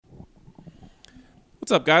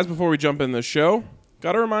What's up, guys? Before we jump in the show,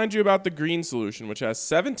 got to remind you about the Green Solution, which has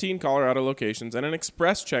 17 Colorado locations and an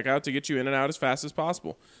express checkout to get you in and out as fast as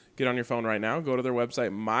possible. Get on your phone right now. Go to their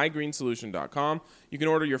website, mygreensolution.com. You can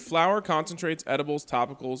order your flour, concentrates, edibles,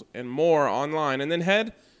 topicals, and more online, and then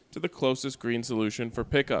head to the closest Green Solution for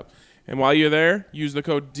pickup. And while you're there, use the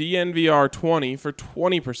code DNVR20 for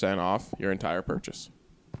 20% off your entire purchase.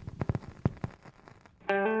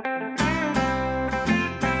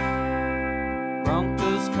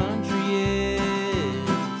 Broncos country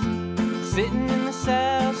is sitting in the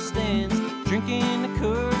south stands, drinking the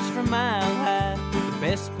Coors from Mile High. The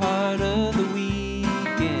best part of the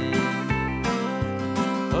weekend,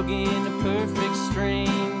 hugging a perfect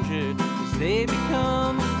stranger as they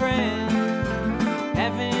become a friend,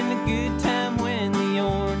 having a good time when the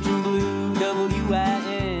orange and blue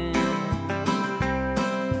WIN,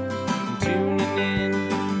 tuning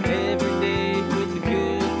in every day with the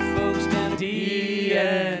good folks down at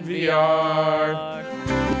DNVR.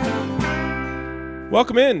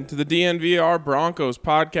 Welcome in to the DNVR Broncos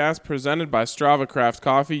podcast presented by Strava Craft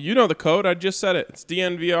Coffee. You know the code. I just said it. It's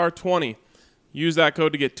DNVR20. Use that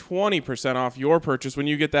code to get 20% off your purchase when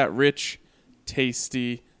you get that rich,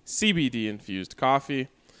 tasty, CBD-infused coffee.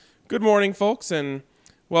 Good morning, folks, and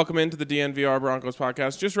welcome into the DNVR Broncos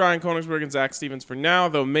podcast. Just Ryan Koenigsberg and Zach Stevens for now,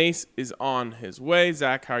 though Mace is on his way.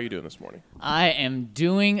 Zach, how are you doing this morning? I am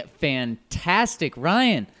doing fantastic.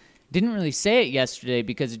 Ryan, didn't really say it yesterday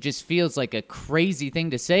because it just feels like a crazy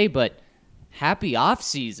thing to say, but happy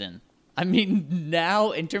offseason. I mean,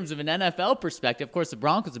 now in terms of an NFL perspective, of course the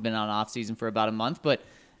Broncos have been on offseason for about a month, but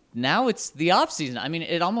now it's the offseason. I mean,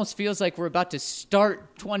 it almost feels like we're about to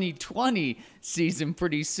start 2020 season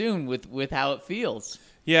pretty soon with how it feels.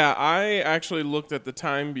 Yeah, I actually looked at the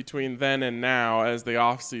time between then and now as the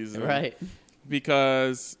offseason. Right.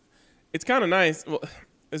 Because it's kind of nice. Well,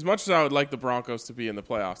 as much as I would like the Broncos to be in the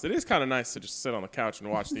playoffs, it is kind of nice to just sit on the couch and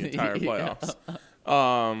watch the entire playoffs.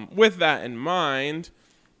 With that in mind,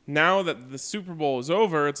 now that the Super Bowl is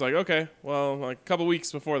over, it's like, okay, well, like a couple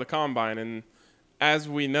weeks before the Combine, and as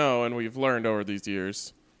we know and we've learned over these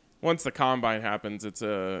years, once the Combine happens, it's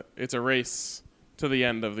a race to the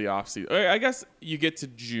end of the offseason. I guess you get to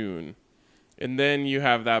June, and then you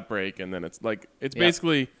have that break, and then it's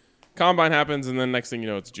basically Combine happens, and then next thing you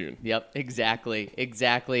know, it's June. Yep, exactly.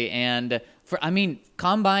 And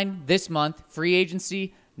Combine this month, free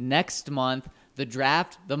agency next month, the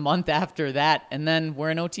draft the month after that, and then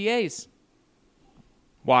we're in OTAs.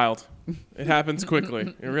 Wild. It happens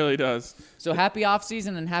quickly. It really does. So happy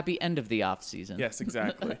offseason and happy end of the offseason. Yes,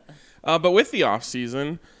 exactly. But with the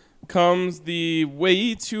offseason comes the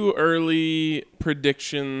way too early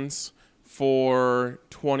predictions for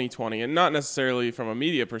 2020, and not necessarily from a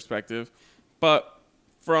media perspective, but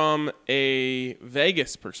from a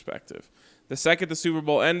Vegas perspective. The second the Super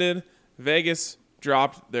Bowl ended, Vegas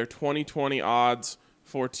dropped their 2020 odds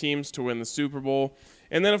for teams to win the Super Bowl.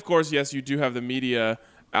 And then, of course, yes, you do have the media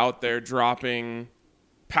out there dropping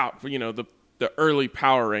the early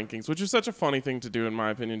power rankings, which is such a funny thing to do, in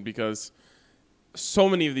my opinion, because so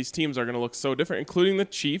many of these teams are going to look so different, including the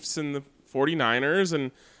Chiefs and the 49ers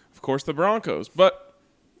and, of course, the Broncos. But,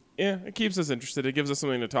 yeah, it keeps us interested. It gives us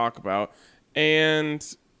something to talk about. And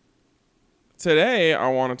today I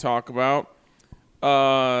want to talk about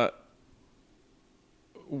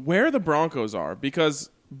where the Broncos are, because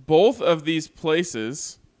both of these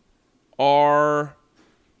places are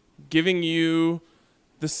giving you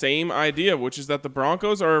the same idea, which is that the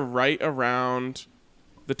Broncos are right around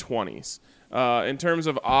the 20s. In terms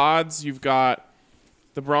of odds, you've got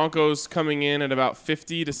the Broncos coming in at about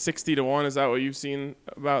 50 to 60 to 1. Is that what you've seen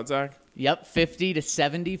about, Zach? Yep, 50 to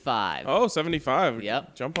 75. Oh, 75.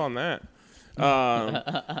 Yep. Jump on that.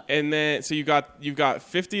 And then so you've got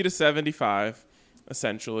 50 to 75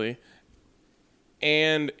 essentially.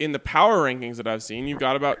 And in the power rankings that I've seen, you've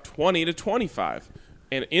got about 20 to 25.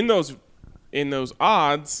 And in those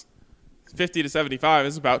odds, 50 to 75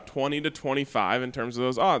 is about 20 to 25 in terms of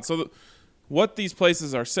those odds. So what these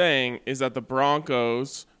places are saying is that the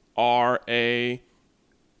Broncos are a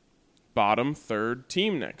bottom third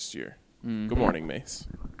team next year. Mm-hmm. Good morning, Mace.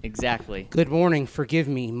 Exactly. Good morning. Forgive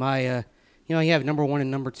me. My, you have number 1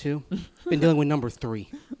 and number 2. Been dealing with number 3.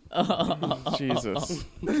 Jesus.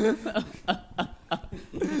 I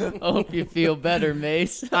hope you feel better,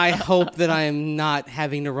 Mace. I hope that I am not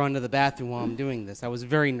having to run to the bathroom while I'm doing this. I was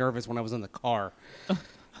very nervous when I was in the car.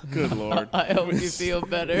 Good Lord. I hope you feel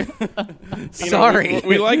better. Sorry.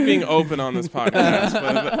 We like being open on this podcast,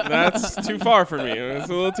 but that's too far for me. It's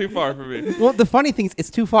a little too far for me. Well, the funny thing is, it's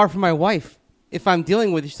too far for my wife. If I'm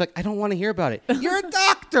dealing with it, she's like, I don't want to hear about it. You're a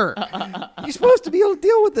doctor. doctor. You're supposed to be able to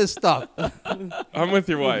deal with this stuff. I'm with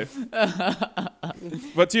your wife.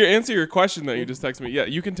 But to answer your question that you just texted me, yeah,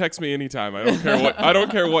 you can text me anytime. I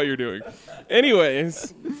don't care what you're doing.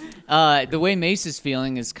 Anyways, The way Mace is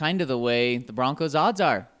feeling is kind of the way the Broncos' odds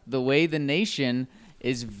are. The way the nation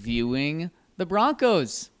is viewing the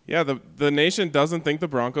Broncos. yeah, the nation doesn't think the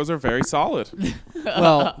Broncos are very solid.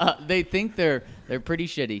 Well, They think they're pretty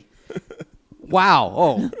shitty. wow.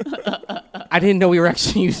 Oh, I didn't know we were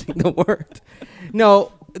actually using the word.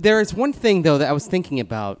 No, there is one thing, though, that I was thinking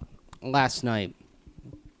about last night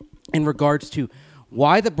in regards to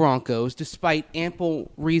why the Broncos, despite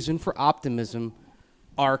ample reason for optimism,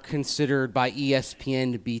 are considered by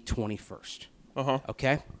ESPN to be 21st. Uh-huh.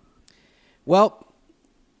 Okay? Well,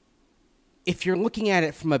 if you're looking at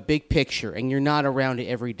it from a big picture and you're not around it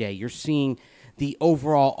every day, you're seeing the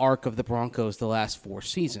overall arc of the Broncos the last 4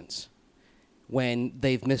 seasons when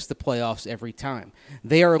they've missed the playoffs every time.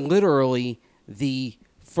 They are literally the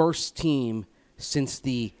first team since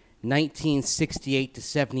the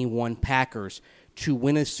 1968-71 Packers to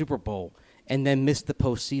win a Super Bowl and then miss the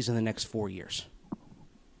postseason the next 4 years.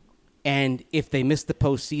 And if they miss the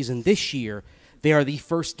postseason this year, they are the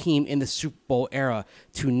first team in the Super Bowl era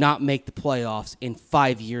to not make the playoffs in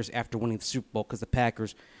 5 years after winning the Super Bowl because the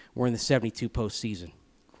Packers were in the 72 postseason.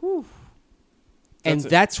 And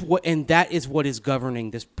that is what is governing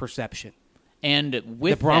this perception. And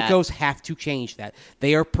with The Broncos have to change that.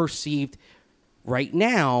 They are perceived right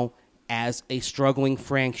now as a struggling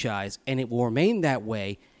franchise, and it will remain that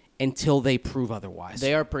way until they prove otherwise.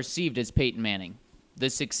 they are perceived as Peyton Manning. The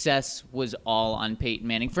success was all on Peyton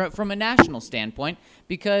Manning from a national standpoint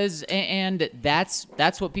because and that's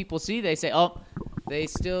what people see. They say, oh, they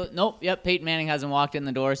still nope, yep, Peyton Manning hasn't walked in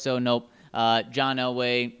the door, so nope. John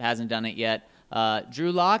Elway hasn't done it yet.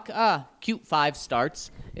 Drew Lock, cute 5 starts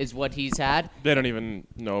is what he's had. They don't even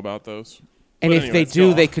know about those. And But if anyway, they let's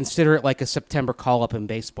do, go they on. consider it like a September call-up in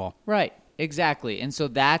baseball. Right, exactly. And so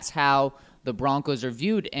that's how the Broncos are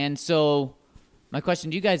viewed. And so my question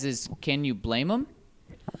to you guys is, can you blame them?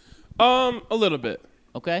 A little bit.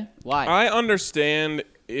 Okay, why? I understand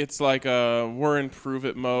it's like a we're in prove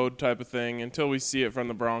it mode type of thing. Until we see it from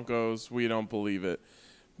the Broncos, we don't believe it.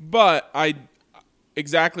 But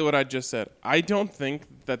exactly what I just said. I don't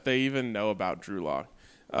think that they even know about Drew Lock.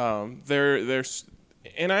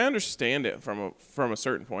 And I understand it from a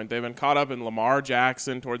certain point. They've been caught up in Lamar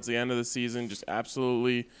Jackson towards the end of the season, just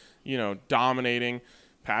absolutely, dominating.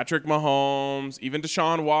 Patrick Mahomes, even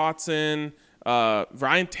Deshaun Watson,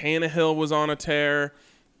 Ryan Tannehill was on a tear.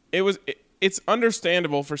 It's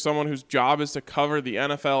understandable for someone whose job is to cover the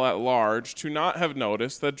NFL at large to not have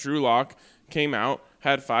noticed that Drew Lock came out,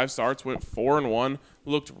 had 5 starts, went 4-1,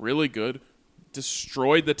 looked really good,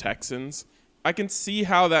 destroyed the Texans. I can see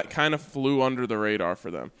how that kind of flew under the radar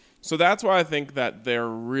for them. So that's why I think that they're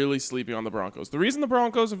really sleeping on the Broncos. The reason the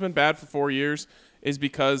Broncos have been bad for 4 years is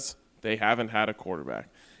because they haven't had a quarterback.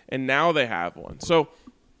 And now they have one. So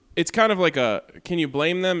it's kind of like can you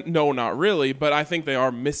blame them? No, not really, but I think they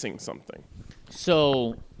are missing something.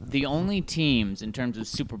 So the only teams in terms of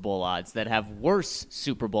Super Bowl odds that have worse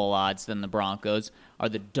Super Bowl odds than the Broncos are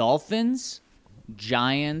the Dolphins,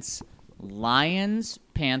 Giants, Lions,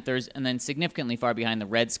 Panthers, and then significantly far behind the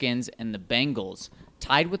Redskins and the Bengals.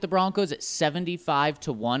 Tied with the Broncos at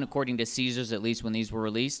 75-1, according to Caesars, at least when these were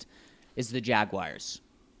released, is the Jaguars.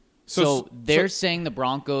 So they're saying the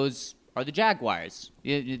Broncos are the Jaguars.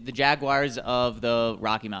 The Jaguars of the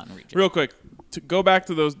Rocky Mountain region. Real quick, to go back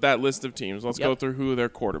to that list of teams, let's Yep. go through who their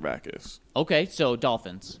quarterback is. Okay, so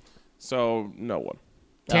Dolphins. So, no one.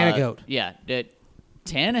 Tannegoat.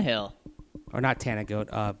 Tannehill. Or not Tannegoat,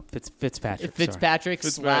 Fitzpatrick. Fitzpatrick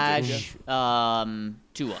Fitzpatrick,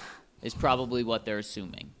 / Tua is probably what they're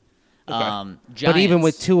assuming. Okay. But even Giants.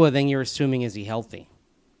 with Tua, then you're assuming, is he healthy?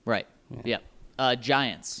 Right. Yep.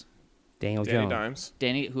 Giants. Daniel Danny Jones. Dimes.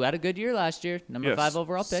 Danny, who had a good year last year, number Yes. 5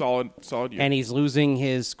 overall pick. Solid year. And he's losing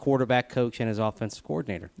his quarterback coach and his offensive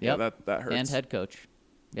coordinator. Yeah, Yep. that hurts. And head coach.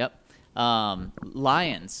 Yep.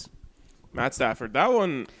 Lions. Matt Stafford. That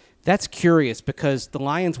one. That's curious because the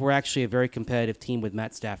Lions were actually a very competitive team with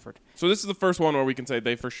Matt Stafford. So this is the first one where we can say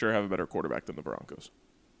they for sure have a better quarterback than the Broncos,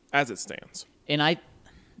 as it stands. And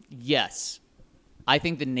yes, I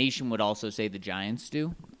think the nation would also say the Giants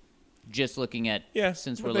do. Just looking at,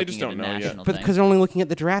 since but we're they looking just at a don't know yet. national But thing. because they're only looking at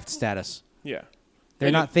the draft status. Yeah. They're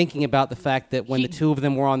They not thinking about the fact that when the two of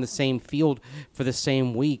them were on the same field for the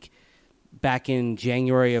same week back in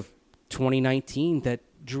January of 2019, that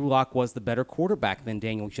Drew Lock was the better quarterback than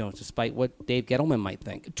Daniel Jones, despite what Dave Gettleman might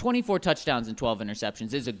think. 24 touchdowns and 12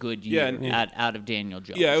 interceptions is a good year out of Daniel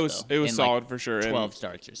Jones. Yeah, it was in solid for sure. 12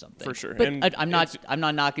 starts or something. For sure. But And I'm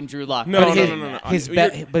not knocking Drew Lock. No, no.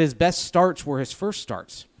 But his best starts were his first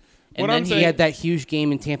starts. And What then I'm he saying- He had that huge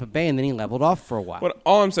game in Tampa Bay, and then he leveled off for a while. What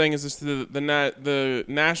all I'm saying is just the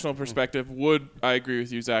national perspective would, I agree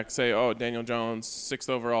with you, Zach, say, oh, Daniel Jones, 6th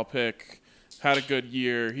overall pick, had a good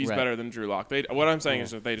year. He's Right. better than Drew Lock. What I'm saying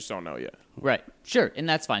is that they just don't know yet. Right. Sure, and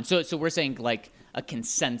that's fine. So we're saying like a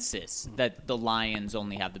consensus that the Lions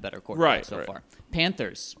only have the better quarterback Right, so right. far.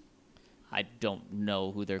 Panthers, I don't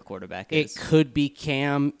know who their quarterback It is. could be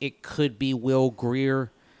Cam. It could be Will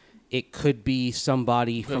Greer. It could be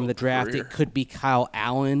somebody from Will the draft. Grier. It could be Kyle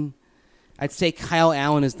Allen. I'd say Kyle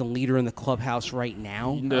Allen is the leader in the clubhouse right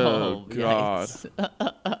now. No, God.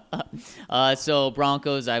 yikes. So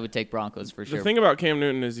Broncos, I would take Broncos for sure. The thing about Cam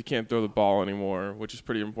Newton is he can't throw the ball anymore, which is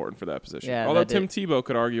pretty important for that position. Yeah, Although that Tim Tebow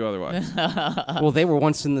could argue otherwise. Well, they were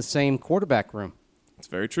once in the same quarterback room. It's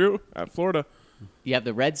very true at Florida. You have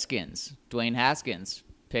the Redskins. Dwayne Haskins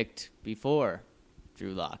picked before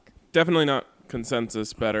Drew Lock. Definitely not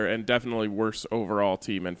consensus better, and definitely worse overall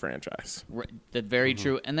team and franchise. That's very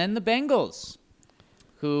true. And then the Bengals,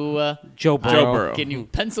 who Joe Burrow. Joe Burrow. Can you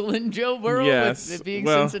pencil in Joe Burrow Yes. with it being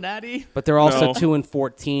Well, Cincinnati? But they're also No.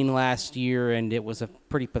 2-14 last year, and it was a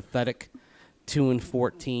pretty pathetic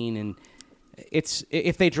 2-14. And it's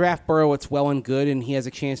if they draft Burrow, it's well and good, and he has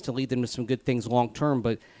a chance to lead them to some good things long term.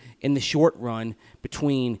 But in the short run,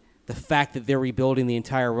 between the fact that they're rebuilding the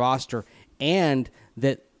entire roster and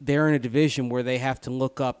that they're in a division where they have to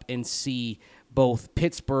look up and see both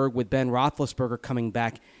Pittsburgh with Ben Roethlisberger coming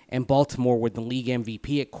back and Baltimore with the league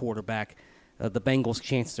MVP at quarterback, the Bengals'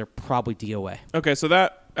 chances are probably DOA. Okay, so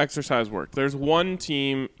that exercise worked. There's one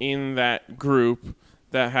team in that group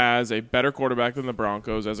that has a better quarterback than the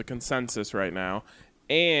Broncos as a consensus right now,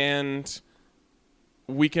 and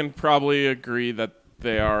we can probably agree that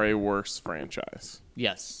they are a worse franchise.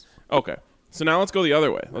 Yes. Okay, so now let's go the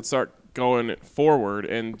other way. Let's start going forward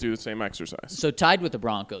and do the same exercise. So tied with the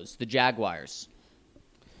Broncos, the Jaguars.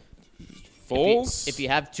 Foles? If you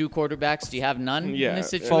have two quarterbacks, do you have none in Yeah, this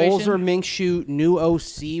situation? Foles or Minshew, new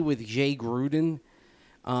OC with Jay Gruden.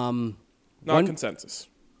 Not one- consensus.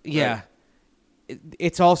 Yeah. Right.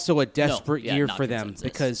 It's also a desperate yeah, year not for them consensus.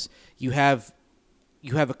 because you have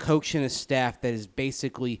a coach and a staff that is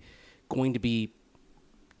basically going to be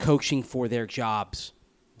coaching for their jobs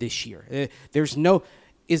this year.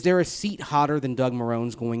 Is there a seat hotter than Doug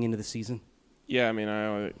Marone's going into the season? Yeah, I mean,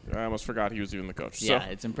 I almost forgot he was even the coach. Yeah, So,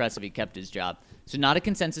 it's impressive he kept his job. So not a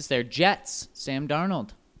consensus there. Jets, Sam Darnold.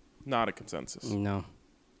 not a consensus. No.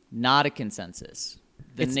 Not a consensus.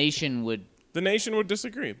 The nation would. The nation would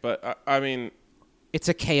disagree, but I mean, It's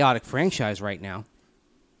a chaotic franchise right now.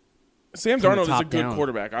 Sam From the Darnold is a top good down.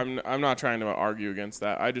 quarterback. I'm not trying to argue against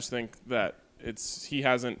that. I just think that he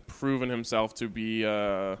hasn't proven himself to be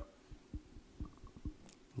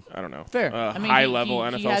I don't know, Fair. a I mean, high he- level he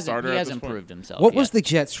NFL hasn't- starter. He at hasn't this point. proved himself. What was yet. the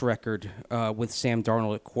Jets' record with Sam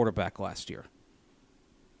Darnold at quarterback last year?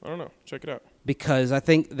 I don't know. Check it out. Because I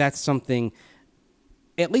think that's something,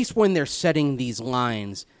 at least when they're setting these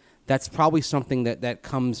lines, that's probably something that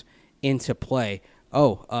comes into play.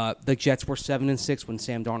 The Jets were 7-6 when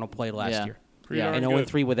Sam Darnold played last Yeah. year, Pretty Yeah. darn and good.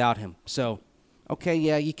 0-3 without him. So, okay,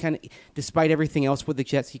 yeah, you kind of, despite everything else with the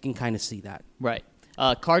Jets, you can kind of see that. Right.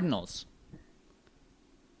 Cardinals.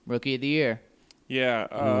 Rookie of the year.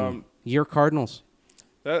 Yeah, Your Cardinals.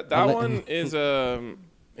 that I'll let- one is an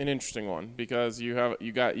interesting one because you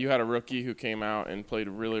had a rookie who came out and played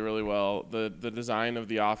really, really well. The design of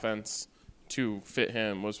the offense to fit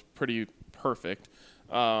him was pretty perfect.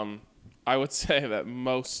 I would say that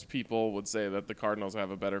most people would say that the Cardinals have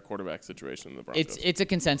a better quarterback situation than the Broncos. It's a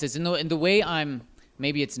consensus. And the way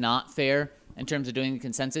maybe it's not fair in terms of doing the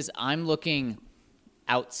consensus, I'm looking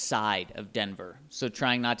outside of Denver. So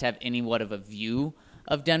trying not to have anywhat of a view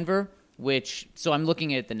of Denver, so I'm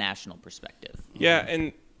looking at the national perspective. Yeah,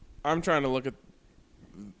 and I'm trying to look at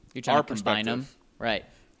You're trying our to combine them. perspective.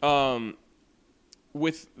 Right.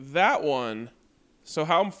 With that one. So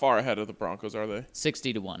how far ahead of the Broncos are they?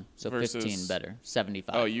 60-1. So Versus- 15 better.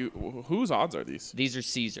 75. Oh, whose odds are these? These are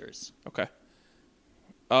Caesars. Okay.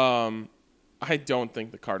 I don't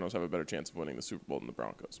think the Cardinals have a better chance of winning the Super Bowl than the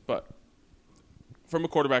Broncos, but from a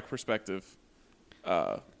quarterback perspective,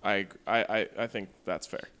 I think that's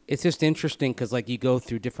fair. It's just interesting because, like, you go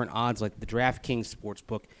through different odds. Like the DraftKings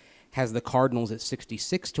sportsbook has the Cardinals at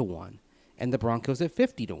 66-1 and the Broncos at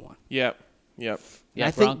 50-1. Yep. Yeah,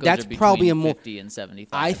 I think Broncos that's are between probably a more 50 and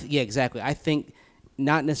 75. Yeah, exactly. I think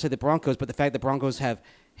not necessarily the Broncos, but the fact that Broncos have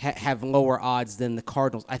have lower odds than the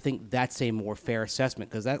Cardinals. I think that's a more fair assessment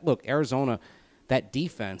because Arizona, that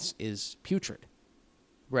defense is putrid.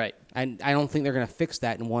 Right. And I don't think they're going to fix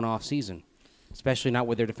that in one off season, especially not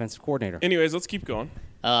with their defensive coordinator. Anyways, let's keep going.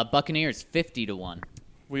 Buccaneers 50-1.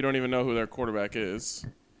 We don't even know who their quarterback is,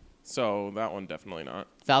 so that one definitely not.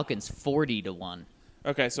 Falcons 40-1.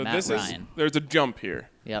 Okay, so Matt this Ryan. there's a jump here.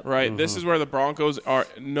 Yep. Right? This is where the Broncos are.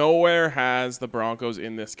 Nowhere has the Broncos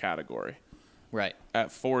in this category Right.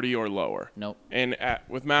 at 40 or lower. Nope. And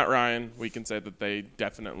with Matt Ryan, we can say that they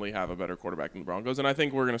definitely have a better quarterback than the Broncos, and I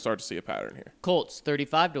think we're going to start to see a pattern here. Colts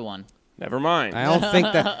 35-1. Never mind. I don't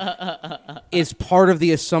think that is part of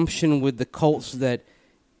the assumption with the Colts that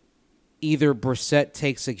either Brissett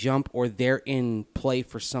takes a jump or they're in play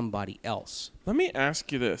for somebody else. Let me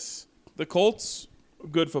ask you this. The Colts,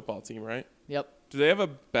 good football team, right? Yep. Do they have a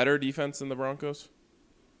better defense than the Broncos?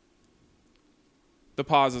 The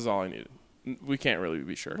pause is all I needed. We can't really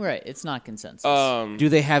be sure. Right. It's not consensus. Do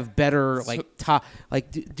they have better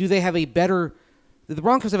do they have a better do the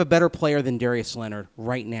Broncos have a better player than Darius Leonard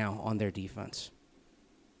right now on their defense?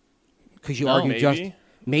 Could you No. argue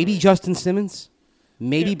maybe Justin Simmons?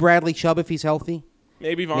 Maybe Bradley Chubb if he's healthy?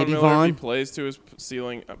 Maybe Von Maybe Miller if Von. he plays to his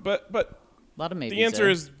ceiling. But a lot of maybes the answer there.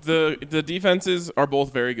 is the defenses are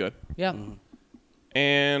both very good. Yep.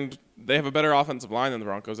 And they have a better offensive line than the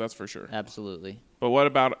Broncos, that's for sure. Absolutely. But what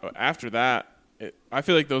about after that? I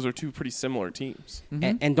feel like those are two pretty similar teams.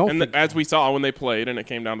 And don't And forget, as we saw when they played, and it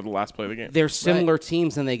came down to the last play of the game. they're similar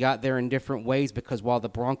teams and they got there in different ways because while the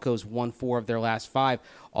Broncos won 4 of their last 5,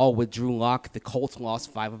 all with Drew Lock, the Colts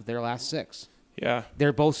lost 5 of their last 6. Yeah.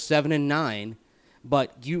 They're both 7-9,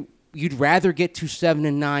 but you'd rather get to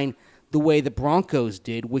 7-9 the way the Broncos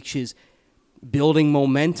did, which is building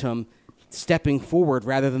momentum, stepping forward,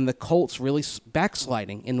 rather than the Colts really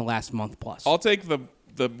backsliding in the last month plus. I'll take the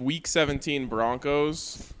Week 17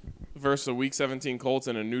 Broncos versus the Week 17 Colts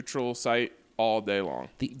in a neutral site all day long.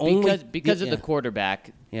 Because of the yeah.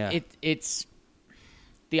 quarterback. Yeah. It's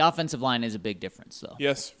the offensive line is a big difference though.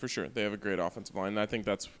 Yes, for sure. They have a great offensive line. And I think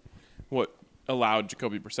that's what allowed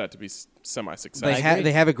Jacoby Brissett to be semi-successful.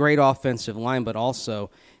 They have a great offensive line, but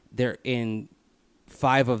also they're in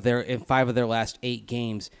 5 of their last 8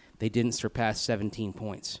 games they didn't surpass 17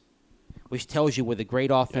 points, which tells you with a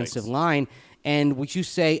great offensive line and would you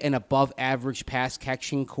say an above-average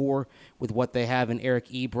pass-catching core with what they have in Eric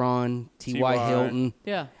Ebron, T.Y. Hilton.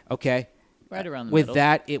 Yeah. Okay. Right around the With middle.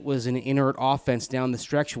 that, it was an inert offense down the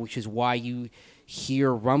stretch, which is why you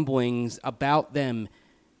hear rumblings about them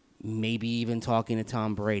maybe even talking to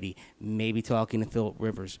Tom Brady, maybe talking to Phillip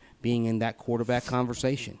Rivers, being in that quarterback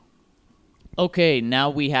conversation. Okay,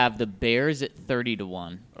 now we have the Bears at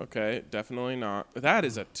 30-1. Okay, definitely not. That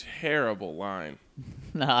is a terrible line.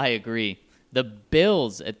 I agree. The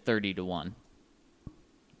Bills at 30-1.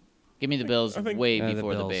 Give me the Bills I think- way the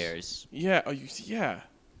before the Bills. Bears. Yeah, yeah.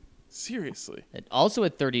 Seriously. Also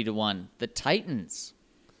at 30-1, the Titans.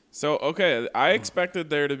 So, okay, I expected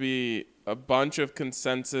there to be a bunch of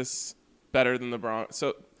consensus better than the Broncos.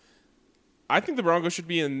 So, I think the Broncos should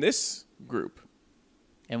be in this group.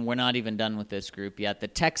 And we're not even done with this group yet. The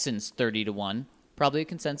Texans 30-1. Probably a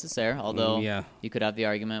consensus there, although Yeah. you could have the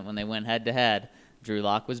argument when they went head-to-head, Drew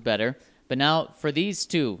Lock was better. But now for these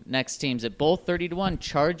two next teams at both 30-1,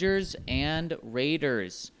 Chargers and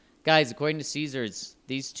Raiders. Guys, according to Caesars,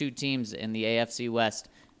 these two teams in the AFC West,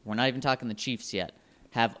 we're not even talking the Chiefs yet,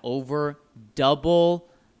 have over double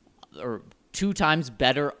or 2 times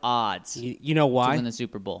better odds You know to why? win the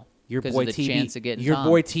Super Bowl. Your 'Cause boy of the chance of TB, getting your Tom.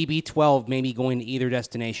 boy TB12 may be going to either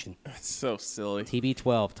destination. That's so silly.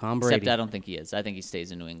 TB12, Tom Brady. Except I don't think he is. I think he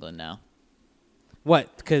stays in New England now.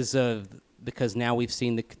 What? Because now we've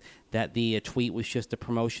seen that the tweet was just a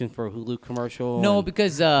promotion for a Hulu commercial. No, and-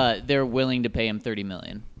 because they're willing to pay him $30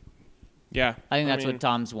 million. Yeah. I think that's mean, what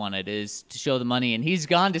Tom's wanted, is to show the money. And he's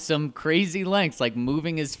gone to some crazy lengths, like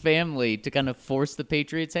moving his family to kind of force the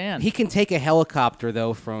Patriots' hand. he can take a helicopter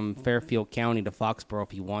though from Fairfield County to Foxborough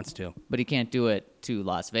if he wants to. But he can't do it to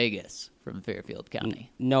Las Vegas from Fairfield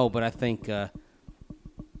County. No, but I think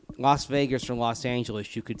Las Vegas or Los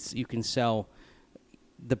Angeles, you can sell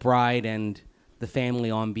the bride and the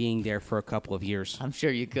family on being there for a couple of years. I'm sure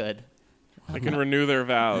you could. They can renew their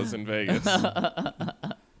vows in Vegas.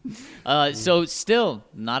 So still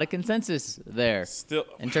not a consensus there Still,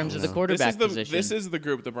 in terms of the quarterback position. This is the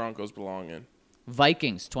group the Broncos belong in.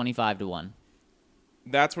 Vikings 25-1.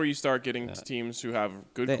 That's where you start getting to teams who have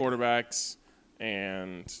good They- quarterbacks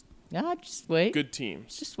and Yeah, just wait. good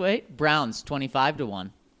teams. Just wait. Browns 25-1.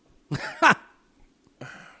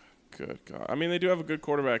 Good God. I mean, they do have a good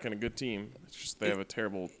quarterback and a good team. It's just they have a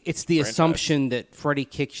terrible It's the franchise. assumption that Freddie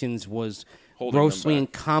Kitchens was holding them grossly back.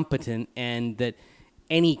 incompetent, and that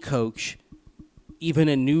any coach, even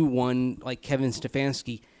a new one like Kevin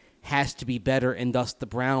Stefanski, has to be better, and thus the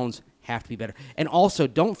Browns have to be better. And also,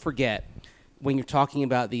 don't forget, when you're talking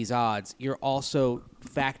about these odds, you're also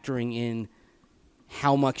factoring in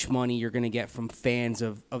how much money you're going to get from fans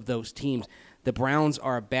of those teams. The Browns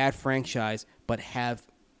are a bad franchise, but have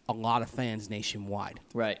a lot of fans nationwide.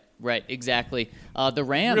 Right, exactly. The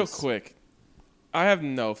Rams. Real quick, I have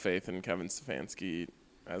no faith in Kevin Stefanski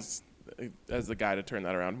as the guy to turn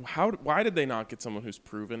that around. Why did they not get someone who's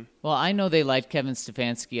proven? Well, I know they liked Kevin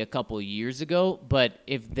Stefanski a couple years ago, but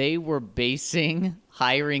if they were basing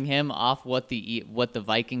hiring him off what the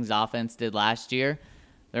Vikings offense did last year,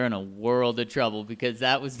 they're in a world of trouble because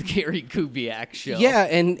that was the Gary Kubiak show. Yeah,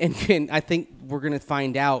 and I think we're going to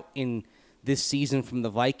find out in this season from the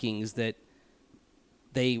Vikings that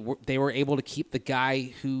they were able to keep the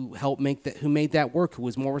guy who made that work, who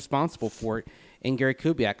was more responsible for it, in Gary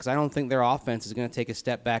Kubiak, because I don't think their offense is going to take a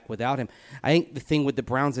step back without him. I think the thing with the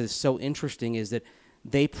Browns that is so interesting is that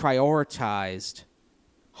they prioritized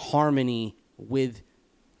harmony with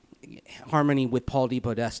Paul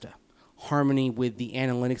DePodesta, harmony with the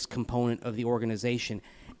analytics component of the organization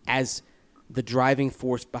as the driving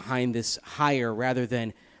force behind this hire, rather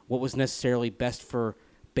than what was necessarily best for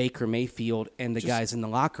Baker Mayfield and the guys in the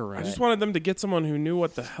locker room. I just wanted them to get someone who knew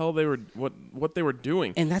what the hell they were what they were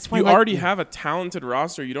doing. And that's why you already have a talented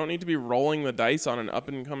roster. You don't need to be rolling the dice on an up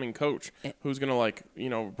and coming coach who's going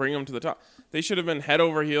to bring them to the top. They should have been head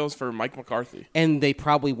over heels for Mike McCarthy. And they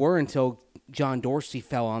probably were until John Dorsey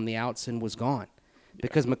fell on the outs and was gone.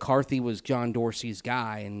 Because McCarthy was John Dorsey's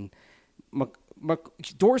guy, and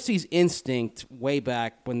Dorsey's instinct way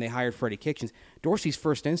back when they hired Freddie Kitchens, Dorsey's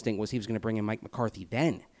first instinct was he was going to bring in Mike McCarthy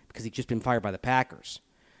then, because he'd just been fired by the Packers.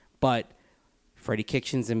 But Freddie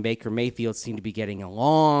Kitchens and Baker Mayfield seemed to be getting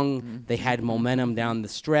along. Mm-hmm. They had momentum down the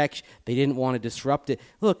stretch. They didn't want to disrupt it.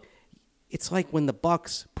 Look, it's like when the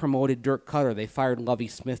Bucs promoted Dirk Cutter. They fired Lovie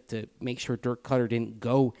Smith to make sure Dirk Cutter didn't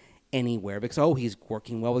go anywhere because, he's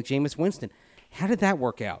working well with Jameis Winston. How did that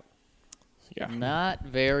work out? Yeah. Not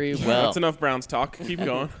very well. That's enough Browns talk. Keep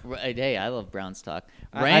going. Hey, I love Browns talk.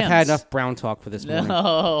 I've had enough Brown talk for this morning.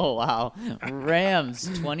 Oh, wow. Rams,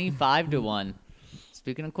 25-1.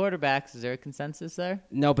 Speaking of quarterbacks, is there a consensus there?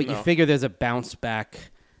 No, but you figure there's a bounce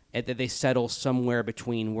back, that they settle somewhere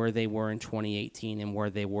between where they were in 2018 and where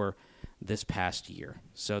they were this past year.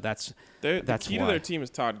 So that's the key to their team is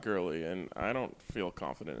Todd Gurley, and I don't feel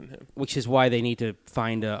confident in him. Which is why they need to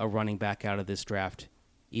find a running back out of this draft.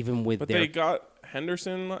 But they got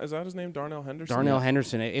Henderson. Is that his name? Darnell Henderson? Darnell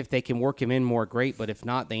Henderson. If they can work him in more, great. But if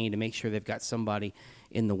not, they need to make sure they've got somebody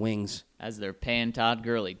in the wings. As they're paying Todd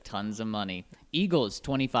Gurley tons of money. Eagles,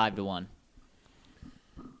 25-1.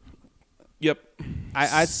 Yep.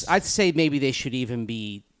 I'd say maybe they should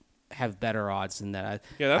even have better odds than that.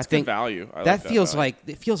 Yeah, that's good value. That feels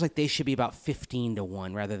like they should be about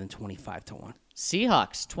 15-1 rather than 25-1.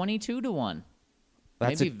 Seahawks, 22-1.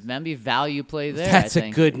 Maybe value play there. That's a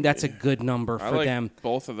good number for I like them.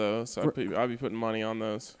 Both of those. I'd be putting money on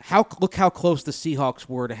those. Look how close the Seahawks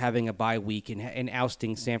were to having a bye week and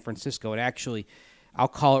ousting San Francisco. And actually, I'll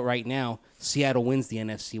call it right now: Seattle wins the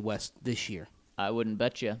NFC West this year. I wouldn't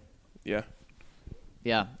bet you. Yeah.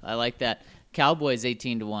 Yeah, I like that. Cowboys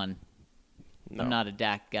 18-1. No. I'm not a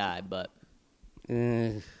Dak guy, but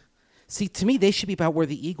see, to me, they should be about where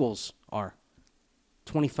the Eagles are.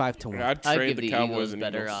 25-1. Yeah, I'd I'd trade give the the Cowboys Eagles and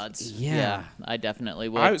better Eagles. odds. Yeah. I definitely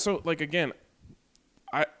would.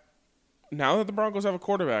 Now that the Broncos have a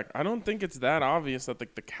quarterback, I don't think it's that obvious that the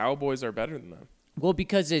Cowboys are better than them. Well,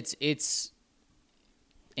 because it's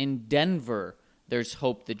in Denver. There's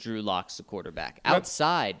hope that Drew Lock's the quarterback.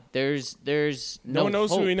 Outside, there's no one knows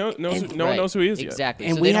hope. who he knows. No one knows who he is yet. Exactly.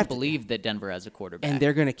 And so we they don't have to- believe that Denver has a quarterback. And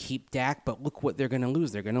they're going to keep Dak, but look what they're going to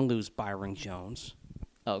lose. They're going to lose Byron Jones.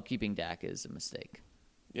 Keeping Dak is a mistake.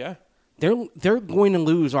 Yeah. They're going to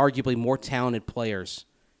lose arguably more talented players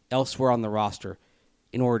elsewhere on the roster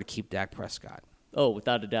in order to keep Dak Prescott. Oh,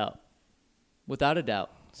 without a doubt. Without a doubt.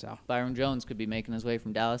 So Byron Jones could be making his way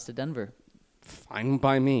from Dallas to Denver. fine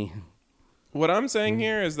by me. What I'm saying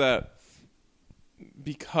here is that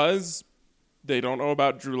because they don't know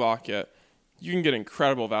about Drew Lock yet, you can get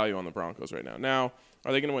incredible value on the Broncos right now. Now,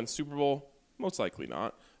 are they going to win Super Bowl? Most likely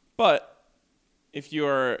not. But if you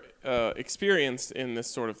are experienced in this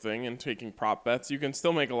sort of thing and taking prop bets, you can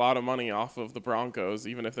still make a lot of money off of the Broncos,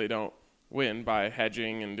 even if they don't win, by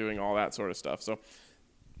hedging and doing all that sort of stuff. So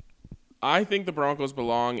I think the Broncos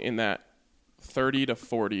belong in that 30 to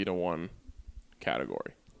 40 to 1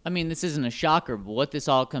 category. I mean, this isn't a shocker, but what this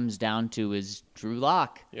all comes down to is Drew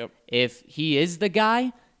Lock. Yep. If he is the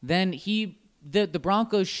guy, then he the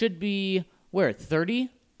Broncos should be, where, 30?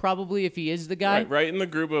 Probably, if he is the guy. Right in the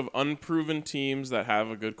group of unproven teams that have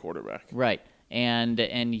a good quarterback. Right. And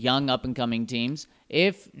young up-and-coming teams.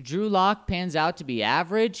 If Drew Lock pans out to be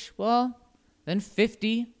average, well, then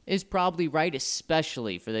 50 is probably right,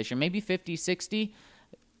 especially for this year. Maybe 50, 60.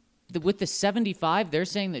 With the 75, they're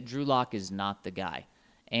saying that Drew Lock is not the guy.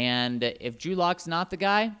 And if Drew Lock's not the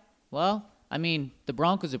guy, well, I mean, the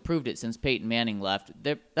Broncos have proved it since Peyton Manning left.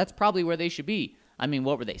 That's probably where they should be. I mean,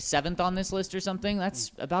 what were they, 7th on this list or something?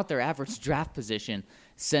 That's about their average draft position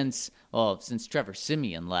since Trevor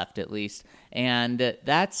Siemian left, at least. And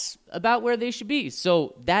that's about where they should be.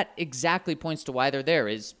 So that exactly points to why they're there,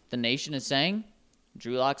 is the nation is saying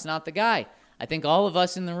Drew Lock's not the guy. I think all of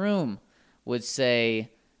us in the room would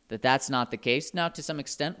say that that's not the case. Now, to some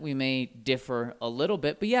extent, we may differ a little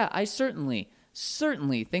bit. But yeah, I certainly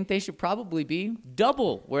think they should probably be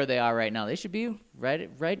double where they are right now. They should be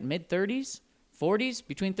right mid-30s. 40s,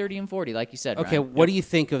 between 30 and 40, like you said. Okay, Ryan. what do you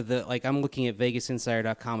think of I'm looking at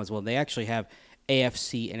VegasInsider.com as well. They actually have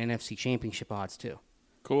AFC and NFC championship odds too.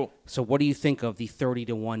 Cool. So what do you think of the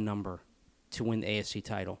 30-1 number to win the AFC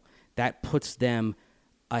title? That puts them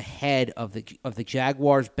ahead of the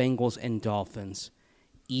Jaguars, Bengals, and Dolphins,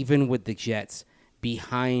 even with the Jets,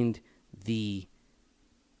 behind the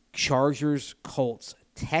Chargers, Colts,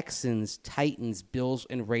 Texans, Titans, Bills,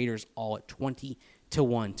 and Raiders, all at 20-1 to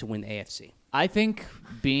win the AFC. I think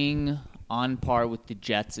being on par with the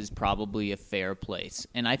Jets is probably a fair place.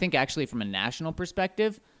 And I think actually from a national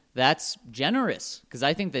perspective, that's generous, because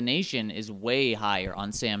I think the nation is way higher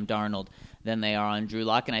on Sam Darnold than they are on Drew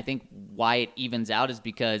Lock. And I think why it evens out is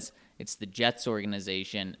because it's the Jets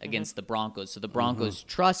organization against the Broncos. So the Broncos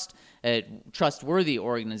trustworthy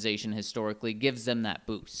organization historically gives them that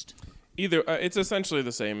boost. It's essentially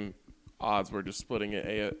the same odds. We're just splitting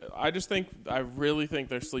it. I really think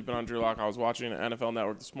they're sleeping on Drew Lock. I was watching NFL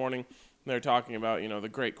Network this morning. They're talking about, the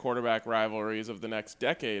great quarterback rivalries of the next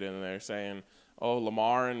decade, and they're saying, oh,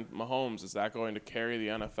 Lamar and Mahomes, is that going to carry the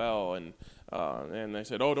NFL? And they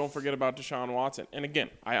said, oh, don't forget about Deshaun Watson. And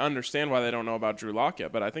again, I understand why they don't know about Drew Lock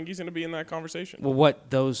yet, but I think he's going to be in that conversation. Well,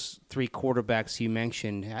 what those three quarterbacks you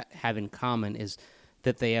mentioned have in common is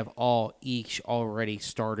that they have each already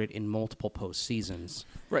started in multiple postseasons.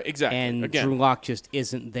 Right, exactly. And Drew Lock just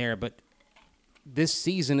isn't there. But this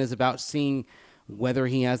season is about seeing whether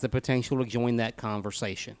he has the potential to join that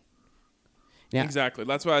conversation. Now, exactly.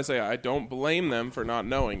 That's why I say I don't blame them for not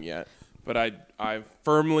knowing yet, but I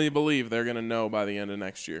firmly believe they're going to know by the end of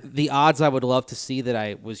next year. The odds I would love to see that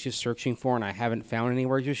I was just searching for and I haven't found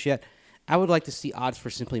anywhere just yet, I would like to see odds for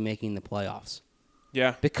simply making the playoffs.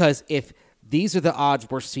 Yeah. Because if these are the odds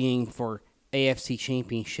we're seeing for AFC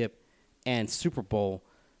Championship and Super Bowl,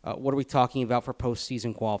 what are we talking about for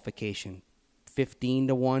postseason qualification? 15-1,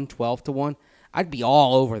 12-1? I'd be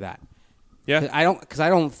all over that. Yeah. Because I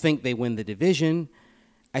don't think they win the division.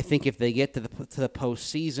 I think if they get to the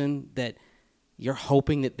postseason, that you're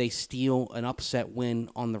hoping that they steal an upset win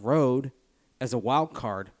on the road as a wild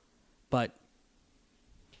card. But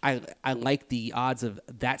I like the odds of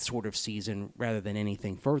that sort of season rather than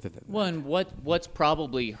anything further than that. Well, and what's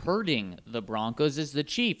probably hurting the Broncos is the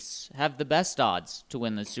Chiefs have the best odds to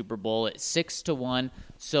win the Super Bowl at 6-1.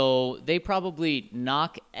 So they probably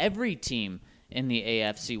knock every team in the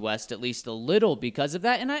AFC West at least a little because of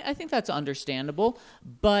that. And I think that's understandable.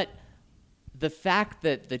 But the fact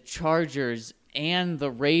that the Chargers and the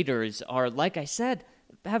Raiders are, like I said,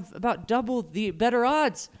 have about double the better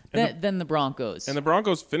odds than the Broncos. And the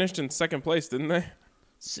Broncos finished in second place, didn't they?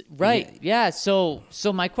 Right, yeah. So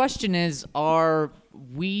my question is, are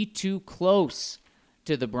we too close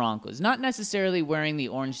to the Broncos? Not necessarily wearing the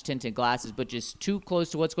orange-tinted glasses, but just too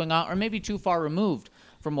close to what's going on, or maybe too far removed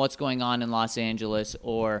from what's going on in Los Angeles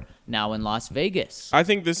or now in Las Vegas. I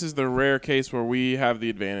think this is the rare case where we have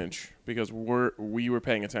the advantage because we were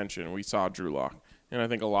paying attention. We saw Drew Lock. And I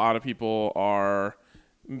think a lot of people are –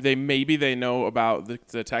 they know about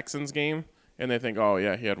the Texans game, and they think, oh,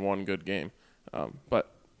 yeah, he had one good game.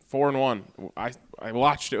 But 4-1, I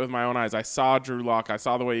watched it with my own eyes. I saw Drew Lock. I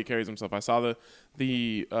saw the way he carries himself. I saw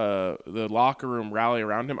the locker room rally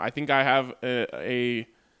around him. I think I have a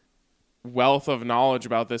wealth of knowledge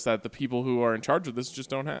about this that the people who are in charge of this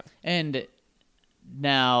just don't have. And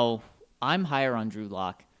now I'm higher on Drew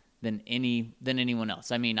Lock than anyone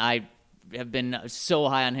else. I mean, I have been so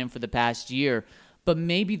high on him for the past year, but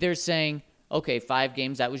maybe they're saying, okay, 5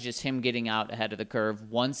 games, that was just him getting out ahead of the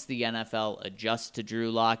curve. Once the NFL adjusts to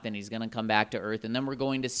Drew Lock, then he's going to come back to earth, and then we're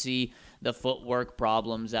going to see the footwork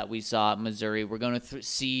problems that we saw at Missouri. We're going to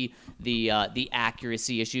see the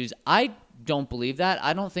accuracy issues. I don't believe that.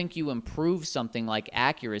 I don't think you improve something like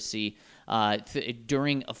accuracy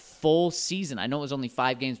during a full season. I know it was only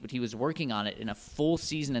 5 games, but he was working on it in a full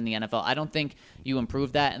season in the NFL. I don't think you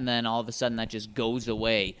improve that, and then all of a sudden that just goes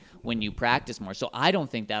away when you practice more. So I don't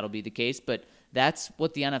think that'll be the case, but that's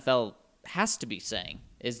what the NFL has to be saying,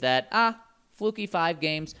 is that, fluky 5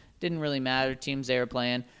 games, didn't really matter. Teams they were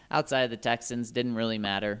playing outside of the Texans didn't really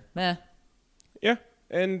matter. Yeah,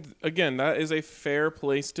 and again, that is a fair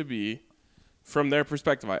place to be from their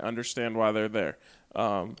perspective. I understand why they're there.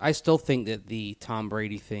 I still think that the Tom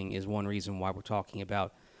Brady thing is one reason why we're talking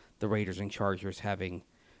about the Raiders and Chargers having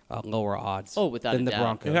lower odds without than a the doubt.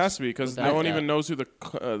 Broncos. It has to be because Without no one doubt. even knows who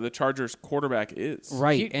the Chargers quarterback is.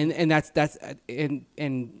 Right, and that's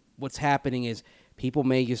and what's happening is people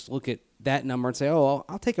may just look at that number and say, "Oh, well,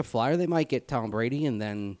 I'll take a flyer. They might get Tom Brady," and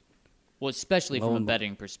then Well, especially from a and-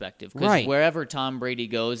 betting perspective. Because Right. wherever Tom Brady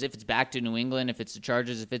goes, if it's back to New England, if it's the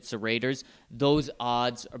Chargers, if it's the Raiders, those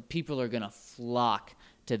odds, people are going to flock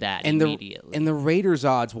to that immediately. the Raiders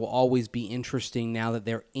odds will always be interesting now that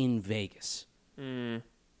they're in Vegas.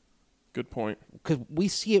 Good point. Because we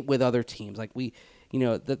see it with other teams. Like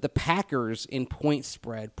the Packers in point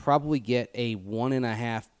spread probably get a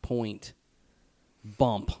 1.5 point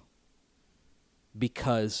bump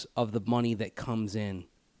because of the money that comes in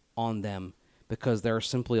on them, because there are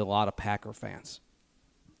simply a lot of Packer fans.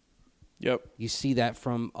 Yep. You see that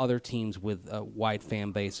from other teams with wide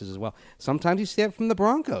fan bases as well. Sometimes you see that from the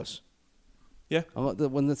Broncos. Yeah.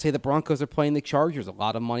 When let's say the Broncos are playing the Chargers, a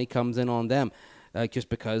lot of money comes in on them. Just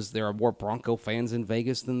because there are more Bronco fans in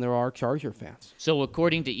Vegas than there are Charger fans. So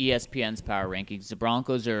according to ESPN's power rankings, the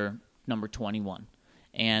Broncos are number 21,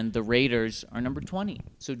 and the Raiders are number 20.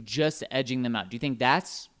 So just edging them out. Do you think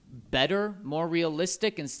that's better, more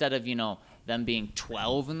realistic, instead of, them being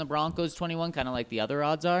 12 and the Broncos 21, kind of like the other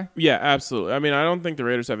odds are? Yeah, absolutely. I mean, I don't think the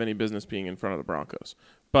Raiders have any business being in front of the Broncos,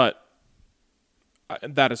 but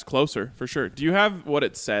that is closer for sure. Do you have what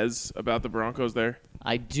it says about the Broncos there?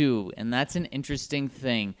 I do, and that's an interesting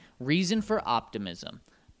thing. Reason for optimism.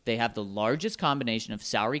 They have the largest combination of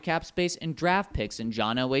salary cap space and draft picks in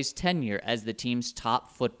John Elway's tenure as the team's top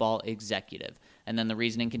football executive. And then the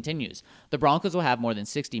reasoning continues. The Broncos will have more than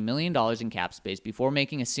 $60 million in cap space before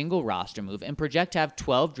making a single roster move and project to have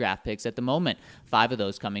 12 draft picks at the moment, 5 of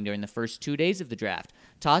those coming during the first 2 days of the draft.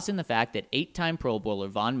 Toss in the fact that 8-time Pro Bowler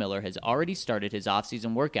Von Miller has already started his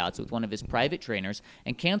offseason workouts with one of his private trainers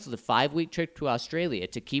and canceled a 5-week trip to Australia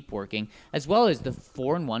to keep working, as well as the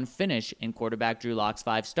 4-1 finish in quarterback Drew Lock's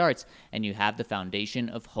 5 starts, and you have the foundation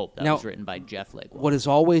of hope. That was written by Jeff Legwold. What is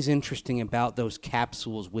always interesting about those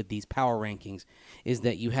capsules with these power rankings is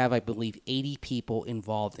that you have, I believe, 80 people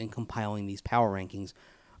involved in compiling these power rankings,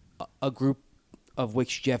 a group of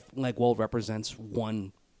which Jeff Legwold represents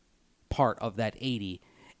one part of that 80.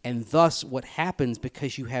 And thus, what happens,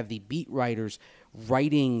 because you have the beat writers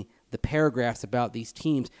writing the paragraphs about these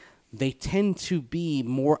teams, they tend to be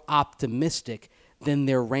more optimistic than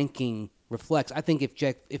their ranking reflects. I think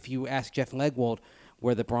if you ask Jeff Legwold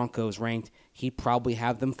where the Broncos ranked, he'd probably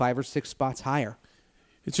have them 5 or 6 spots higher.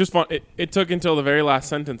 It's just fun. It took until the very last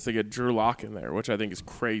sentence to get Drew Lock in there, which I think is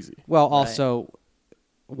crazy. Well, also,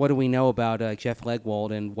 what do we know about Jeff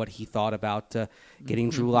Legwold and what he thought about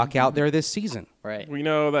getting Drew Lock out there this season? Right. We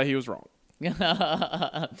know that he was wrong.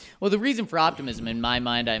 Well, the reason for optimism in my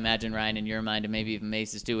mind, I imagine, Ryan, in your mind, and maybe even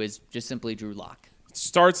Mace's too, is just simply Drew Lock.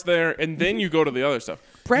 Starts there, and then you go to the other stuff.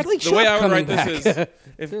 Bradley The way Chubb I would coming write this back.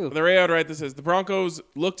 is, the way I would write this is, the Broncos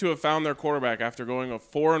look to have found their quarterback after going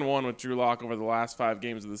 4-1 with Drew Lock over the last 5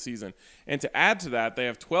 games of the season. And to add to that, they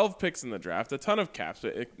have 12 picks in the draft, a ton of caps.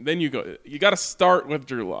 Then you got to start with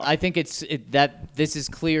Drew Lock. I think that this is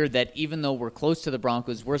clear that even though we're close to the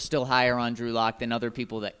Broncos, we're still higher on Drew Lock than other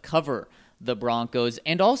people that cover the Broncos.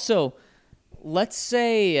 And also, let's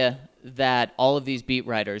say that all of these beat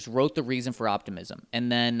writers wrote the reason for optimism,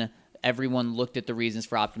 and then everyone looked at the reasons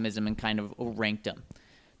for optimism and kind of ranked them.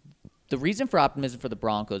 The reason for optimism for the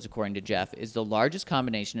Broncos, according to Jeff, is the largest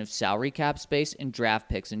combination of salary cap space and draft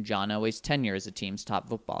picks in John Elway's tenure as the team's top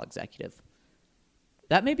football executive.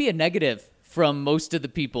 That may be a negative from most of the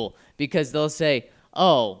people, because they'll say,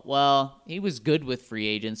 oh, well, he was good with free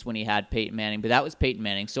agents when he had Peyton Manning, but that was Peyton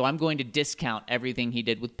Manning, so I'm going to discount everything he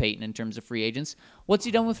did with Peyton in terms of free agents. What's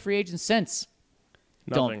he done with free agents since?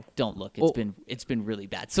 Nothing. Don't look. It's been really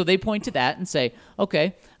bad. So they point to that and say,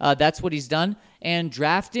 okay, that's what he's done. And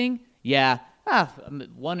drafting, yeah,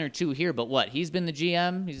 1 or 2 here, but what? He's been the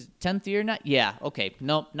GM. He's 10th year now. Yeah, okay,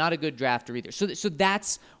 nope, not a good drafter either. So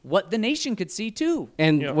that's what the nation could see too.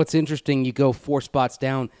 And what's interesting, you go 4 spots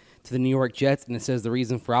down to the New York Jets, and it says the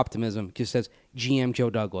reason for optimism just says GM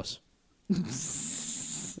Joe Douglas.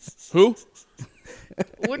 Who?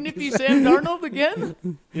 Wouldn't it be Sam Darnold again?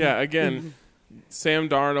 Yeah, again, Sam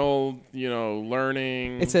Darnold,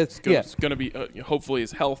 learning. It says, it's going to be hopefully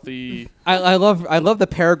is healthy. I love the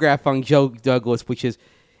paragraph on Joe Douglas, which is,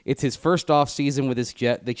 it's his first off season with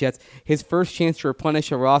the Jets, his first chance to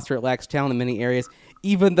replenish a roster that lacks talent in many areas.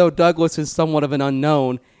 Even though Douglas is somewhat of an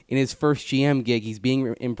unknown in his first GM gig, he's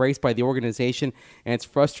being embraced by the organization and its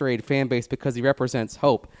frustrated fan base because he represents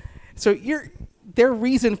hope. So their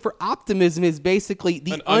reason for optimism is basically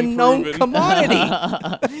the unknown unproven. commodity.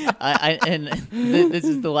 This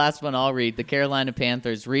is the last one I'll read. The Carolina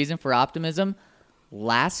Panthers' reason for optimism: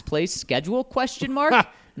 last place schedule ?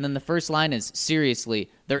 And then the first line is, seriously,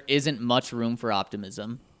 there isn't much room for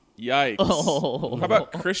optimism. Yikes. Oh. How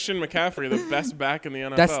about Christian McCaffrey, the best back in the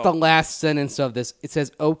NFL? That's the last sentence of this. It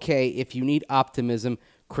says, okay, if you need optimism,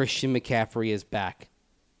 Christian McCaffrey is back.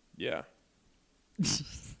 Yeah.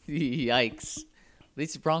 Yikes. At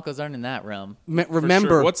least the Broncos aren't in that realm. For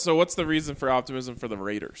Remember, sure. What's the reason for optimism for the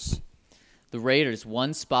Raiders? The Raiders,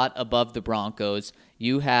 one spot above the Broncos.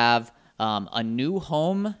 You have a new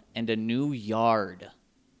home and a new yard.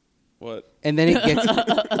 What? and then it gets,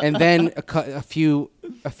 and then a few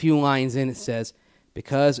lines in it says,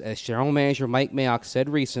 because as general manager Mike Mayock said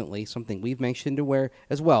recently, something we've mentioned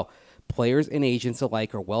as well, players and agents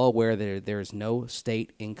alike are well aware that there is no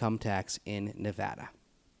state income tax in Nevada.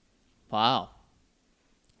 Wow.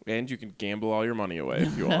 And you can gamble all your money away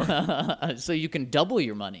if you want. So you can double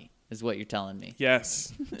your money, is what you're telling me.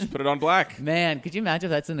 Yes. Just put it on black. Man, could you imagine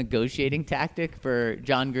if that's a negotiating tactic for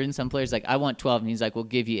John Gruden? Some players like, I want 12, and he's like, we'll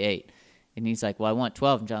give you 8. And he's like, well, I want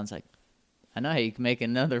 12. And John's like, I know how you can make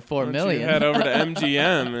another $4 Why don't million. you head over to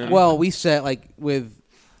MGM. And Well, we said with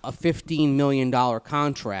a $15 million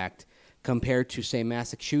contract compared to, say,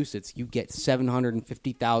 Massachusetts, you get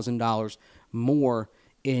 $750,000 more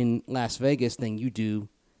in Las Vegas than you do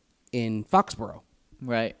in Foxborough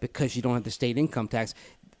Right. because you don't have the state income tax.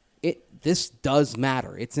 This does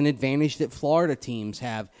matter. It's an advantage that Florida teams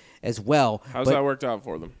have as well. how's but that worked out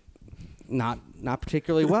for them? Not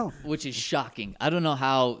particularly well. Which is shocking. I don't know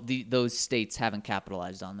how those states haven't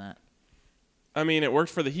capitalized on that. I mean, it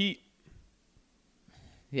worked for the Heat.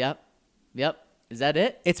 Yep. Is that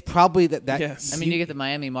it? It's probably that. Yes. I mean, you get the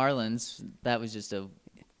Miami Marlins. That was just a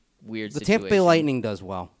weird the situation. Tampa Bay Lightning does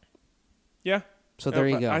well. Yeah. So there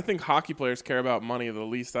you but go. I think hockey players care about money the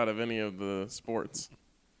least out of any of the sports.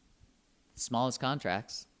 Smallest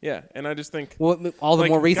contracts. Yeah, and I just think Well, all the like,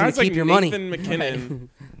 more reason guys to keep like your money. Nathan McKinnon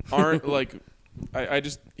aren't like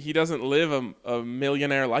he doesn't live a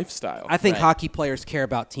millionaire lifestyle. I think Right. hockey players care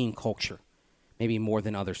about team culture, maybe more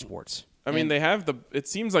than other sports. I mean, And- they have it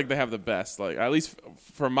seems like they have the best. Like at least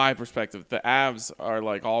from my perspective, the Avs are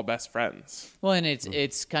like all best friends. Well, and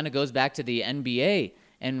it's kind of goes back to the NBA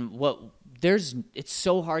and it's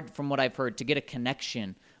so hard from what I've heard to get a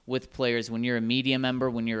connection with players when you're a media member,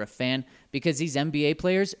 when you're a fan, because these NBA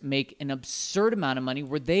players make an absurd amount of money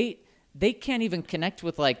where they can't even connect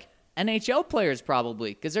with like NHL players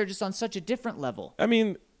probably because they're just on such a different level. I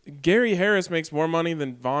mean, Gary Harris makes more money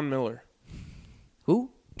than Von Miller. Who?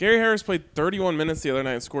 Gary Harris played 31 minutes the other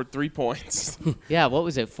night and scored 3 points. Yeah, what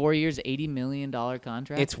was it? 4 years, $80 million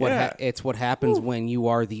contract? It's what Yeah. it's what happens when you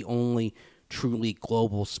are the only truly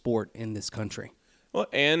global sport in this country. Well,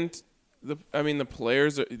 and the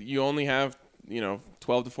players, you only have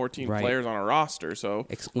 12 to 14 Right. players on a roster, so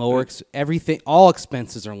Everything, all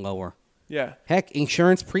expenses are lower. yeah. Heck,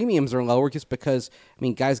 insurance premiums are lower just because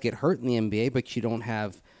guys get hurt in the NBA, but you don't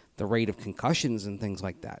have the rate of concussions and things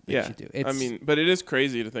like that. Yeah, you do. but it is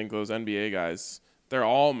crazy to think those NBA guys, they're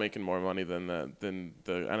all making more money than the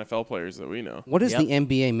NFL players that we know. What is Yep. the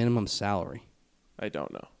NBA minimum salary? I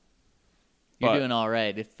don't know. You're but- doing all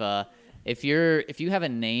right. If you have a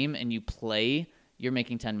name and you play, you're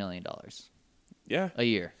making $10 million Yeah, a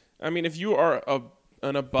year. I mean, if you are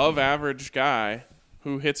an above average guy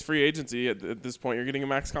who hits free agency at this point, you're getting a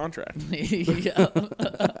max contract. Yeah.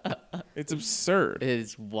 It's absurd. It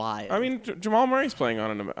is wild. I mean, Jamal Murray's playing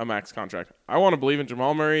on a max contract. I want to believe in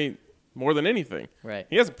Jamal Murray more than anything. Right.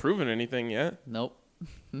 He hasn't proven anything yet. Nope.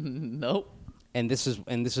 Nope. And this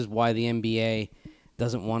is why the NBA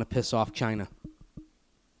doesn't want to piss off China.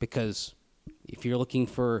 Because if you're looking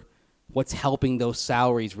for what's helping those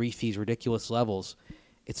salaries reach these ridiculous levels,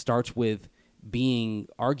 it starts with being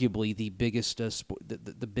arguably the biggest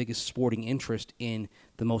the biggest sporting interest in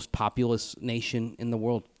the most populous nation in the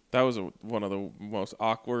world. That was one of the most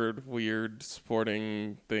awkward, weird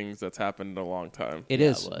sporting things that's happened in a long time. It Yeah,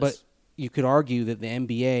 is, it was. but you could argue that the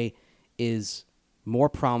NBA is more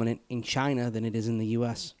prominent in China than it is in the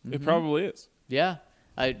U.S. It probably is. Yeah.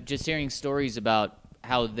 Just hearing stories about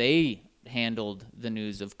how they handled the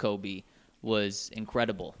news of Kobe was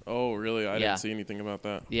incredible. Oh, really? I Yeah. didn't see anything about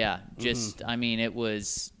that. Yeah, just I mean, it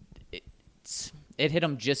hit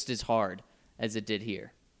him just as hard as it did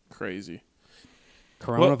here. Crazy.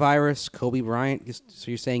 Coronavirus, Kobe Bryant. So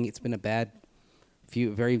you're saying it's been a very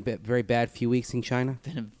bad few weeks in China?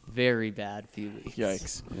 Been a very bad few weeks.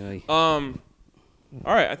 Yikes. Really? All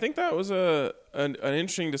right, I think that was an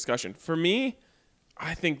interesting discussion. For me,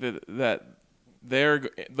 I think that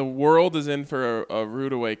the world is in for a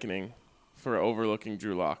rude awakening for overlooking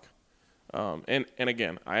Drew Lock. And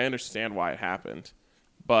again, I understand why it happened,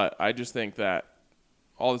 but I just think that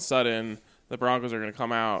all of a sudden the Broncos are going to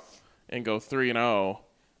come out and go 3-0,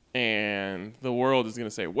 and the world is going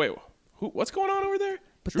to say, "Wait, what's going on over there?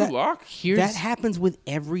 Drew Lock?" That happens with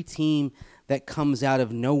every team that comes out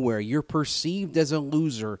of nowhere. You're perceived as a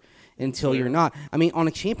loser until you're not. I mean, on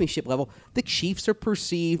a championship level, the Chiefs are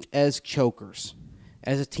perceived as chokers,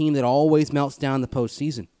 as a team that always melts down the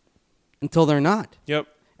postseason until they're not. Yep.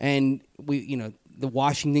 And the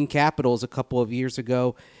Washington Capitals a couple of years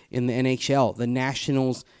ago in the NHL, the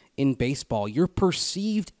Nationals in baseball. You're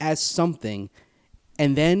perceived as something,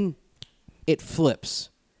 and then it flips.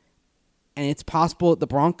 And it's possible that the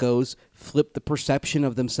Broncos flip the perception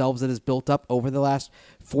of themselves that has built up over the last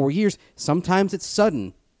 4 years. Sometimes it's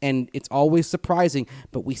sudden, and it's always surprising,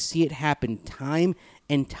 but we see it happen time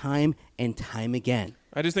and time and time again.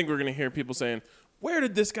 I just think we're going to hear people saying, "Where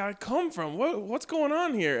did this guy come from? What's going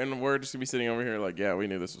on here?" And we're just going to be sitting over here like, yeah, we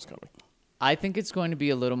knew this was coming. I think it's going to be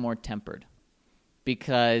a little more tempered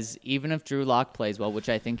because even if Drew Lock plays well, which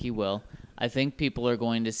I think he will, I think people are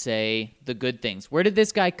going to say the good things. Where did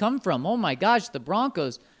this guy come from? Oh, my gosh, the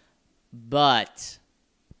Broncos. But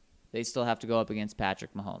they still have to go up against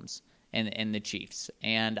Patrick Mahomes and the Chiefs.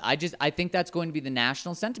 And I think that's going to be the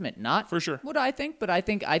national sentiment. Not for sure what I think, but I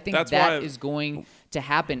think that's that is going to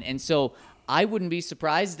happen. And so I wouldn't be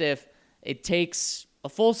surprised if it takes a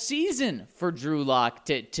full season for Drew Lock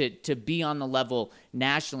to be on the level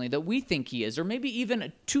nationally that we think he is, or maybe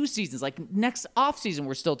even 2 seasons. Like next offseason,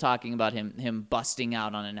 we're still talking about him busting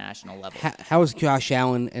out on a national level. How is Josh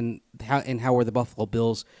Allen and how were the Buffalo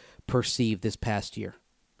Bills perceived this past year?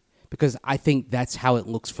 Because I think that's how it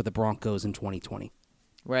looks for the Broncos in 2020.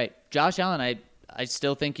 Right. Josh Allen, I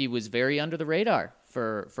still think he was very under the radar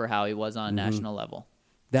for how he was on a national level.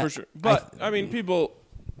 For sure. But, I mean, people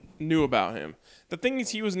knew about him. The thing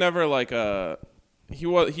is, he was never like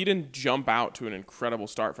he didn't jump out to an incredible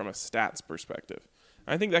start from a stats perspective.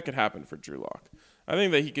 I think that could happen for Drew Lock. I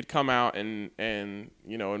think that he could come out and in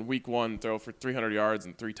week 1 throw for 300 yards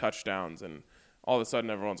and 3 touchdowns, and all of a sudden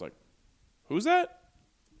everyone's like, "Who's that?"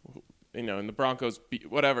 And the Broncos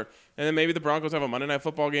beat whatever. And then maybe the Broncos have a Monday Night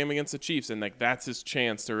Football game against the Chiefs, and like that's his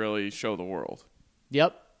chance to really show the world.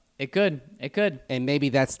 Yep. It could. And maybe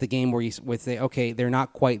that's the game where you would say, okay, they're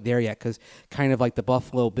not quite there yet, because kind of like the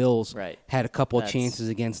Buffalo Bills had a couple of chances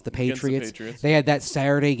against the Patriots. They had that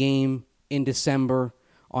Saturday game in December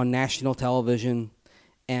on national television,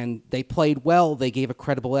 and they played well. They gave a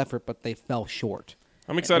credible effort, but they fell short.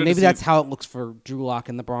 I'm excited. Maybe that's how it looks for Drew Lock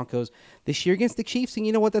and the Broncos this year against the Chiefs, and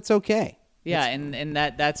you know what? That's okay. Yeah, and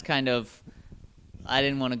that's kind of – I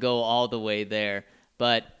didn't want to go all the way there,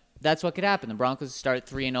 but – that's what could happen. The Broncos start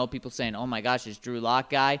 3-0. People saying, "Oh my gosh, this Drew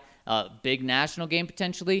Lock guy, big national game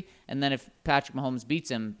potentially." And then if Patrick Mahomes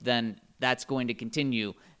beats him, then that's going to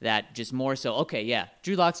continue. That just more so. Okay, yeah,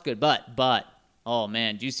 Drew Lock's good, but oh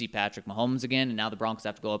man, do you see Patrick Mahomes again? And now the Broncos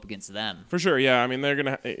have to go up against them. For sure, yeah. I mean, they're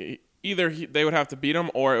gonna they would have to beat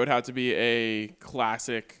him, or it would have to be a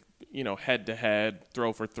classic, head-to-head,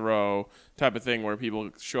 throw-for-throw type of thing where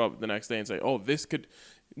people show up the next day and say, "Oh, this could."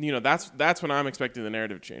 That's when I'm expecting the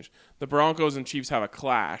narrative to change. The Broncos and Chiefs have a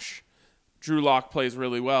clash. Drew Lock plays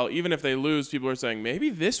really well. Even if they lose, people are saying maybe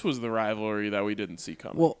this was the rivalry that we didn't see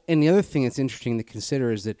coming. Well, and the other thing that's interesting to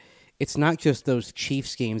consider is that it's not just those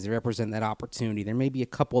Chiefs games that represent that opportunity. There may be a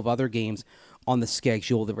couple of other games on the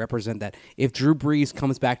schedule that represent that. If Drew Brees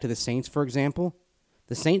comes back to the Saints, for example,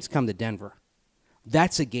 the Saints come to Denver.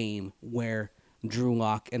 That's a game where Drew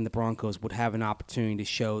Lock and the Broncos would have an opportunity to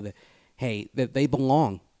show that, hey, that they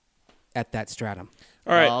belong at that stratum.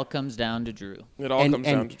 All right. It all comes down to Drew. It all comes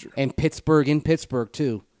down to Drew. And Pittsburgh in Pittsburgh,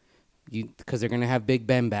 too, because they're going to have Big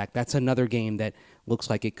Ben back. That's another game that looks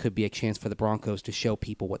like it could be a chance for the Broncos to show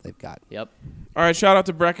people what they've got. Yep. All right, shout out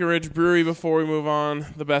to Breckenridge Brewery before we move on.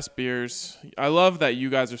 The best beers. I love that you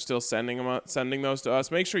guys are still sending those to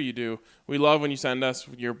us. Make sure you do. We love when you send us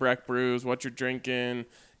your Breck brews, what you're drinking.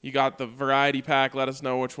 You got the variety pack. Let us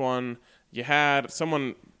know which one you had.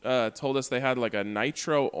 Someone told us they had like a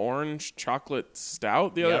nitro orange chocolate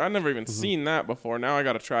stout the other. I've never even seen that before. Now I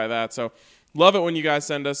got to try that. So love it when you guys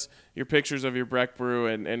send us your pictures of your Breck Brew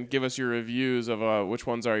and give us your reviews of which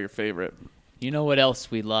ones are your favorite. You know what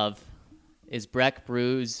else we love is Breck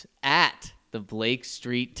Brews at the Blake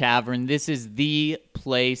Street Tavern. This is the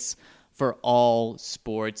place for all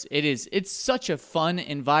sports. It's such a fun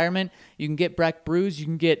environment. You can get Breck Brews, you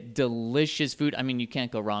can get delicious food. I mean, you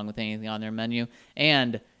can't go wrong with anything on their menu,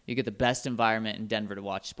 and you get the best environment in Denver to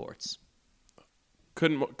watch sports.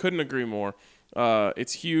 Couldn't agree more.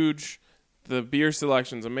 It's huge. The beer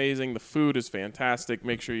selection's amazing. The food is fantastic.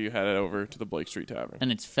 Make sure you head over to the Blake Street Tavern.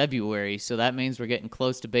 And it's February, so that means we're getting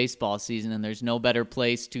close to baseball season, and there's no better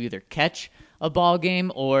place to either catch a ball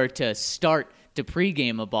game or to start to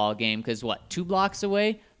pregame a ball game because, 2 blocks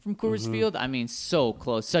away from Coors Field? I mean, so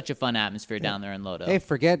close. Such a fun atmosphere down there in Lodo. Hey,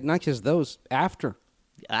 forget not just those, after.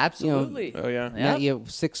 Absolutely. Oh, yeah. Now you have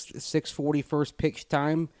 6:40 first pitch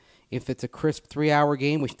time. If it's a crisp 3-hour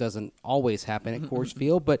game, which doesn't always happen at Coors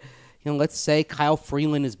Field, but let's say Kyle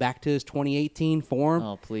Freeland is back to his 2018 form.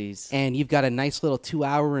 Oh, please. And you've got a nice little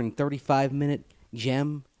 2-hour and 35-minute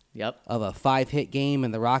gem of a 5-hit game,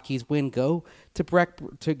 and the Rockies win. Go to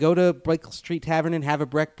Blake Street Tavern and have a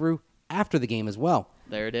Breck Brew after the game as well.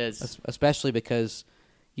 There it is. Especially because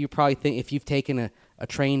you probably think if you've taken a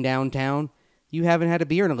train downtown, you haven't had a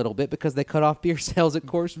beer in a little bit because they cut off beer sales at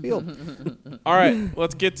Coors Field. All right,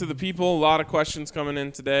 let's get to the people. A lot of questions coming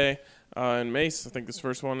in today. And Mace, I think this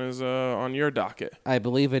first one is on your docket. I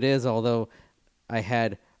believe it is, although I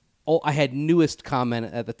had newest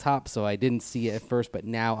comment at the top, so I didn't see it at first, but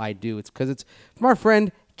now I do. It's because it's from our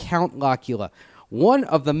friend Count Locula. One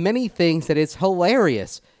of the many things that is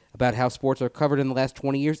hilarious about how sports are covered in the last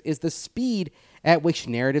 20 years is the speed at which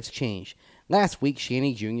narratives change. Last week,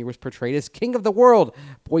 Shanny Jr. was portrayed as king of the world,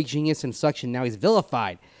 boy genius and such, and now he's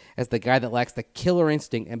vilified as the guy that lacks the killer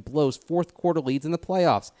instinct and blows fourth-quarter leads in the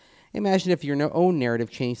playoffs. Imagine if your own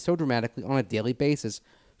narrative changed so dramatically on a daily basis.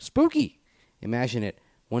 Spooky! Imagine it.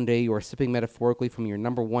 One day you are sipping metaphorically from your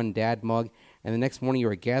number one dad mug, and the next morning you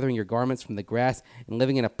are gathering your garments from the grass and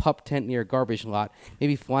living in a pup tent near a garbage lot,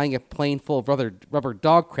 maybe flying a plane full of rubber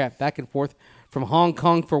dog crap back and forth from Hong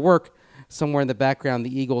Kong for work. Somewhere in the background,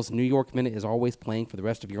 the Eagles' New York Minute is always playing for the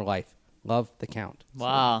rest of your life. Love, the Count.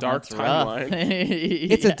 Wow, dark that's rough. timeline.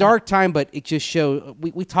 It's a dark time, but it just shows.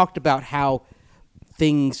 We talked about how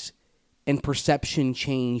things and perception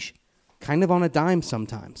change kind of on a dime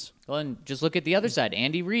sometimes. Well, and just look at the other side.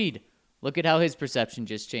 Andy Reid. Look at how his perception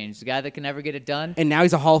just changed. The guy that can never get it done. And now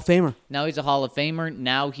he's a Hall of Famer. Now he's a Hall of Famer.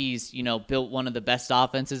 Now he's, built one of the best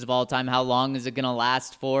offenses of all time. How long is it going to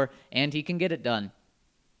last for? And he can get it done.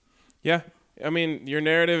 Yeah. I mean, your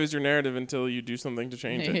narrative is your narrative until you do something to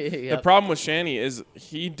change it. Yep. The problem with Shanny is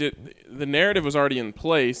the narrative was already in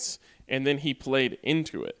place, and then he played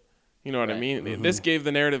into it. You know what I mean? Mm-hmm. This gave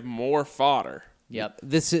the narrative more fodder. Yep.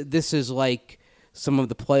 This is like some of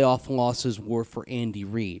the playoff losses were for Andy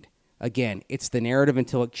Reid. Again, it's the narrative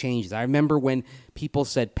until it changes. I remember when people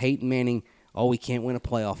said Peyton Manning, we can't win a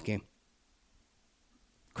playoff game.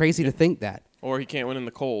 Crazy to think that. Or he can't win in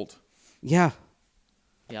the cold. Yeah.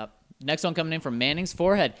 Yep. Next one coming in from Manning's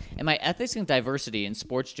Forehead. In my Ethics and Diversity in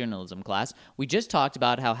Sports Journalism class, we just talked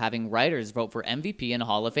about how having writers vote for MVP and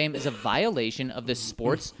Hall of Fame is a violation of the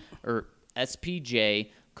sports or SPJ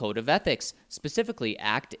Code of Ethics, specifically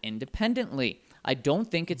act independently. I don't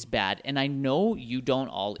think it's bad, and I know you don't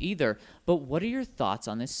all either, but what are your thoughts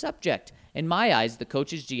on this subject? In my eyes, the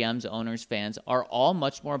coaches, GMs, owners, fans are all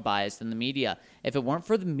much more biased than the media. If it weren't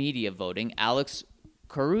for the media voting, Alex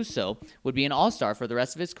Caruso would be an all-star for the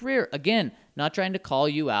rest of his career. Again, not trying to call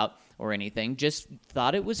you out or anything, just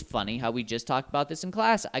thought it was funny how we just talked about this in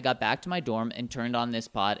class. I got back to my dorm and turned on this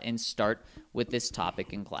pod and start with this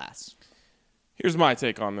topic in class. Here's my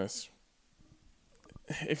take on this.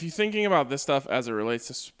 If you're thinking about this stuff as it relates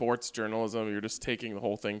to sports journalism, you're just taking the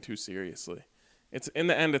whole thing too seriously. It's in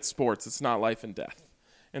the end, it's sports. It's not life and death.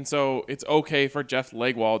 And so it's okay for Jeff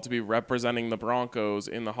Legwold to be representing the Broncos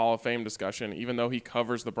in the Hall of Fame discussion, even though he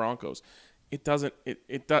covers the Broncos. It doesn't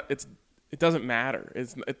matter.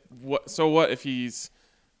 So what if he's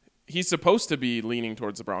supposed to be leaning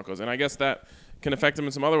towards the Broncos? And I guess that can affect him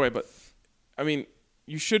in some other way. But I mean,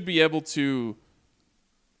 you should be able to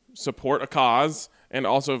support a cause and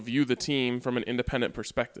also view the team from an independent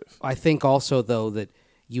perspective. I think also, though, that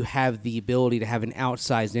you have the ability to have an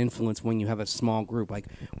outsized influence when you have a small group. Like,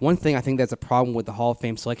 one thing I think that's a problem with the Hall of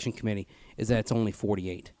Fame selection committee is that it's only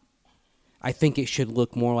 48. I think it should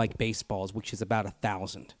look more like baseball's, which is about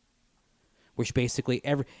 1,000. Which basically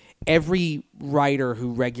every writer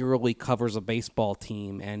who regularly covers a baseball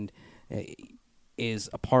team and is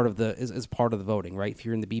a part of the is part of the voting, right? If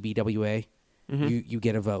you're in the BBWA, you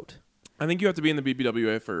get a vote. I think you have to be in the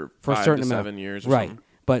BBWA for a 5 certain to amount. 7 years or right? something.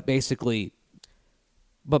 But basically,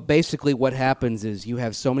 what happens is you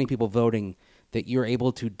have so many people voting that you're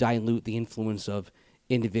able to dilute the influence of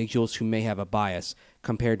individuals who may have a bias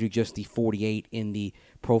compared to just the 48 in the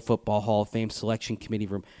Pro Football Hall of Fame selection committee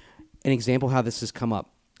room. An example how this has come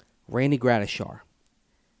up: Randy Gradishar.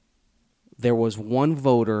 There was one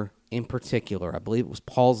voter in particular, I believe it was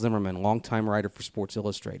Paul Zimmerman, longtime writer for Sports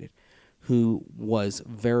Illustrated, who was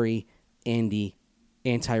very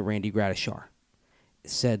anti-Randy Gradishar.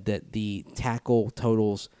 Said that the tackle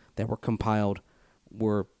totals that were compiled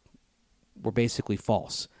were basically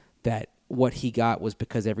false. That what he got was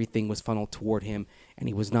because everything was funneled toward him, and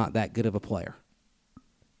he was not that good of a player.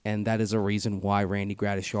 And that is a reason why Randy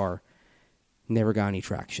Gradishar never got any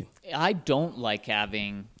traction. I don't like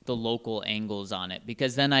having the local angles on it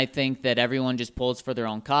because then I think that everyone just pulls for their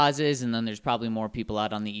own causes, and then there's probably more people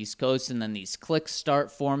out on the East Coast, and then these cliques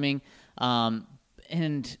start forming.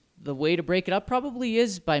 And the way to break it up probably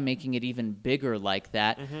is by making it even bigger like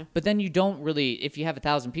that. Mm-hmm. But then you don't really, if you have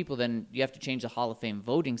 1,000 people, then you have to change the Hall of Fame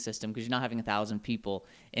voting system because you're not having 1,000 people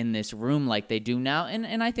in this room like they do now.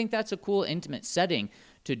 And I think that's a cool, intimate setting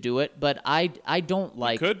to do it. But I don't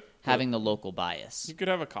like having the local bias. You could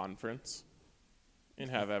have a conference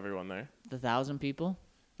and have everyone there. The 1,000 people?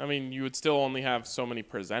 I mean, you would still only have so many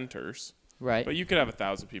presenters. Right. But you could have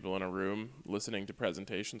 1,000 people in a room listening to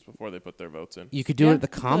presentations before they put their votes in. You could do it at the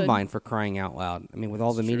Combine, for crying out loud. I mean, with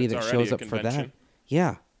all the media that shows up for that.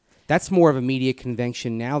 Yeah. That's more of a media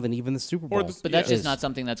convention now than even the Super Bowl. But that's just not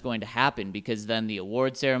something that's going to happen because then the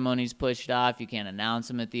award ceremony's pushed off. You can't announce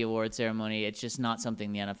them at the award ceremony. It's just not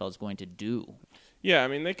something the NFL is going to do. Yeah, I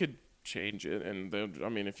mean, they could change it. And, I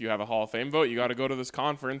mean, if you have a Hall of Fame vote, you got to go to this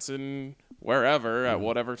conference in wherever at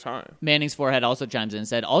whatever time. Manning's Forehead also chimes in and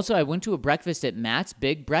said, also, I went to a breakfast at Matt's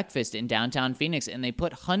Big Breakfast in downtown Phoenix, and they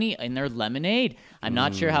put honey in their lemonade. I'm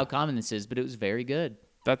not sure how common this is, but it was very good.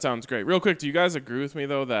 That sounds great. Real quick, do you guys agree with me,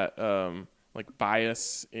 though, that like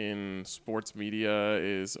bias in sports media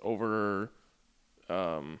is over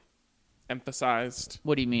emphasized?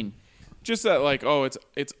 What do you mean? Just that, like,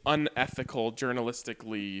 it's unethical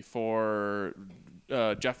journalistically for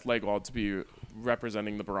Jeff Legwold to be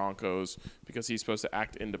representing the Broncos because he's supposed to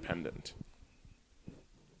act independent.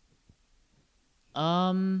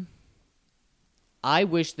 I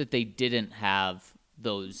wish that they didn't have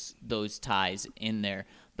those ties in there,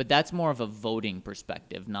 but that's more of a voting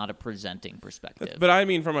perspective, not a presenting perspective. But I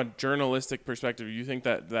mean, from a journalistic perspective, you think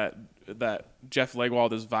that Jeff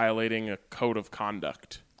Legwold is violating a code of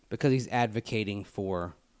conduct because he's advocating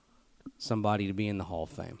for somebody to be in the Hall of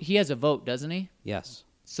Fame. He has a vote, doesn't he? Yes.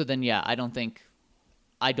 So then, yeah, I don't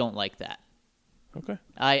like that. Okay.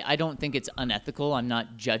 I don't think it's unethical. I'm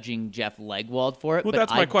not judging Jeff Legwold for it, well, but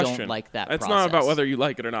that's my question. I don't like that It's process. not about whether you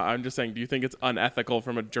like it or not. I'm just saying, do you think it's unethical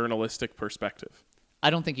from a journalistic perspective? I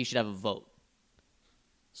don't think he should have a vote.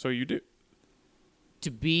 So you do?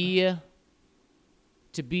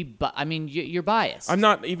 I mean, you're biased. I'm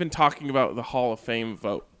not even talking about the Hall of Fame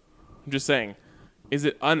vote. I'm just saying, is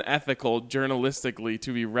it unethical journalistically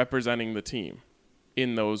to be representing the team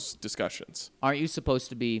in those discussions? Aren't you supposed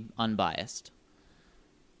to be unbiased?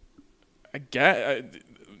 I get.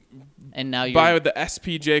 And now you're by the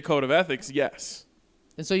SPJ code of ethics, yes.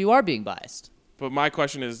 And so you are being biased. But my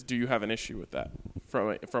question is, do you have an issue with that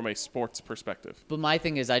from a sports perspective? But my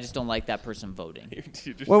thing is, I just don't like that person voting.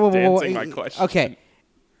 You're just whoa, dancing my question. Okay.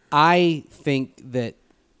 I think that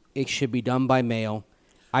it should be done by mail.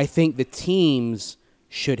 I think the teams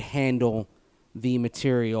should handle the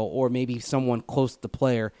material or maybe someone close to the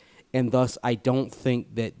player, and thus I don't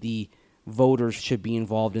think that the voters should be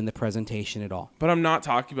involved in the presentation at all. But I'm not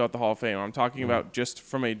talking about the Hall of Fame. I'm talking about just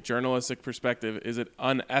from a journalistic perspective. Is it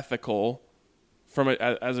unethical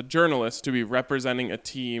as a journalist to be representing a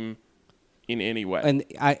team in any way? And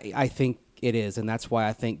I think it is, and that's why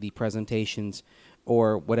I think the presentations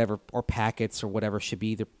or whatever, or packets or whatever, should be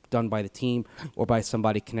either done by the team or by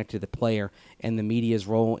somebody connected to the player, and the media's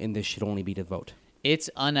role in this should only be to vote. It's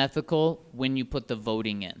unethical when you put the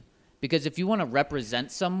voting in. Because if you want to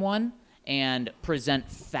represent someone and present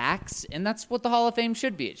facts, and that's what the Hall of Fame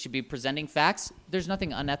should be. It should be presenting facts. There's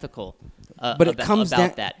nothing unethical but it comes about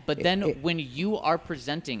down, that. But then when you are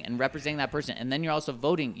presenting and representing that person, and then you're also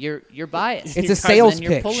voting, you're biased. It's a sales and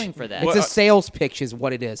pitch. You're pulling for that. It's a sales pitch is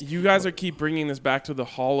what it is. You guys keep bringing this back to the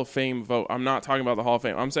Hall of Fame vote. I'm not talking about the Hall of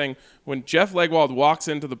Fame. I'm saying when Jeff Legwold walks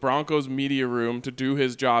into the Broncos media room to do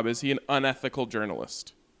his job, is he an unethical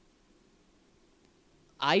journalist?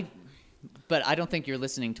 But I don't think you're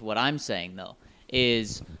listening to what I'm saying, though,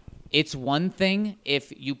 is it's one thing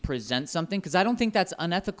if you present something, because I don't think that's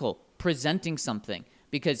unethical, presenting something.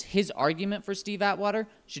 because his argument for Steve Atwater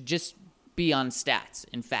should just be on stats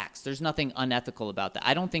and facts. There's nothing unethical about that.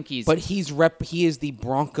 I don't think he's... But he is the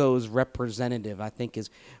Broncos representative, I think is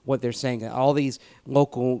what they're saying. All these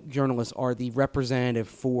local journalists are the representative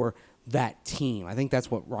for that team. I think that's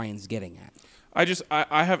what Ryan's getting at.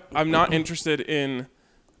 I'm not interested in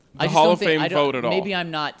I the just Hall don't of think- Fame I don't- vote at all. Maybe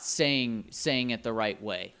I'm not saying it the right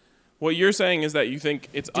way. What you're saying is that you think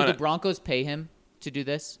it's Do the Broncos pay him to do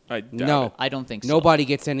this? I doubt No. it. I don't think so. Nobody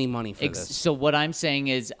gets any money for this. So what I'm saying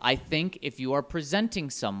is, I think if you are presenting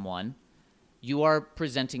someone, you are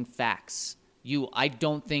presenting facts. I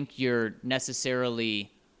don't think you're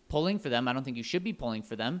necessarily pulling for them. I don't think you should be pulling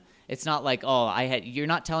for them. It's not like, you're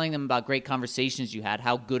not telling them about great conversations you had,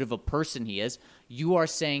 how good of a person he is. You are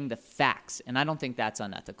saying the facts, and I don't think that's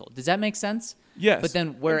unethical. Does that make sense? Yes. But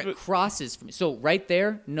then where it crosses for me, so right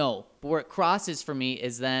there, no. But where it crosses for me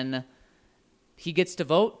is then he gets to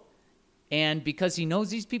vote, and because he knows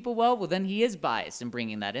these people well, then he is biased in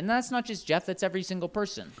bringing that in. That's not just Jeff, that's every single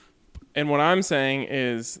person. And what I'm saying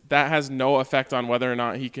is that has no effect on whether or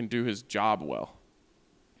not he can do his job well.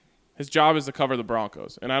 His job is to cover the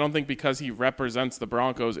Broncos. And I don't think because he represents the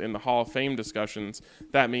Broncos in the Hall of Fame discussions,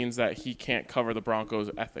 that means that he can't cover the Broncos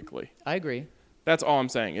ethically. I agree. That's all I'm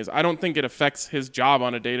saying is I don't think it affects his job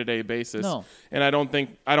on a day-to-day basis. No. And I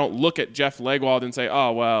don't look at Jeff Legwold and say,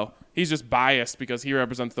 oh, well, he's just biased because he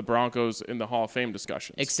represents the Broncos in the Hall of Fame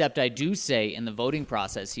discussions. Except I do say in the voting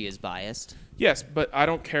process he is biased. Yes, but I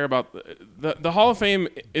don't care about the Hall of Fame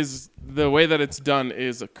is the way that it's done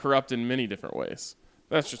is corrupt in many different ways.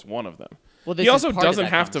 That's just one of them. Well, this he is also part of doesn't that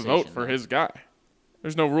have to vote conversation, for though. his guy.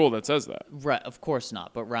 There's no rule that says that. Right, of course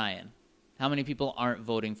not. But Ryan, how many people aren't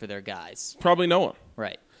voting for their guys? Probably no one.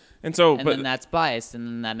 Right. And so, And but then that's biased, and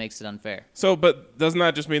then that makes it unfair. but doesn't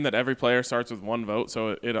that just mean that every player starts with one vote,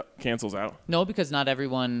 so it cancels out? No, because not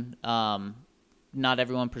everyone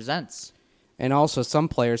presents. And also, some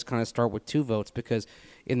players kind of start with 2 votes because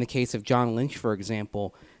in the case of John Lynch, for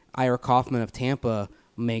example, Ira Kaufman of Tampa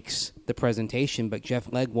makes the presentation, but Jeff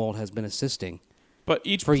Legwold has been assisting. But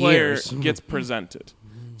each For player years. gets presented.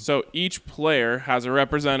 So each player has a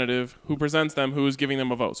representative who presents them who is giving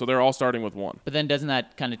them a vote. So they're all starting with one. But then doesn't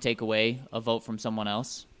that kind of take away a vote from someone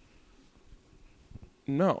else?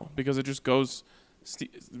 No, because it just goes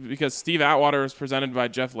because Steve Atwater was presented by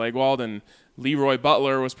Jeff Legwold and Leroy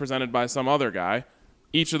Butler was presented by some other guy.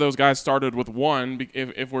 Each of those guys started with one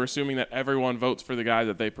if we're assuming that everyone votes for the guy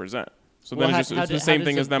that they present. So then it's the same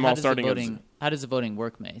thing as them all starting as... How does the voting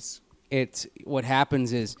work, Mace? It's what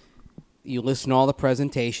happens is you listen to all the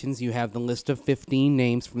presentations, you have the list of 15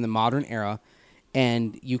 names from the modern era,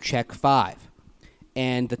 and you check 5.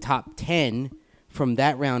 And the top 10 from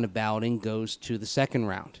that round of balloting goes to the second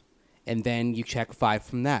round. And then you check 5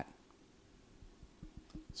 from that.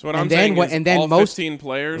 So what I'm saying is all 15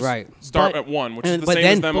 players start at 1, which is the same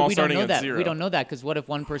as them all starting at 0. We don't know that because what if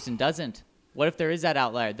one person doesn't? What if there is that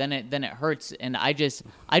outlier? Then it hurts. And I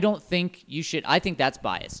don't think you should. I think that's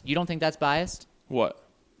biased. You don't think that's biased? What?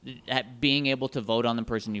 Being able to vote on the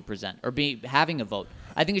person you present or having a vote.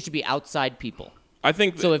 I think it should be outside people. I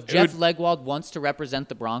think so. If Jeff Legwold wants to represent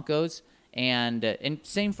the Broncos, and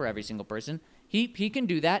same for every single person, he can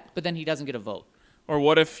do that, but then he doesn't get a vote. Or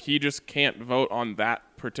what if he just can't vote on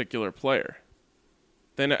that particular player?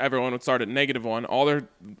 Then everyone would start at -1.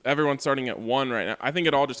 Everyone's starting at 1 right now. I think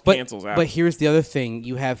it all just cancels out. But here's the other thing: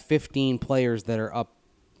 you have 15 players that are up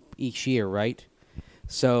each year, right?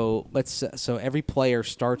 So so every player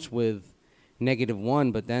starts with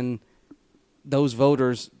 -1, but then those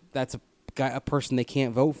voters, that's a person they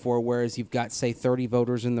can't vote for. Whereas you've got, say, 30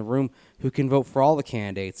 voters in the room who can vote for all the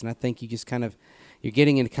candidates, and I think you just you're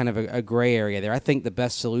getting into kind of a gray area there. I think the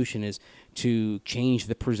best solution is to change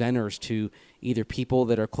the presenters to either people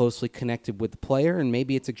that are closely connected with the player, and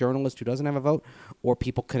maybe it's a journalist who doesn't have a vote, or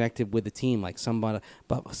people connected with the team, like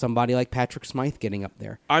somebody like Patrick Smythe getting up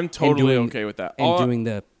there. I'm totally okay with that. And doing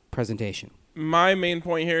the presentation. My main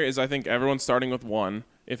point here is I think everyone's starting with 1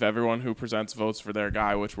 if everyone who presents votes for their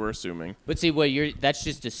guy, which we're assuming. But see, that's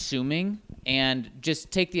just assuming, and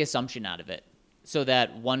just take the assumption out of it. So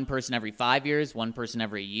that one person every 5 years, one person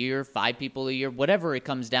every year, 5 people a year, whatever it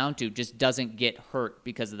comes down to, just doesn't get hurt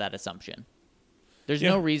because of that assumption. There's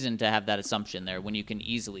no reason to have that assumption there when you can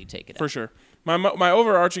easily take it out. For sure. My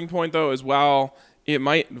overarching point, though, is while it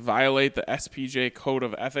might violate the SPJ code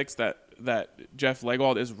of ethics that Jeff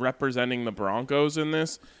Legwold is representing the Broncos in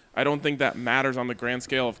this, I don't think that matters on the grand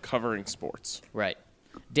scale of covering sports. Right.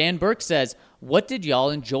 Dan Burke says, what did y'all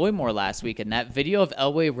enjoy more last week? And that video of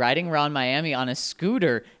Elway riding around Miami on a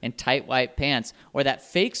scooter in tight white pants, or that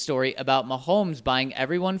fake story about Mahomes buying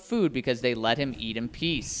everyone food because they let him eat in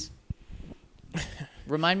peace?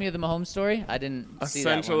 Remind me of the Mahomes story. I didn't see that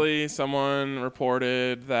one. Essentially, someone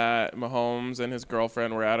reported that Mahomes and his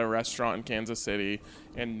girlfriend were at a restaurant in Kansas City,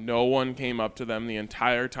 and no one came up to them the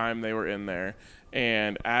entire time they were in there.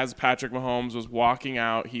 And as Patrick Mahomes was walking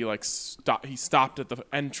out, he stopped at the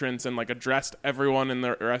entrance and addressed everyone in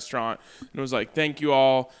the restaurant and was like, "Thank you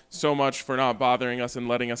all so much for not bothering us and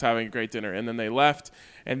letting us having a great dinner." And then they left.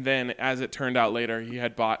 And then, as it turned out later, he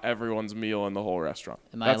had bought everyone's meal in the whole restaurant.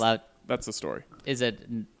 Am I allowed? That's the story. Is it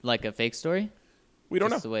like a fake story? We don't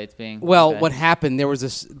Just know. the way it's being. Well, okay. what happened? There was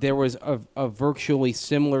a virtually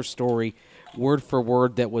similar story, word for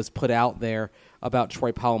word, that was put out there about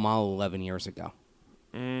Troy Polamalu 11 years ago.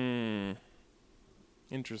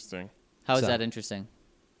 Interesting. How is so- that interesting?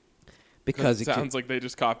 Because it sounds like they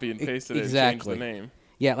just copy and pasted exactly. it and changed the name.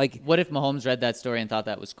 yeah, like What if Mahomes read that story and thought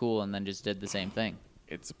that was cool and then just did the same thing?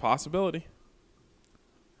 It's a possibility.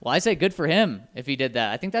 Well, I say good for him if he did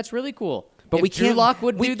that. I think that's really cool. But if we Drew can't. Lock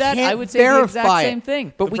would we do that, I can't would say the exact verify same it.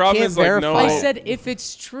 thing. But The we problem can't is, like, no- verify. I it. said if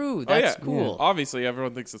it's true, that's cool. Obviously,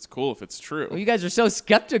 everyone thinks it's cool if it's true. Well, you guys are so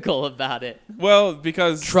skeptical about it. Well,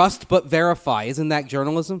 because Trust but verify. Isn't that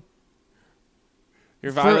journalism?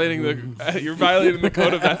 you're violating the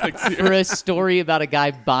code of ethics here. For a story about a guy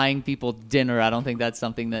buying people dinner, I don't think that's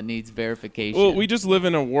something that needs verification. Well, we just live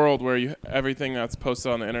in a world where everything that's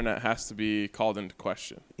posted on the internet has to be called into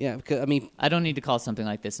question. Yeah, because I mean, I don't need to call something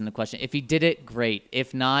like this into question. If he did it, great.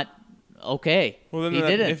 If not, okay. Well, then he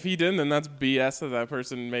didn't. if he didn't, then that's BS that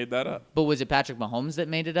person made that up. But was it Patrick Mahomes that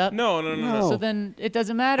made it up? No. No. So then it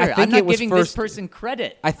doesn't matter. I think I'm not it was giving first- this person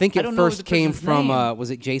credit. I think it don't know first the came person's from name. was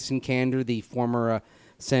it Jason Kander, the former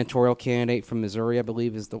senatorial candidate from Missouri, I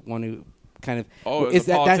believe, is the one who kind of. Oh, is it's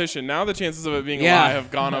a politician. Now the chances of it being Yeah. a lie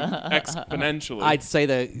have gone up exponentially. I'd say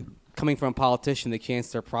that coming from a politician, the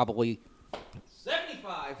chances are probably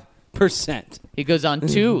 75%. He goes on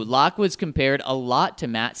too. Locke was compared a lot to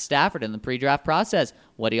Matt Stafford in the pre-draft process.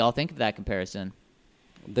 What do y'all think of that comparison?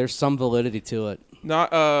 There's some validity to it.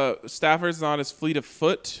 Not Stafford's not as fleet of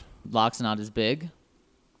foot Locke's not as big.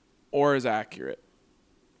 or as accurate.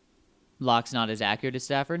 Locke's not as accurate as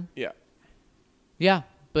Stafford. Yeah. Yeah,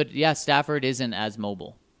 but yeah, Stafford isn't as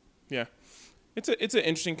mobile. Yeah. It's an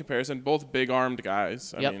interesting comparison. Both big-armed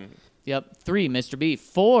guys. I Yep. mean, Yep. 3, Mr. B.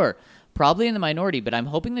 4, probably in the minority, but I'm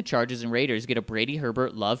hoping the Chargers and Raiders get a Brady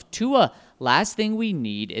Herbert Love Tua. Last thing we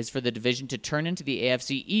need is for the division to turn into the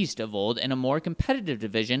AFC East of old, and a more competitive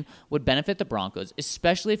division would benefit the Broncos,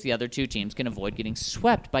 especially if the other two teams can avoid getting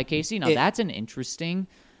swept by KC. Now, that's an interesting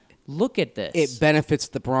look at this. It benefits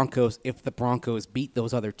the Broncos if the Broncos beat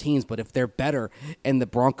those other teams, but if they're better and the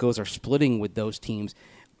Broncos are splitting with those teams,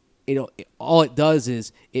 all it does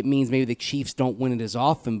is it means maybe the Chiefs don't win it as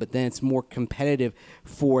often, but then it's more competitive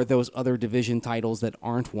for those other division titles that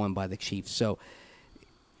aren't won by the Chiefs. So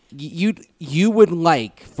you would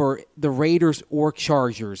like for the Raiders or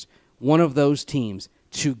Chargers, one of those teams,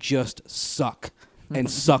 to just suck and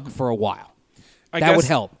suck for a while. That would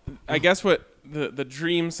help. I guess what the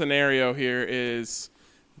dream scenario here is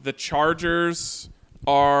the Chargers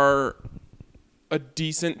are a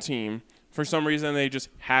decent team. For some reason, they just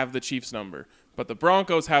have the Chiefs number. But the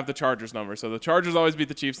Broncos have the Chargers number. So the Chargers always beat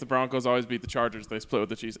the Chiefs. The Broncos always beat the Chargers. They split with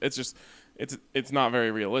the Chiefs. It's not very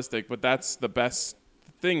realistic, but that's the best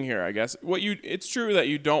thing here, I guess. It's true that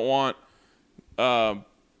you don't want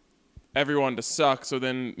everyone to suck. So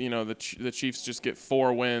then, the Chiefs just get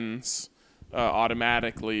 4 wins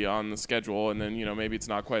automatically on the schedule. And then, maybe it's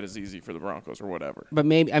not quite as easy for the Broncos or whatever. But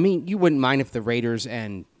maybe, I mean, you wouldn't mind if the Raiders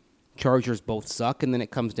and Chargers both suck, and then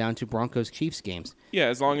it comes down to Broncos-Chiefs games. Yeah,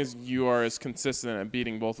 as long as you are as consistent at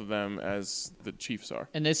beating both of them as the Chiefs are.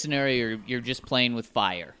 In this scenario, you're just playing with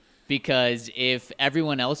fire. Because if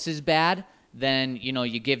everyone else is bad, then,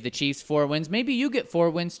 you give the Chiefs 4 wins. Maybe you get 4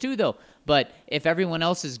 wins too, though. But if everyone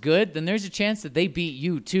else is good, then there's a chance that they beat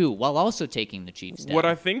you too, while also taking the Chiefs down. What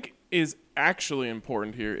I think is actually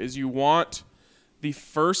important here is you want the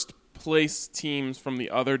first place teams from the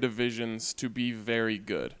other divisions to be very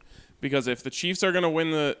good. Because if the Chiefs are going to win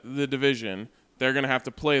the division, they're going to have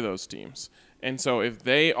to play those teams. And so if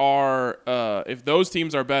those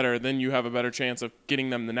teams are better, then you have a better chance of getting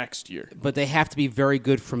them the next year. But they have to be very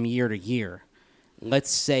good from year to year. Let's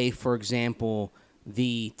say, for example,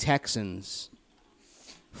 the Texans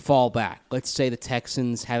fall back. Let's say the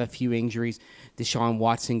Texans have a few injuries. Deshaun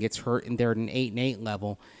Watson gets hurt, and they're at an 8-8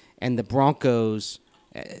 level. And the Broncos,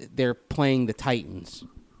 they're playing the Titans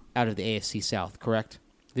out of the AFC South, correct?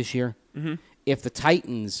 This year? Mm-hmm. If the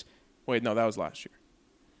Titans... Wait, no, that was last year.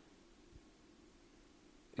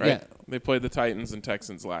 Right? Yeah. They played the Titans and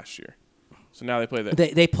Texans last year. So now they play the...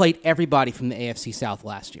 They played everybody from the AFC South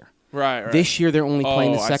last year. Right. This year they're only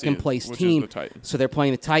playing the I see. second place Which is team, the Titans. so they're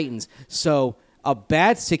playing the Titans. So a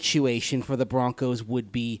bad situation for the Broncos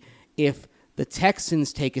would be if the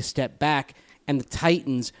Texans take a step back and the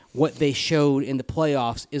Titans, what they showed in the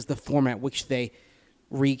playoffs is the format which they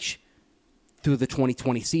reach through the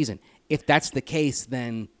 2020 season. If that's the case,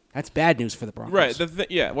 then that's bad news for the Broncos.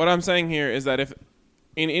 Right. Yeah. What I'm saying here is that if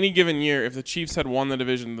in any given year, if the Chiefs had won the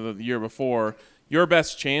division the year before, your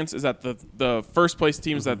best chance is that the first place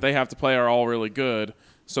teams that they have to play are all really good.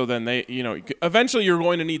 So then they, eventually you're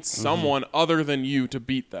going to need someone other than you to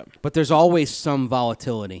beat them. But there's always some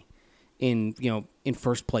volatility in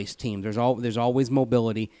first place teams. There's always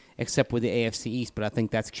mobility, except with the AFC East, but I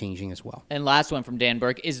think that's changing as well. And last one from Dan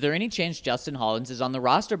Burke. Is there any chance Justin Hollins is on the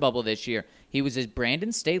roster bubble this year? He was his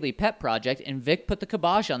Brandon Staley pet project, and Vic put the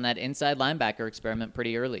kibosh on that inside linebacker experiment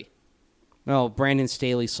pretty early. Well, Brandon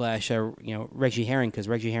Staley / Reggie Herring, because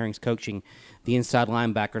Reggie Herring's coaching the inside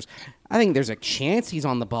linebackers. I think there's a chance he's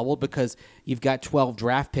on the bubble because you've got 12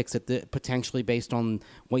 draft picks potentially based on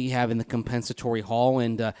what you have in the compensatory haul,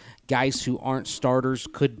 and guys who aren't starters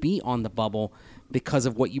could be on the bubble because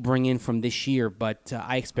of what you bring in from this year. But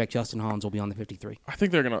I expect Justin Hollins will be on the 53. I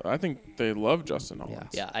think they love Justin Hollins.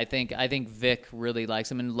 Yeah, I think Vic really likes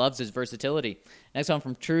him and loves his versatility. Next one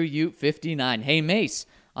from True Ute 59. Hey Mace,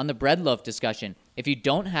 on the bread loaf discussion, if you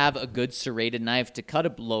don't have a good serrated knife to cut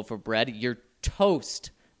a loaf of bread, you're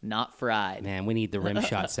toast, not fried. Man, we need the rim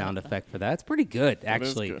shot sound effect for that. It's pretty good,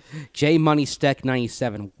 actually. good. J Money Steck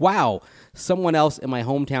 97. Wow, someone else in my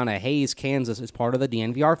hometown of Hayes, Kansas is part of the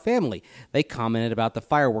DNVR family. They commented about the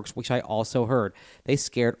fireworks, which I also heard. They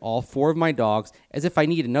scared all 4 of my dogs as if I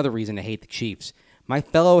need another reason to hate the Chiefs. My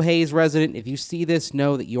fellow Hayes resident, if you see this,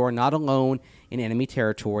 know that you are not alone in enemy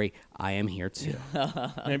territory. I am here too.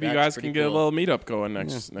 Maybe you That's guys can pretty get cool. a little meetup going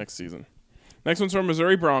next season. Next one's from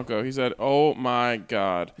Missouri Bronco. He said, "Oh my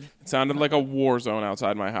God, it sounded like a war zone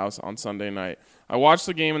outside my house on Sunday night. I watched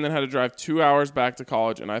the game and then had to drive 2 hours back to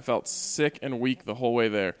college, and I felt sick and weak the whole way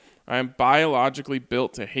there. I am biologically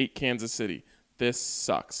built to hate Kansas City. This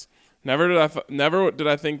sucks. Never did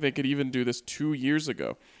I think they could even do this 2 years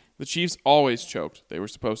ago. The Chiefs always choked. They were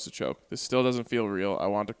supposed to choke. This still doesn't feel real. I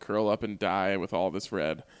want to curl up and die with all this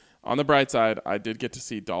red. On the bright side, I did get to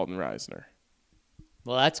see Dalton Reisner."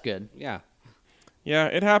 Well, that's good. Yeah. Yeah,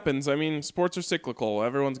 it happens. I mean, sports are cyclical.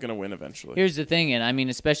 Everyone's going to win eventually. Here's the thing, and I mean,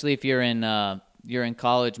 especially if you're in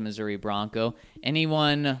college, Missouri Bronco,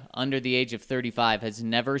 anyone under the age of 35 has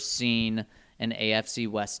never seen an AFC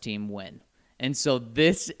West team win. And so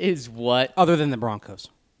this is what... Other than the Broncos.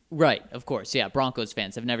 Right, of course. Yeah, Broncos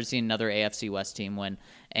fans have never seen another AFC West team win.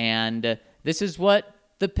 And this is what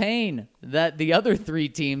the pain that the other 3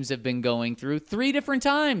 teams have been going through 3 different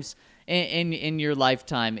times in your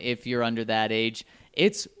lifetime if you're under that age.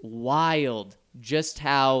 It's wild just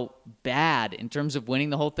how bad in terms of winning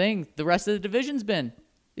the whole thing the rest of the division's been.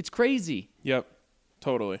 It's crazy. Yep,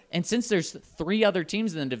 totally. And since there's 3 other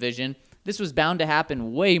teams in the division, this was bound to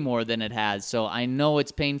happen way more than it has. So I know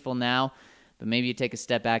it's painful now, but maybe you take a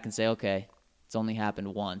step back and say, okay, it's only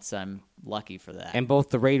happened once. I'm lucky for that. And both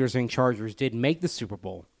the Raiders and Chargers did make the Super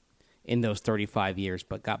Bowl in those 35 years,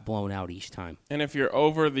 but got blown out each time. And if you're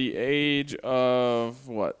over the age of,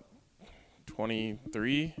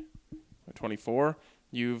 23 or 24,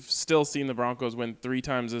 you've still seen the Broncos win 3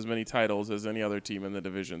 times as many titles as any other team in the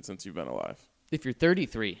division since you've been alive. If you're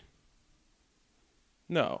 33,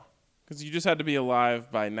 No, because you just had to be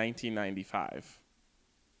alive by 1995.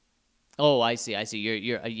 oh, I see.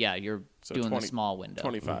 You're So doing 20 the small window.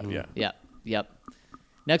 25, yeah. Yep.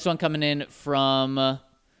 Next one coming in from.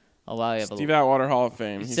 I have Steve Atwater, Hall of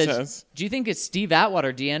Fame. He says, says, do you think a Steve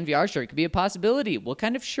Atwater DNVR shirt could be a possibility? What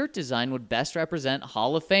kind of shirt design would best represent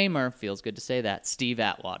Hall of Famer? Feels good to say that. Steve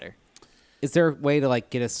Atwater. Is there a way to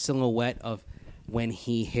get a silhouette of when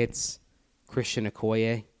he hits Christian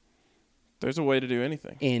Okoye there's a way to do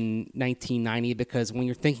anything. in 1990? Because when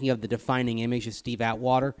you're thinking of the defining image of Steve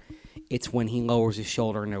Atwater, it's when he lowers his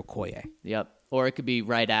shoulder in Okoye. Yep. Or it could be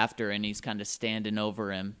right after and he's kind of standing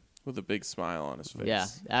over him. With a big smile on his face. Yeah.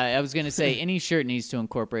 I was going to say any shirt needs to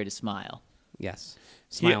incorporate a smile. Yes.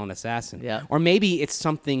 Smiling Assassin. Yeah. Or maybe it's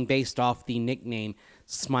something based off the nickname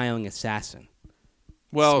Smiling Assassin.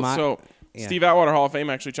 Well, Yeah. Steve Atwater Hall of Fame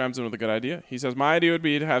actually chimes in with a good idea. He says, my idea would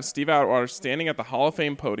be to have Steve Atwater standing at the Hall of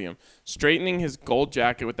Fame podium, straightening his gold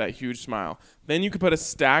jacket with that huge smile. Then you could put a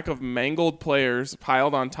stack of mangled players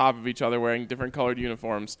piled on top of each other wearing different colored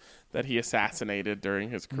uniforms that he assassinated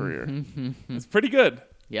during his career. It's pretty good.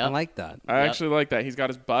 Yeah. I like that. I actually like that. He's got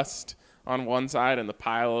his bust on one side and the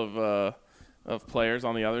pile of players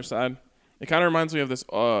on the other side. It kind of reminds me of this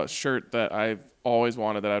shirt that I've always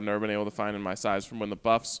wanted that I've never been able to find in my size from when the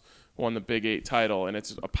Buffs won the Big 8 title, and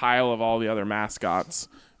it's a pile of all the other mascots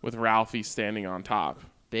with Ralphie standing on top.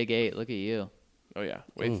 Big 8, look at you. Oh yeah,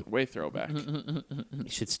 way throwback.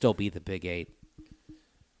 It should still be the Big 8.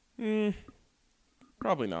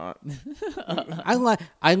 Probably not.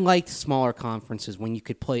 I liked smaller conferences when you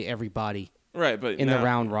could play everybody Right, but in the now-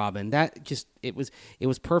 round robin. That just it was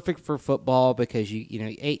perfect for football because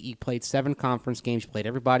you played 7 conference games, you played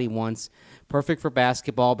everybody once. Perfect for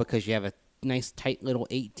basketball because you have a nice tight little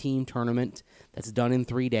 8-team tournament that's done in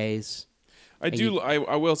 3 days. I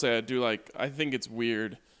will say I do like. I think it's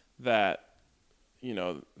weird that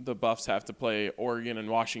the Buffs have to play Oregon and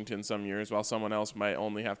Washington some years, while someone else might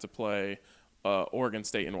only have to play Oregon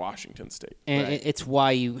State and Washington State. And Right. it's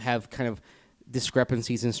why you have kind of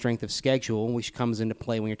discrepancies in strength of schedule, which comes into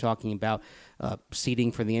play when you're talking about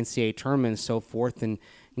seeding for the NCAA tournament and so forth, and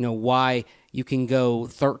why you can go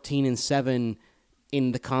 13-7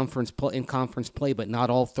 in the conference play, but not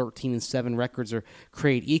all 13-7 records are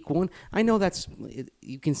created equal. And I know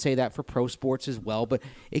you can say that for pro sports as well, but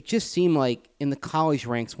it just seemed like in the college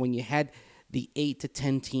ranks when you had the 8 to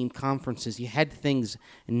 10 team conferences, you had things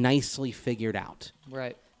nicely figured out.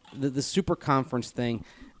 Right. The super conference thing,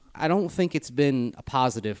 I don't think it's been a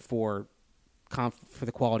positive for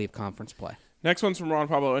the quality of conference play. Next one's from Ron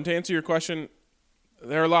Pablo, and to answer your question,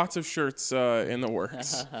 there are lots of shirts in the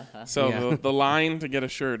works. So Yeah. the line to get a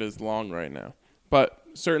shirt is long right now, but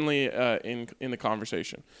certainly in the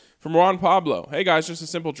conversation. From Ron Pablo, hey guys, just a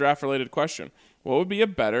simple draft related question. What would be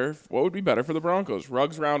better for the Broncos?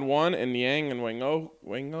 Ruggs round 1 and Niang and Winogu.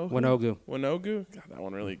 Winogu? God, that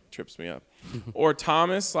one really trips me up. Or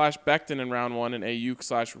Thomas/Becton in round 1 and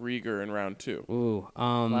Ayuk/Rieger in round 2. Ooh,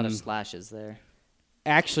 A lot of slashes there.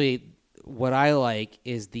 actually, what I like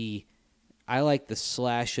is the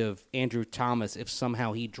slash of Andrew Thomas if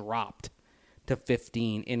somehow he dropped to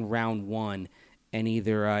 15 in round 1, and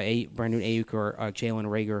either Brandon Ayuk or Jalen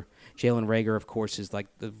Rager. Jalen Rager, of course, is like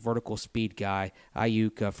the vertical speed guy.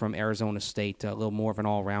 Ayuk from Arizona State, a little more of an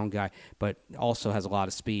all-around guy, but also has a lot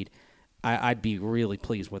of speed. I'd be really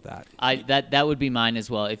pleased with that. That would be mine as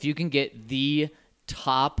well. If you can get the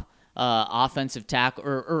top offensive tackle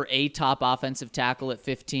or a top offensive tackle at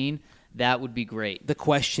 15, that would be great. The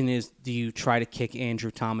question is, do you try to kick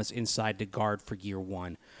Andrew Thomas inside to guard for year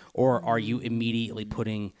 1, or are you immediately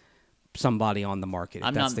putting somebody on the market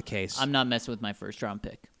if that's the case? I'm not messing with my first-round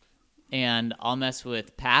pick. And I'll mess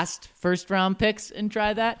with past first-round picks and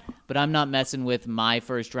try that, but I'm not messing with my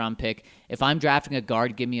first-round pick. If I'm drafting a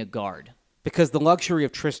guard, give me a guard. Because the luxury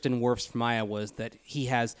of Tristan Wirfs from Iowa was that he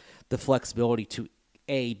has the flexibility to,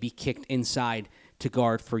 A, be kicked inside to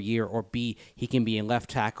guard for a year, or B, he can be a left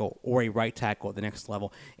tackle or a right tackle at the next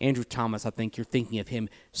level. Andrew Thomas, I think you're thinking of him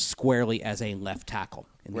squarely as a left tackle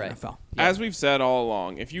in the Right. NFL. As we've said all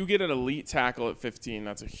along, if you get an elite tackle at 15,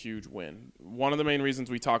 that's a huge win. One of the main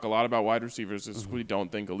reasons we talk a lot about wide receivers is we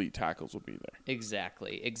don't think elite tackles will be there.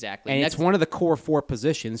 Exactly. And it's one of the core 4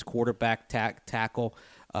 positions: quarterback, tackle,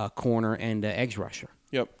 corner, and edge rusher.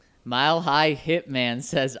 Yep. Mile High Hitman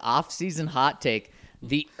says, off-season hot take.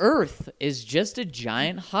 The Earth is just a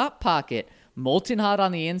giant hot pocket, molten hot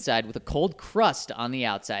on the inside with a cold crust on the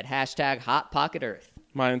outside. Hashtag Hot Pocket Earth.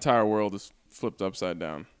 My entire world is flipped upside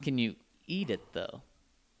down. Can you eat it, though?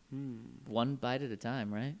 One bite at a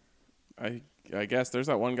time, right? I guess there's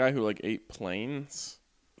that one guy who ate planes.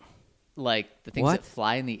 Like the things What? that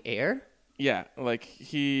fly in the air? Yeah,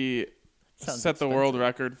 he Sounds set the world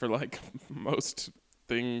expensive. record for most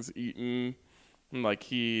things eaten. And,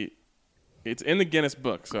 it's in the Guinness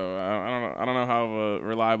book, so I don't know how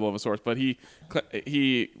reliable of a source, but he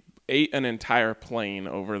ate an entire plane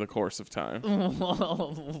over the course of time.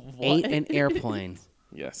 Ate an airplane.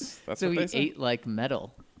 Yes, that's So what he they say. ate like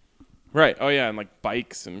metal. Right. Oh yeah, and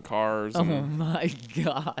bikes and cars. Oh And, my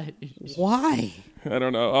gosh. Why? I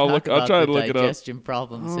don't know. Talk I'll about try the to look it up. digestion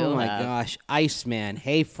problems Oh he'll my have. gosh. Iceman.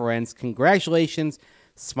 Hey, friends. Congratulations,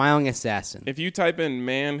 Smiling Assassin. If you type in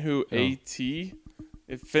 "man who ate,"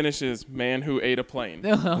 it finishes "man who ate a plane."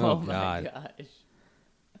 Oh, God. my gosh.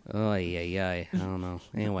 Oh, yeah. I don't know.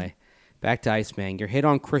 Anyway, back to Iceman. Your hit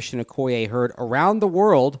on Christian Okoye heard around the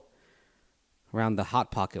world, around the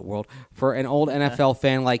Hot Pocket world, for an old NFL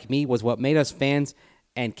fan like me was what made us fans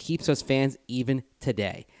and keeps us fans even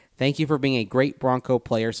today. Thank you for being a great Bronco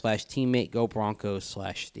player / teammate. Go Broncos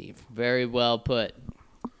 / Steve. Very well put.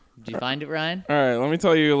 Did you find it, Ryan? All right, let me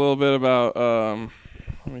tell you a little bit about.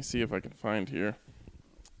 Let me see if I can find here.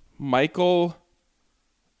 Michael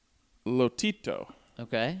Lotito.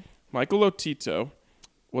 Okay. Michael Lotito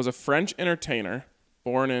was a French entertainer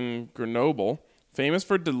born in Grenoble, famous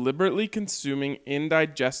for deliberately consuming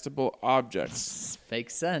indigestible objects.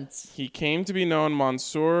 Makes sense. He came to be known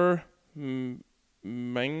Monsieur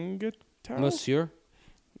Mangatao? Monsieur.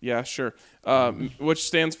 Yeah, sure. Which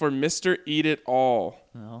stands for Mr. Eat It All.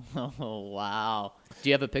 Oh, wow. Do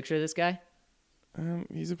you have a picture of this guy?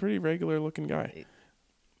 He's a pretty regular looking guy.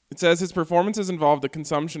 It says his performances involved the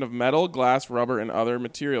consumption of metal, glass, rubber, and other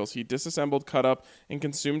materials. He disassembled, cut up, and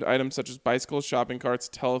consumed items such as bicycles, shopping carts,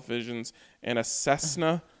 televisions, and a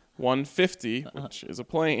Cessna 150, which is a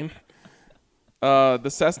plane. The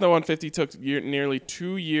Cessna 150 took nearly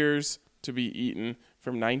 2 years to be eaten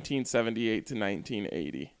from 1978 to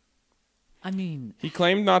 1980. I mean, He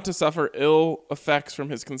claimed not to suffer ill effects from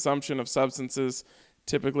his consumption of substances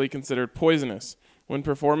typically considered poisonous. When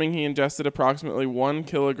performing, he ingested approximately 1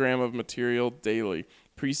 kilogram of material daily,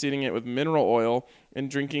 preceding it with mineral oil and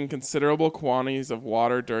drinking considerable quantities of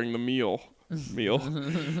water during the meal.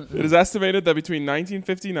 It is estimated that between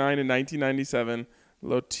 1959 and 1997,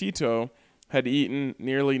 Lotito had eaten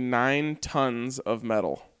nearly 9 tons of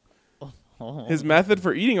metal. His method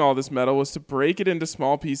for eating all this metal was to break it into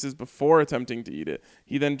small pieces before attempting to eat it.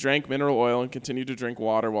 He then drank mineral oil and continued to drink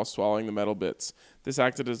water while swallowing the metal bits. This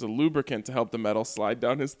acted as a lubricant to help the metal slide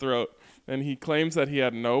down his throat, and he claims that he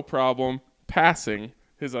had no problem passing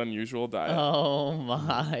his unusual diet. oh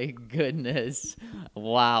my goodness.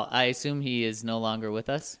 Wow. I assume he is no longer with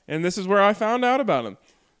us. And this is where I found out about him.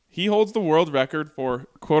 He holds the world record for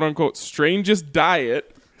quote-unquote strangest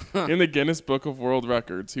diet in the Guinness Book of World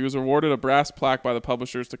Records. He was awarded a brass plaque by the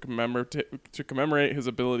publishers to commemorate his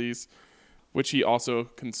abilities, which he also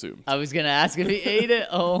consumed. I was going to ask if he ate it.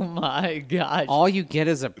 Oh my gosh. All you get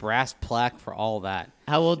is a brass plaque for all that.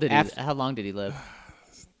 How old did Af- he? How long did he live?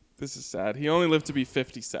 This is sad. He only lived to be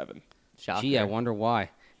 57. Shocker. Gee, I wonder why.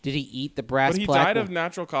 Did he eat the brass But he plaque? died of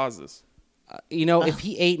natural causes. You know, if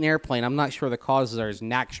he ate an airplane, I'm not sure the causes are as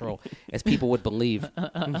natural as people would believe.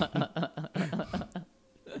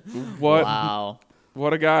 What? Wow.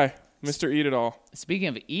 What a guy. Mr. Eat It All. Speaking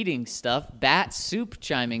of eating stuff, Bat Soup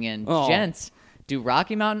chiming in. Oh. Gents, do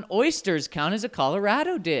Rocky Mountain oysters count as a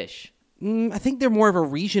Colorado dish? I think they're more of a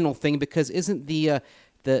regional thing because isn't the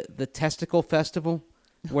testicle festival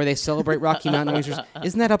where they celebrate Rocky Mountain oysters?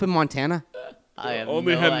 Isn't that up in Montana? I have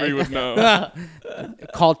Only no Henry idea. would know.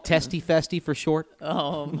 Called Testy Festy for short.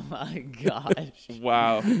 Oh my gosh.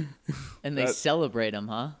 Wow. And they celebrate them,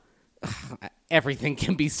 huh? Everything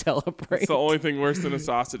can be celebrated. It's the only thing worse than a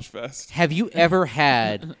sausage fest. Have you ever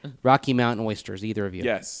had Rocky Mountain oysters, either of you?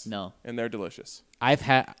 Yes. No. And they're delicious. I've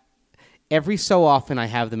had, every so often I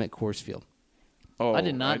have them at Coors Field. Oh, I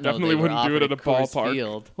did not know definitely they were wouldn't do it offered at a Coors ballpark.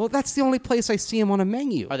 Field. Well, that's the only place I see them on a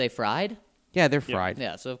menu. Are they fried? Yeah, they're fried.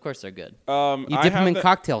 Yeah, so of course they're good. You I dip them have in the-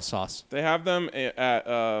 cocktail sauce. They have them at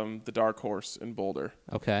the Dark Horse in Boulder.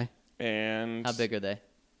 Okay. And How big are they?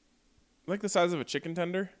 like the size of a chicken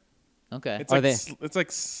tender. Okay. It's Are like they- it's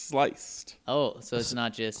like sliced. Oh, so it's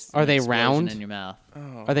not just Are an they explosion round? in your mouth?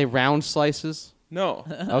 Are they round slices? No.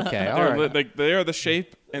 Okay, all They're right. like they are the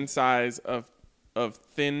shape and size of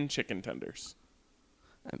thin chicken tenders.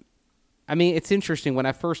 I mean, it's interesting. When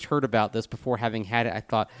I first heard about this before having had it, I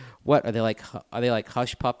thought, "What are they like? Are they like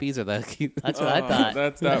hush puppies? Or they?" That's what I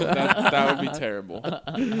thought. That would be terrible.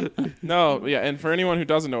 No, yeah, and for anyone who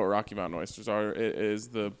doesn't know what Rocky Mountain oysters are, it is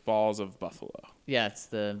the balls of buffalo Yeah, it's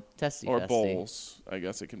the testy or festy. bowls. I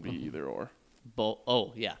guess it can be either or.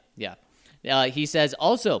 Oh, yeah. He says,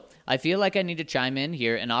 also, I feel like I need to chime in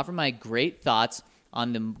here and offer my great thoughts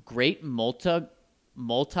on the great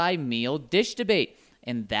multi-meal dish debate.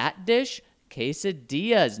 And that dish,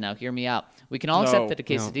 quesadillas. Now, hear me out. We can all accept that a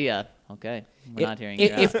quesadilla. Okay, we're not hearing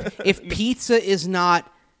you out. If pizza is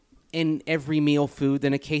not in every meal food,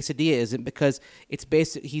 then a quesadilla isn't, because it's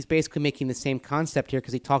he's basically making the same concept here,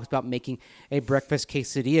 because he talks about making a breakfast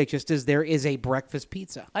quesadilla just as there is a breakfast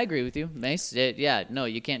pizza. I agree with you, Mace. Yeah, no,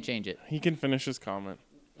 you can't change it. He can finish his comment.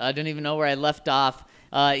 I don't even know where I left off.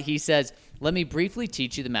 He says, let me briefly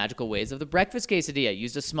teach you the magical ways of the breakfast quesadilla.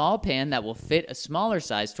 Use a small pan that will fit a smaller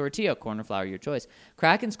size tortilla, corn or flour, your choice.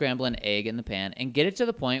 Crack and scramble an egg in the pan and get it to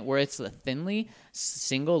the point where it's a thinly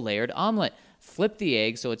single-layered omelet. Flip the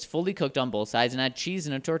egg so it's fully cooked on both sides and add cheese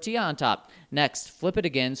and a tortilla on top. Next, flip it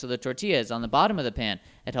again so the tortilla is on the bottom of the pan.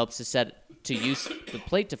 It helps to use the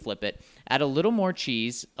plate to flip it. Add a little more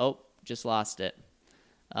cheese. Oh, just lost it.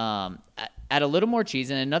 Add a little more cheese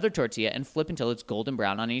and another tortilla and flip until it's golden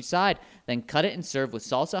brown on each side. Then cut it and serve with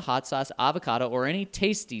salsa, hot sauce, avocado, or any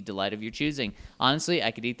tasty delight of your choosing. Honestly,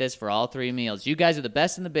 I could eat this for all 3 meals. You guys are the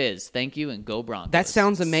best in the biz. Thank you, and go Broncos. That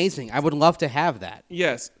sounds amazing. I would love to have that.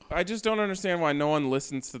 Yes, I just don't understand why no one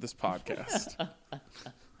listens to this podcast.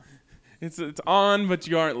 It's on, but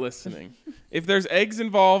you aren't listening. If there's eggs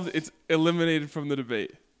involved, it's eliminated from the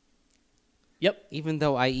debate. Yep. Even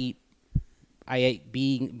though I eat I ate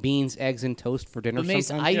beans, eggs, and toast for dinner. But Mace,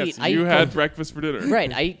 sometimes. You had breakfast for dinner.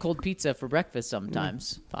 Right, I eat cold pizza for breakfast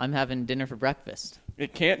sometimes. I'm having dinner for breakfast.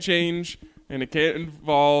 It can't change, and it can't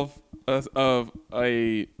involve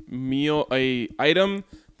a meal, a item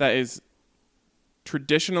that is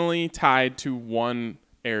traditionally tied to one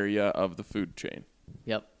area of the food chain.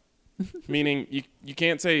 Yep. Meaning you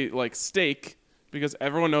can't say like steak because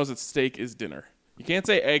everyone knows that steak is dinner. You can't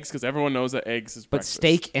say eggs because everyone knows that eggs is But breakfast.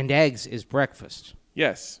 steak and eggs is breakfast.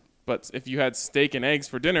 Yes, but if you had steak and eggs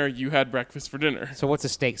for dinner, you had breakfast for dinner. So what's a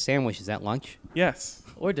steak sandwich? Is that lunch? Yes.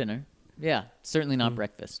 Or dinner. Yeah, certainly not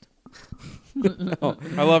breakfast.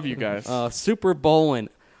 I love you guys. Super Bowling.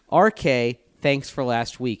 RK, thanks for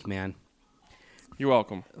last week, man. You're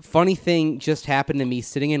welcome. Funny thing just happened to me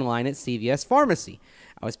sitting in line at CVS Pharmacy.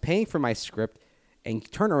 I was paying for my script and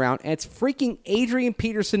turn around, and it's freaking Adrian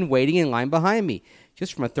Peterson waiting in line behind me.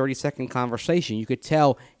 Just from a 30-second conversation, you could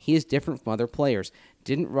tell he is different from other players.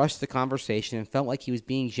 Didn't rush the conversation and felt like he was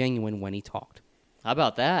being genuine when he talked. How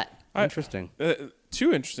about that? Interesting.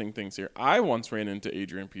 Two interesting things here. I once ran into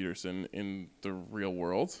Adrian Peterson in the real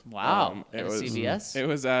world. Wow. It At a was CVS? It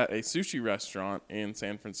was at a sushi restaurant in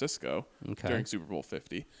San Francisco Okay. during Super Bowl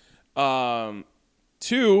 50.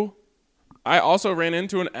 Two, I also ran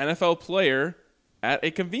into an NFL player at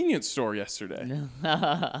a convenience store yesterday.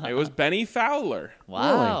 It was Benny Fowler.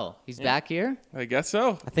 Wow. He's back here? I guess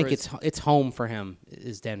so. I think Or it's home for him,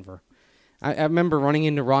 is Denver. I remember running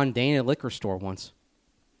into Ron Dane at a liquor store once.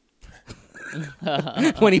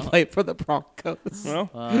 When he played for the Broncos. Well,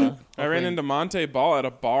 I ran into Monte Ball at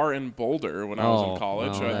a bar in Boulder when I was in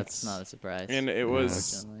college. well, That's not a surprise. and it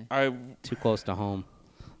was Unfortunately. Too close to home.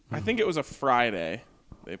 I think it was a Friday.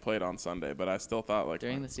 They played on Sunday, but I still thought like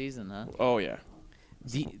During the season, huh? oh yeah.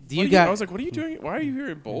 Do What you are got? I was like, what are you doing? Why are you here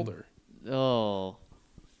in Boulder? Oh,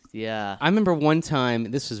 yeah. I remember one time.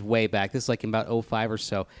 This is way back. This is like in about 05 or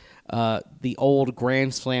so. The old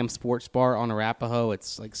Grand Slam Sports Bar on Arapahoe.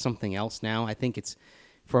 It's like something else now. I think it's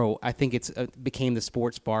became the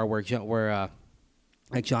sports bar where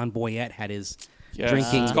like John Boyette had his Yes.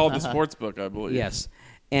 drinking. It's called the Sports Book, I believe. Yes.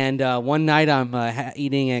 And one night I'm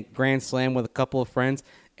eating at Grand Slam with a couple of friends,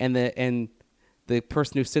 and the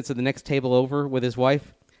person who sits at the next table over with his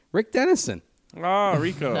wife, Rick Dennison. Ah,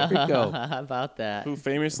 Rico, Rico. How about that? who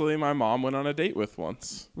famously my mom went on a date with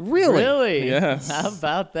once. Really? Really? Yes. How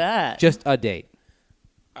about that? Just a date.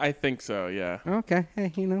 I think so. Yeah. Okay.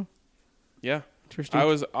 Hey, Yeah. interesting. I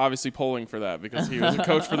was obviously polling for that because he was a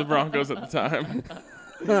coach for the Broncos at the time.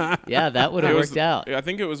 Yeah, that would have It was- worked out. I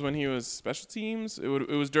think it was when he was special teams. It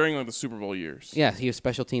was during like the Super Bowl years. Yeah, he was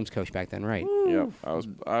special teams coach back then, right? Yep.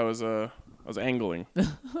 I was angling. Would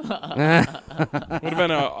have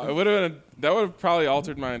been that would have probably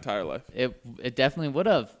altered my entire life. It definitely would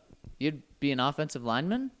have. You'd be an offensive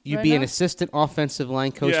lineman? You'd right be an now? assistant offensive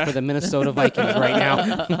line coach Yeah. for the Minnesota Vikings right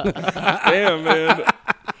now. Damn, man.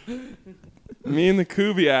 Me and the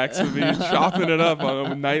Kubiaks would be chopping it up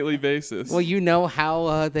on a nightly basis. Well, you know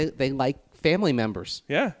how they like family members.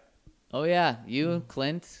 Yeah. Oh, yeah. You,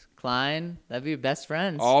 Clint, Klein, that'd be your best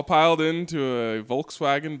friends. All piled into a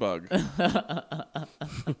Volkswagen Bug.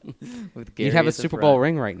 With Gary You'd have a at the Super front. Bowl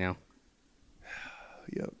ring right now.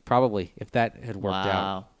 Yep. Probably, if that had worked out.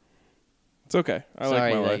 Wow. It's okay. I Sorry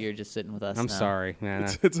like my that life. you're just sitting with us I'm now. sorry, man.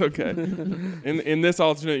 It's okay. In this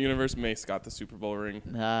alternate universe, Mace got the Super Bowl ring.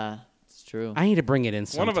 It's true. I need to bring it in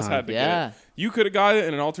sometime. One of us had to Yeah. get it. You could have got it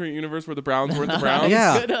in an alternate universe where the Browns weren't the Browns.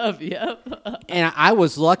 Yeah. Could have, yep. And I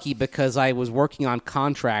was lucky because I was working on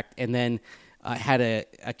contract and then had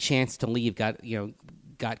a chance to leave.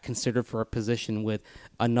 Got considered for a position with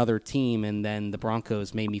another team, and then the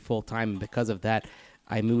Broncos made me full time. And because of that,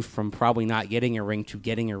 I moved from probably not getting a ring to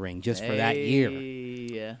getting a ring just for that year.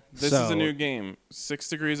 Yeah. This is So- a new game. 6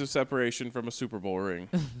 degrees of separation from a Super Bowl ring.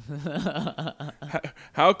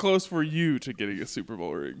 How close were you to getting a Super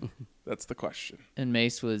Bowl ring? That's the question. And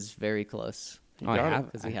Mace was very close You Oh, I got have- it.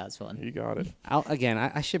 because he has one. You got it.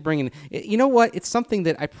 I should bring in. You know what? It's something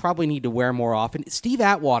that I probably need to wear more often. Steve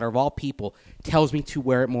Atwater, of all people, tells me to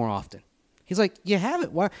wear it more often. He's like, "You have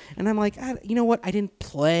it?" Why? And I'm like, you know what? I didn't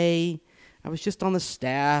play. I was just on the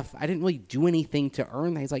staff. I didn't really do anything to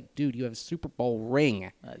earn that. He's like, "Dude, you have a Super Bowl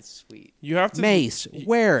ring. That's sweet. You have to Mace,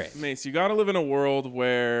 wear it." Mace, you got to live in a world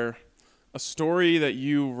where a story that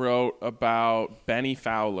you wrote about Benny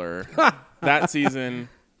Fowler that season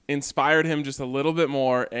inspired him just a little bit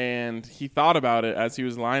more, and he thought about it as he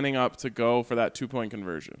was lining up to go for that 2-point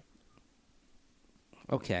conversion.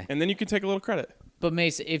 Okay. And then you can take a little credit. But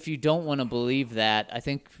Mace, if you don't want to believe that, I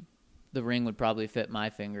think the ring would probably fit my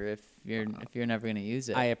finger if you're never going to use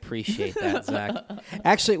it. I appreciate that, Zach.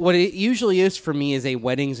 Actually, what it usually is for me is a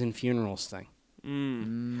weddings and funerals thing.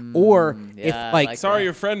 Or if yeah, like, like Sorry,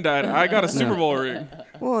 your friend died. I got a Super Bowl ring.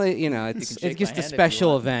 well, it's can it's shake just my a hand if you special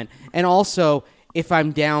want. event. And also, if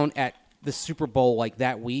I'm down at the Super Bowl like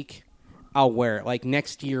that week, I'll wear it. Like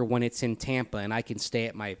next year when it's in Tampa and I can stay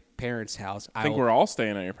at my parents' house. I think we're all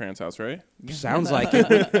staying at your parents' house, right? Sounds like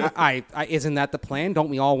it. I isn't that the plan? Don't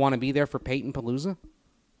we all want to be there for Peyton Palooza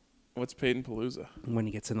What's Peyton Palooza? when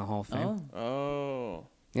he gets in the Hall of Fame? Oh, Oh.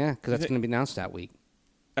 Yeah, because that's going to be announced that week.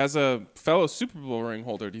 As a fellow Super Bowl ring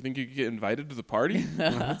holder, do you think you could get invited to the party?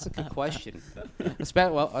 Well, that's a good question.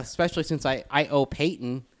 Especially since I owe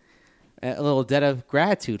Peyton a little debt of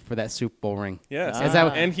gratitude for that Super Bowl ring. Yes. Is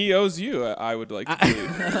that- And he owes you, I would like to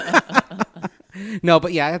believe. No,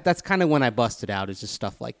 but yeah, that's kind of when I busted out, is just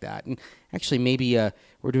stuff like that. And actually, maybe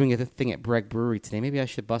we're doing a thing at Breck Brewery today. Maybe I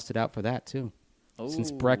should bust it out for that, too.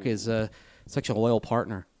 Since Breck is such a loyal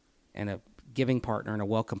partner and a giving partner and a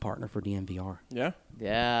welcome partner for DNVR. Yeah.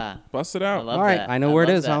 yeah. Bust it I out. love All right, that. I know where it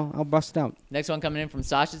love is. that. I'll bust it out. Next one coming in from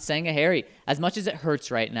Sasha Sanga Harry. As much as it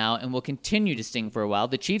hurts right now and will continue to sting for a while,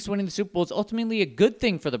 the Chiefs winning the Super Bowl is ultimately a good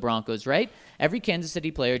thing for the Broncos, right? Every Kansas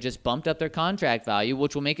City player just bumped up their contract value,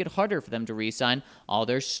 which will make it harder for them to re-sign all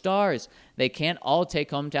their stars. They can't all take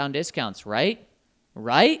hometown discounts, right?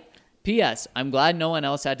 Right? P.S. I'm glad no one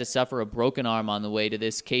else had to suffer a broken arm on the way to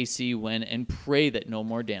this KC win and pray that no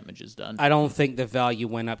more damage is done. I don't think the value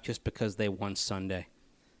went up just because they won Sunday.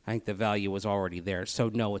 I think the value was already there. So,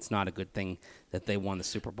 no, it's not a good thing that they won the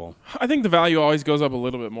Super Bowl. I think the value always goes up a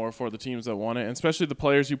little bit more for the teams that won it, and especially the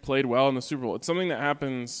players who played well in the Super Bowl. It's something that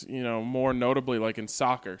happens, more notably like in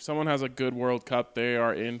soccer. Someone has a good World Cup, they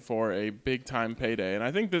are in for a big-time payday. And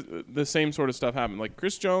I think that the same sort of stuff happened. Like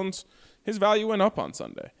Chris Jones, his value went up on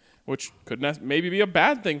Sunday, which could maybe be a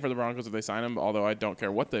bad thing for the Broncos if they sign him, although I don't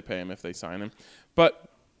care what they pay him if they sign him. But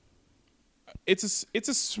it's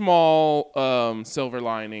a small silver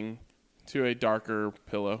lining to a darker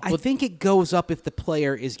pillow. I think it goes up if the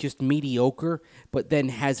player is just mediocre, but then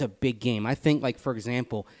has a big game. I think, like, for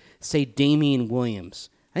example, say Damian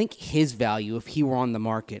Williams. I think his value, if he were on the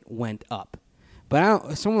market, went up.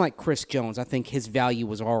 But someone like Chris Jones, I think his value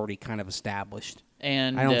was already kind of established.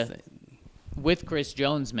 And I don't think. with Chris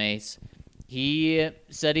Jones, Mace, he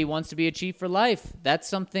said he wants to be a Chief for life. That's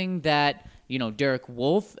something that, Derek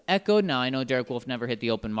Wolfe echoed. Now, I know Derek Wolfe never hit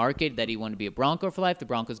the open market, that he wanted to be a Bronco for life. The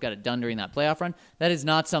Broncos got it done during that playoff run. That is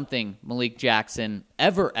not something Malik Jackson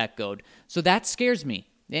ever echoed. So that scares me.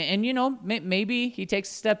 And, maybe he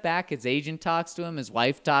takes a step back. His agent talks to him. His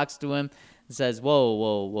wife talks to him. Says,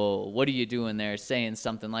 whoa, what are you doing there, saying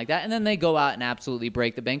something like that? And then they go out and absolutely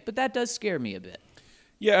break the bank. But that does scare me a bit.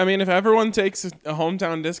 Yeah, I mean, if everyone takes a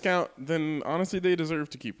hometown discount, then honestly they deserve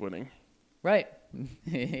to keep winning. Right.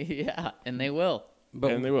 Yeah, and they will.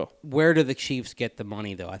 And they will. Where do the Chiefs get the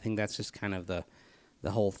money, though? I think that's just kind of the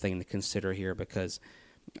whole thing to consider here, because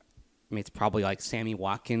it's probably like Sammy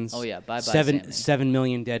Watkins. Oh, yeah, bye-bye, Sammy. Sammy. $7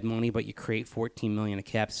 million dead money, but you create $14 million of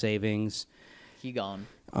cap savings. He gone.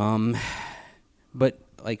 But,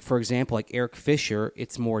 like, for example, like Eric Fisher,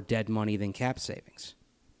 it's more dead money than cap savings.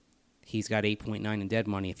 He's got 8.9 in dead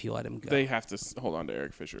money if you let him go. They have to hold on to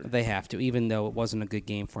Eric Fisher. They have to, even though it wasn't a good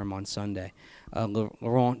game for him on Sunday.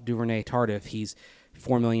 Laurent Duvernay-Tardif, he's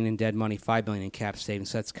 $4 million in dead money, $5 million in cap savings.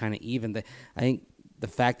 So that's kind of even. I think the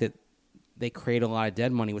fact that they create a lot of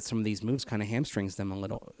dead money with some of these moves kind of hamstrings them a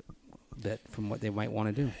little bit from what they might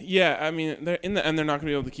want to do. Yeah, I mean, in the end, they're not going to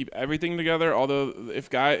be able to keep everything together. Although, if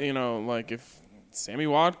if Sammy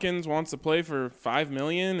Watkins wants to play for $5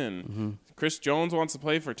 million and Chris Jones wants to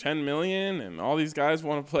play for $10 million and all these guys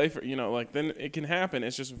want to play for, then it can happen.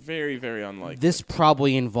 It's just very, very unlikely. This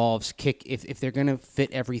probably involves if they're going to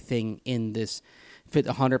fit everything in this, fit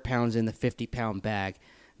 100 pounds in the 50-pound bag,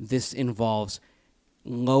 this involves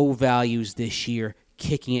low values this year,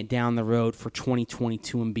 kicking it down the road for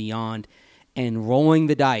 2022 and beyond, and rolling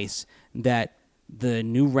the dice that the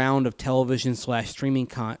new round of television/streaming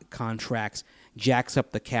contracts jacks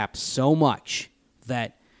up the cap so much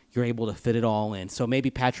that you're able to fit it all in. So maybe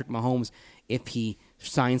Patrick Mahomes, if he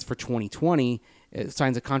signs for 2020,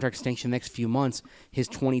 signs a contract extension the next few months, his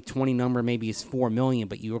 2020 number maybe is $4 million,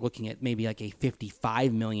 but you're looking at maybe like a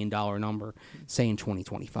 $55 million number, say in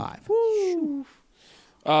 2025.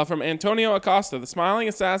 From Antonio Acosta, the Smiling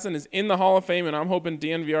Assassin is in the Hall of Fame, and I'm hoping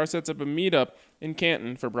DNVR sets up a meetup in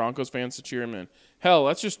Canton for Broncos fans to cheer him in. Hell,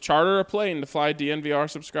 let's just charter a plane to fly DNVR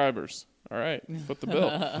subscribers. All right, foot the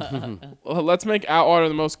bill. Well, let's make Atwater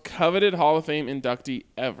the most coveted Hall of Fame inductee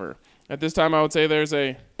ever. At this time, I would say there's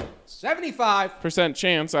a 75.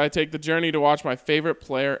 chance I take the journey to watch my favorite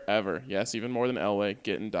player ever. Yes, even more than Elway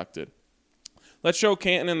get inducted. Let's show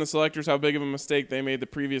Canton and the selectors how big of a mistake they made the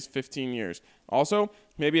previous 15 years. Also,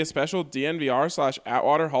 maybe a special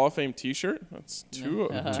DNVR/Atwater Hall of Fame t-shirt. That's two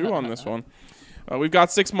on this one. We've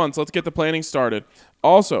got 6 months. Let's get the planning started.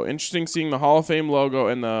 Also, interesting seeing the Hall of Fame logo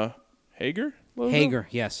and the Hager logo? Hager,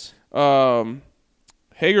 yes.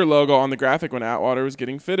 Hager logo on the graphic when Atwater was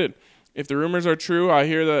getting fitted. If the rumors are true, I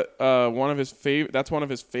hear that that's one of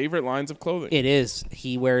his favorite lines of clothing. It is.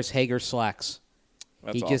 He wears Hager slacks.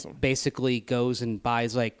 That's he awesome. just basically goes and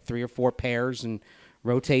buys like 3 or 4 pairs and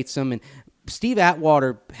rotates them. And Steve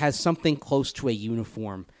Atwater has something close to a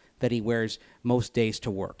uniform that he wears most days to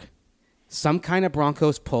work. Some kind of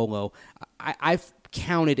Broncos polo. I've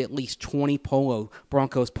counted at least 20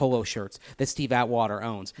 Broncos polo shirts that Steve Atwater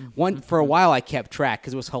owns. One for a while I kept track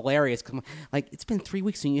because it was hilarious. Like, it's been 3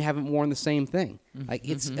 weeks and you haven't worn the same thing. Like,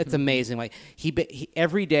 it's amazing. Like he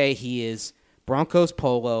every day he is Broncos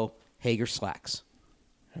polo, Hager slacks.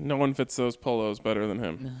 No one fits those polos better than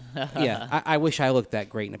him. Yeah, I wish I looked that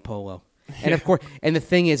great in a polo. And of course, and the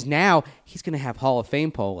thing is now he's going to have Hall of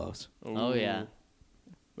Fame polos. Oh, yeah.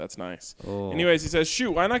 That's nice. Oh. Anyways, he says,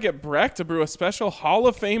 shoot, why not get Breck to brew a special Hall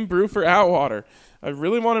of Fame brew for Atwater? I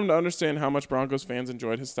really want him to understand how much Broncos fans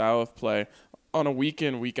enjoyed his style of play on a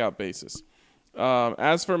week-in, week-out basis.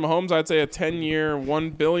 As for Mahomes, I'd say a 10-year,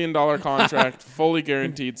 $1 billion contract, fully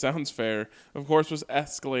guaranteed, sounds fair. Of course, with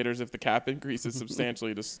escalators if the cap increases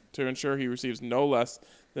substantially to ensure he receives no less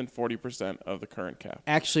than 40% of the current cap.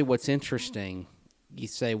 Actually, what's interesting, you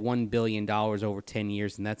say $1 billion over 10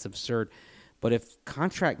 years, and that's absurd. But if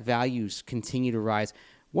contract values continue to rise,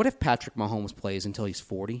 what if Patrick Mahomes plays until he's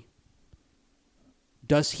 40?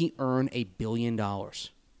 Does he earn $1 billion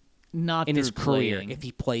Not in his through career playing. if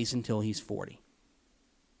he plays until he's 40?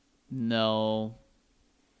 No.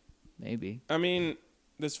 Maybe. I mean,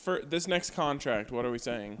 this next contract, what are we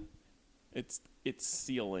saying? Its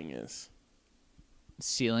ceiling is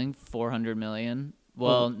Ceiling $400 million.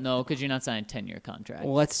 Well, no, because you're not signing a 10-year contract.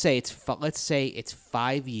 Well, let's say it's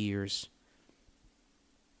 5 years,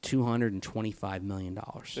 $225 million.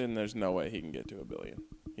 then there's no way he can get to $1 billion.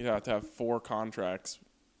 You'd have to have 4 contracts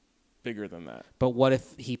bigger than that. But what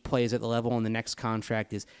if he plays at the level and the next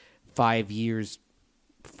contract is 5 years,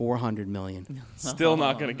 $400 million, Still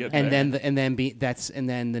not going to get and there.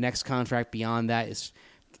 then the next contract beyond that is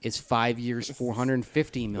 5 years,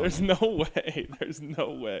 $450 million. There's no way. There's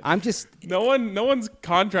no way. I'm just No one's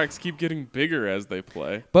contracts keep getting bigger as they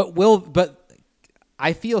play. but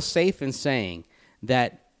I feel safe in saying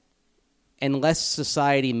that unless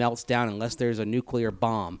society melts down, unless there's a nuclear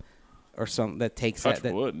bomb or something that takes Touch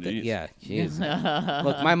that, wood, geez. yeah, geez.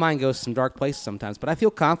 Look, my mind goes to some dark places sometimes, but I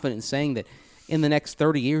feel confident in saying that in the next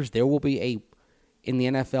 30 years there will be in the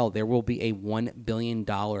NFL there will be a $1 billion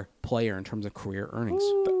player in terms of career earnings.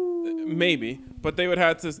 Maybe, but they would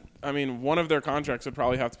have to. I mean, one of their contracts would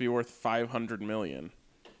probably have to be worth $500 million.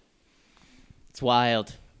 It's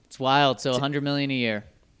wild. It's wild. So $100 million a year.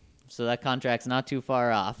 So that contract's not too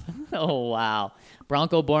far off. Oh, wow.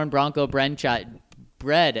 Bronco-born Bronco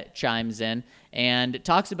Bread chimes in and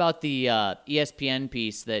talks about the ESPN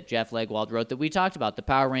piece that Jeff Legwald wrote that we talked about, the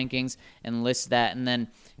power rankings, and lists that. And then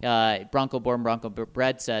Bronco-born Bronco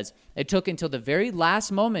Bread says, it took until the very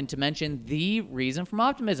last moment to mention the reason from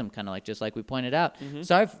optimism, kind of just like we pointed out.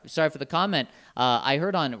 Sorry for the comment. I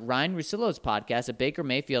heard on Ryan Russillo's podcast that Baker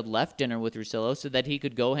Mayfield left dinner with Russillo so that he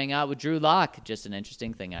could go hang out with Drew Lock. Just an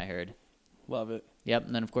interesting thing I heard. Love it. Yep,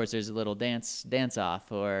 and then of course there's a little dance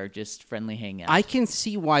off or just friendly hangout. I can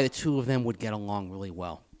see why the two of them would get along really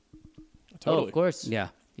well. Totally. Oh, of course. Yeah.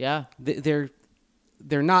 Yeah. They're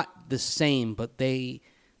not the same, but they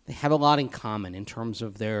have a lot in common in terms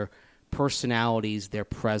of their personalities, their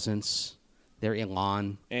presence, their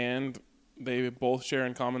elan. And they both share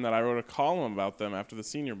in common that I wrote a column about them after the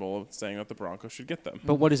Senior Bowl saying that the Broncos should get them.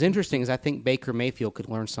 But what is interesting is I think Baker Mayfield could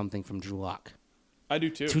learn something from Drew Lock. I do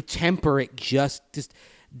too. To temper it, just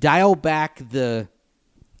dial back the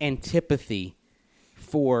antipathy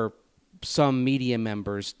for some media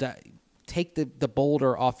members. Take the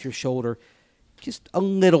boulder off your shoulder just a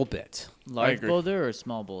little bit. Large agree. boulder or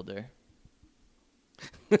small boulder?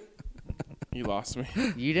 You lost me.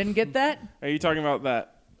 You didn't get that? Are you talking about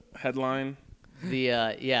that headline? The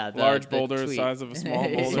Large the boulder the tweet. size of a small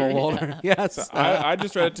boulder. Small boulder. Yes. I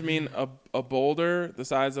just read it to mean a boulder the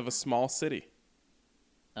size of a small city.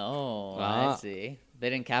 Oh, Ah. I see. They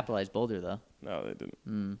didn't capitalize boulder though. No, they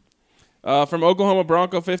didn't. From Oklahoma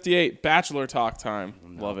Bronco 58, Bachelor Talk time.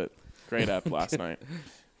 Love it. Great app last night.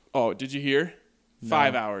 Oh, did you hear?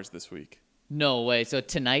 5 hours this week. No way. So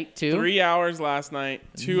tonight too? 3 hours last night,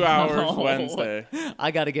 2 hours Wednesday.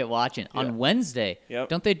 I got to get watching. Yeah. On Wednesday. Yep.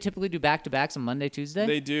 Don't they typically do back-to-backs on Monday, Tuesday?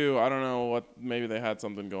 They do. I don't know what. Maybe they had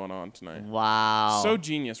something going on tonight. Wow. So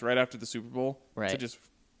genius right after the Super Bowl. Right. To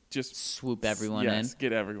just swoop everyone yes, in.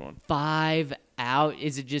 get everyone. 5 out.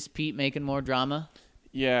 Is it just Pete making more drama?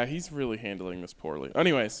 Yeah, he's really handling this poorly.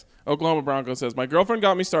 Anyways, Oklahoma Broncos says, my girlfriend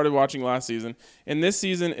got me started watching last season, and this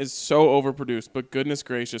season is so overproduced, but goodness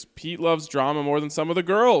gracious, Pete loves drama more than some of the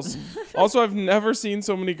girls. Also, I've never seen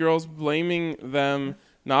so many girls blaming them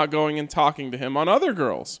not going and talking to him on other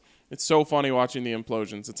girls. It's so funny watching the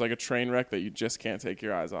implosions. It's like a train wreck that you just can't take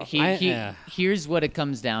your eyes off. Here's what it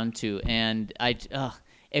comes down to, and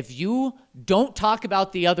if you don't talk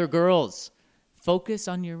about the other girls, focus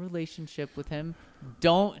on your relationship with him.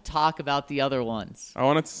 Don't talk about the other ones. I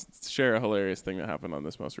want to share a hilarious thing that happened on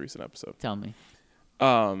this most recent episode. Tell me.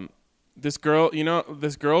 This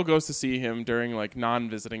girl goes to see him during like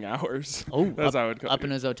non-visiting hours. Oh, that's how I would call it. Up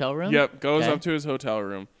in his hotel room? Yep, goes Okay. up to his hotel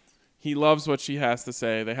room. He loves what she has to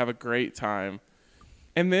say. They have a great time.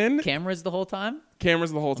 And then Cameras the whole time?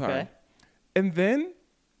 cameras the whole time. Okay. And then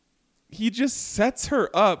he just sets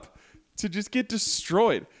her up to just get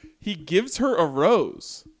destroyed. He gives her a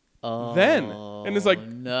rose. Oh, Then and it's like,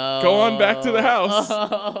 no. go on back to the house.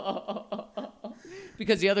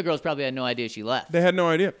 Because the other girls probably had no idea she left. They had no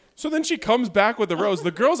idea. So then she comes back with the rose.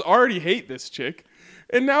 The girls already hate this chick.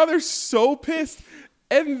 And now they're so pissed.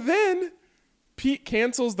 And then Pete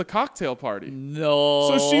cancels the cocktail party. No.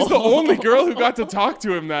 So she's the only girl who got to talk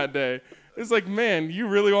to him that day. It's like, man, you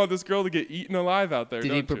really want this girl to get eaten alive out there, Did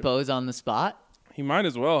don't he you? propose on the spot? He might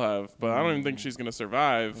as well have, but I don't even think she's going to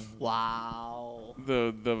survive. Wow.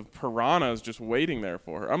 The piranha is just waiting there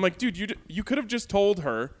for her. I'm like, dude, you could have just told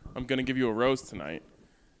her, I'm going to give you a rose tonight,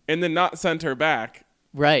 and then not sent her back.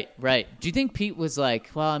 Right. Do you think Pete was like,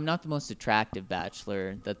 well, I'm not the most attractive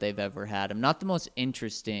bachelor that they've ever had. I'm not the most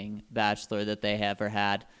interesting bachelor that they ever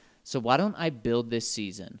had. So why don't I build this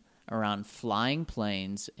season around flying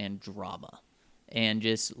planes and drama and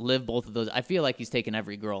just live both of those? I feel like he's taken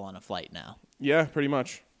every girl on a flight now. Yeah, pretty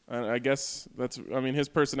much. I guess his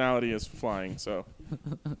personality is flying, so.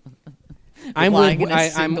 I'm Flying with in a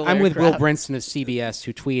single I'm with Will aircraft. Brinson of CBS,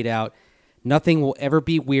 who tweeted out, "Nothing will ever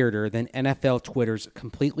be weirder than NFL Twitter's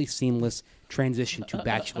completely seamless transition to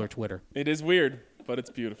Bachelor Twitter." It is weird, but it's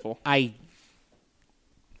beautiful. I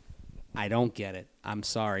don't get it. I'm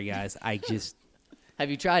sorry, guys. Have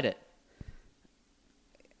you tried it?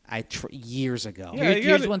 Years ago. Yeah, you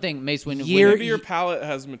Here's gotta- one thing, Mace. Maybe your palate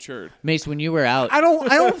has matured. Mace, when you were out, I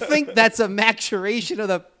don't think that's a maturation of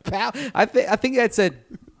the pal. I think that's a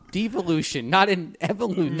devolution, not an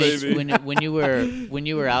evolution. Mace, Maybe. when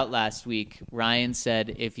you were out last week, Ryan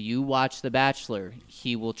said if you watch The Bachelor,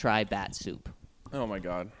 he will try bat soup. Oh my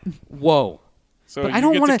God. Whoa. So But you I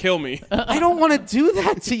don't get wanna- to kill me. I don't want to do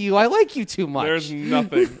that to you. I like you too much. There's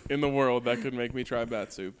nothing in the world that could make me try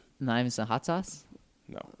bat soup. Not even some hot sauce?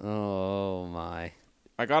 No. Oh my.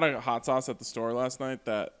 I got a hot sauce at the store last night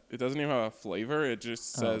that it doesn't even have a flavor. It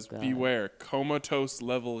just says, God. beware, comatose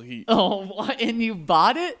level heat. Oh, what? And you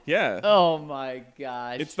bought it? Yeah. Oh my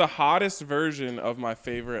gosh. It's the hottest version of my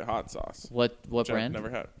favorite hot sauce. What which I've brand? never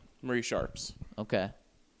had. Marie Sharp's. Okay.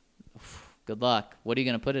 Good luck. What are you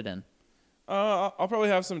gonna put it in? I'll probably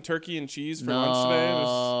have some turkey and cheese for lunch today.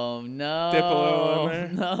 No. dip a little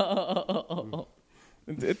in there. No.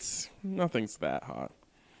 It's nothing's that hot.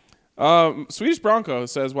 Swedish Bronco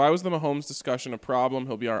says, why was the Mahomes discussion a problem?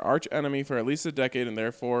 He'll be our arch enemy for at least a decade and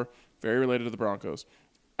therefore very related to the Broncos.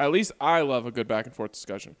 At least I love a good back and forth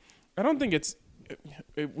discussion. I don't think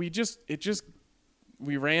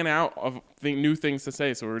we ran out of new things to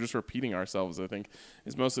say, so we were just repeating ourselves, I think,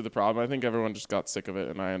 is mostly the problem. I think everyone just got sick of it,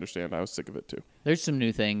 and I understand. I was sick of it too. There's some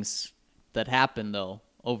new things that happened though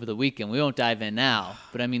over the weekend. We won't dive in now,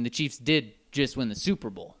 but I mean the Chiefs did just win the Super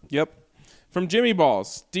Bowl. Yep. From Jimmy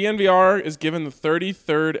Balls, DNVR is given the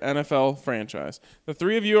 33rd NFL franchise. The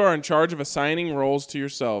three of you are in charge of assigning roles to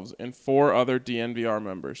yourselves and 4 other DNVR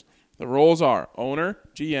members. The roles are owner,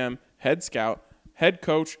 GM, head scout, head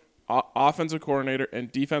coach, offensive coordinator,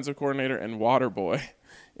 and defensive coordinator, and water boy.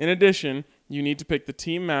 In addition, you need to pick the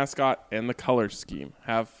team mascot and the color scheme.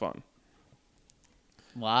 Have fun.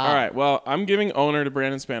 Wow. All right, well, I'm giving owner to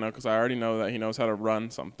Brandon Spano because I already know that he knows how to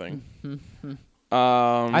run something.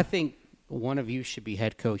 I think one of you should be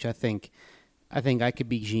head coach. I think I could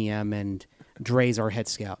be GM and Dre's our head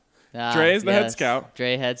scout. Dre's the head scout.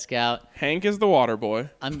 Dre head scout. Hank is the water boy.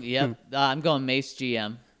 I'm going Mace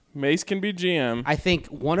GM. Mace can be GM. I think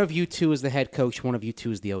one of you two is the head coach. One of you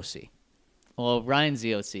two is the OC. Well, Ryan's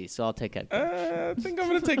the OC, so I'll take head coach. I think I'm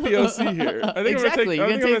going to take the OC here. I think Exactly, I'm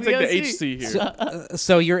you're going to gonna take take the the HC here.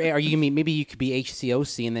 So are you mean maybe you could be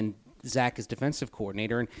HCOC and then Zach is defensive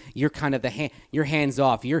coordinator, and you're kind of you're hands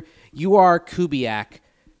off. You are Kubiak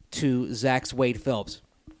to Zach's Wade Phillips.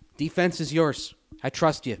 Defense is yours. I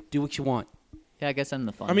trust you. Do what you want. Yeah, I guess I'm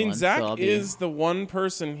the fun I mean, one. Zach so I'll be... is the one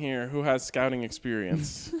person here who has scouting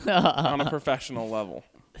experience on a professional level.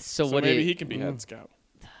 So So what? maybe he can be head scout.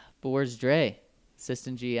 But where's Dre?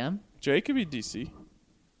 Assistant GM? Jay could be DC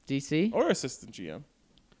DC? or assistant GM.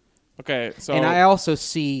 Okay, so And I also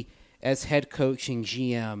see as head coach and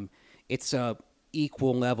GM, it's a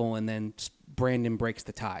equal level, and then Brandon breaks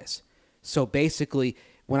the ties. So basically,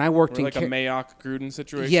 when I worked we're in like a Mayock Gruden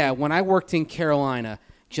situation. Yeah, when I worked in Carolina,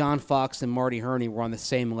 John Fox and Marty Herney were on the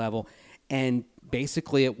same level, and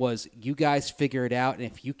basically it was you guys figure it out, and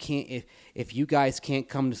if you guys can't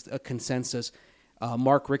come to a consensus,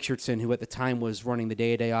 Mark Richardson, who at the time was running the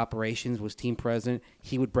day-to-day operations, was team president.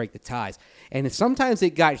 He would break the ties, and sometimes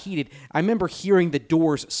it got heated. I remember hearing the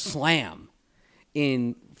doors slam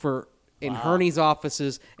in Herney's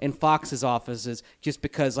offices and Fox's offices, just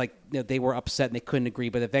because they were upset and they couldn't agree.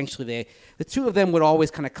 But eventually, the two of them would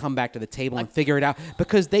always kind of come back to the table and figure it out,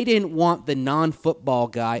 because they didn't want the non-football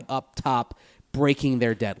guy up top breaking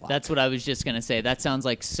their deadlock. That's what I was just going to say. That sounds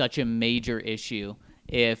like such a major issue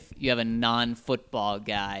if you have a non-football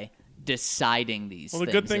guy deciding these Well, the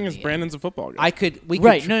things. good thing in is the end. Brandon's a football guy.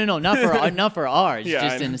 Right. No, not for ours. Yeah,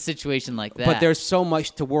 just I in know. a situation like that. But there's so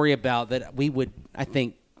much to worry about that we would, I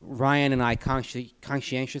think, Ryan and I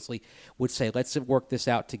conscientiously would say, let's work this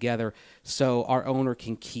out together so our owner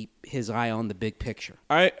can keep his eye on the big picture.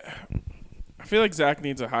 I feel like Zach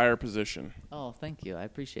needs a higher position. Oh, thank you. I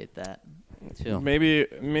appreciate that. Too. Maybe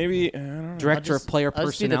I don't know. Director of player I'll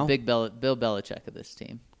just be the personnel. big Bill Belichick of this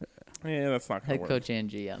team. Yeah, that's not going Head to work. coach and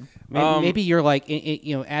GM. Maybe you're like,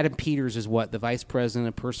 Adam Peters is the vice president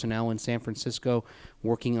of personnel in San Francisco,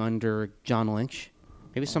 working under John Lynch.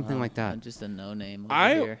 Maybe something like that. I'm just a no-name over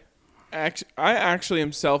I here. actually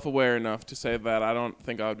am self-aware enough to say that I don't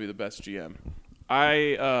think I would be the best GM.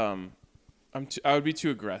 I would be too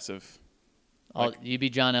aggressive. You be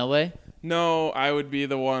John Elway? No, I would be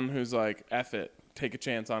the one who's like, F it, take a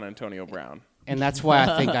chance on Antonio Brown. And that's why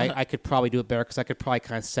I think I could probably do it better, because I could probably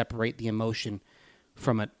kind of separate the emotion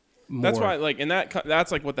from it more. That's why,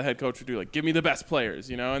 that's like what the head coach would do. Like, give me the best players,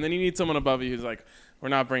 and then you need someone above you who's like, we're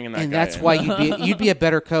not bringing that and guy that's in. why you'd be a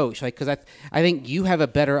better coach, because I think you have a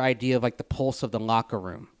better idea of the pulse of the locker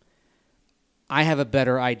room. I have a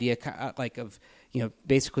better idea of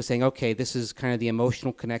basically saying, okay, this is kind of the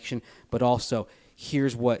emotional connection, but also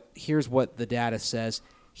here's what the data says,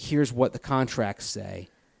 here's what the contracts say.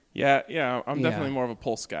 Yeah, I'm definitely more of a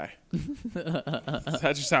pulse guy.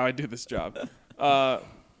 That's just how I do this job.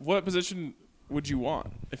 What position would you want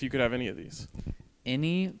if you could have any of these?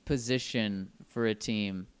 Any position for a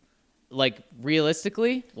team,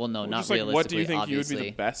 realistically? Well, no, not Just realistically. what do you think obviously. you would be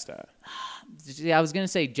the best at? Yeah, I was gonna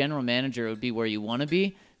say general manager would be where you want to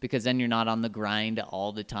be, because then you're not on the grind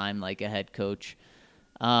all the time like a head coach.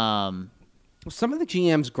 Some of the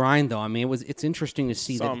GMs grind, though. I mean, it's interesting to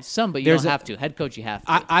see that. Some, but you There's don't a- have to. Head coach, you have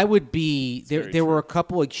to. I would be there. very There were true. a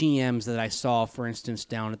couple of GMs that I saw, for instance,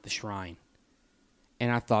 down at the Shrine,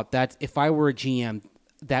 and I thought that if I were a GM,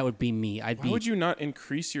 that would be me. Why would you not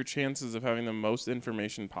increase your chances of having the most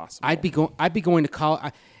information possible? I'd be going to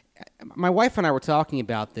college. My wife and I were talking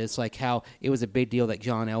about this, like how it was a big deal that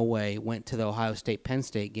John Elway went to the Ohio State Penn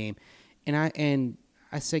State game, and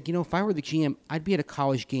I said, if I were the GM, I'd be at a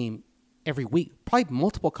college game every week, probably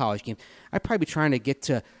multiple college games. I'd probably be trying to get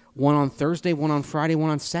to one on Thursday, one on Friday,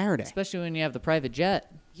 one on Saturday. Especially when you have the private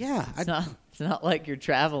jet. Yeah, It's not like you're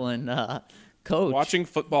traveling, coach. Watching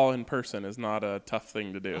football in person is not a tough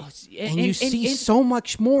thing to do. and you see so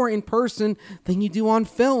much more in person than you do on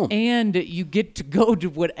film. And you get to go to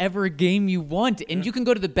whatever game you want. And you can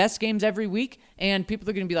go to the best games every week, and people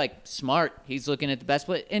are going to be like, smart, he's looking at the best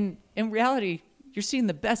play. And in reality, you're seeing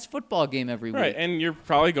the best football game every Right, week. and you're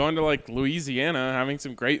probably going to Louisiana, having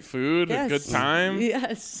some great food, a good time.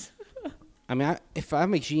 Yes. I mean, if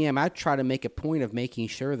I'm a GM, I'd try to make a point of making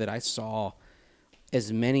sure that I saw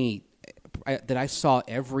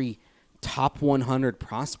every top 100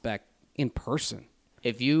 prospect in person.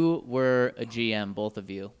 If you were a GM, both of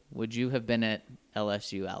you, would you have been at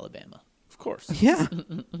LSU, Alabama? Of course, Yeah.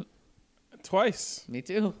 twice. Me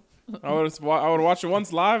too. I would watch it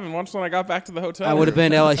once live and once when I got back to the hotel. I would have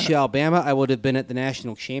been LSU, Alabama. I would have been at the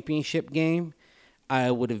national championship game. I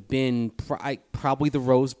would have been probably the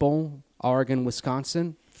Rose Bowl, Oregon,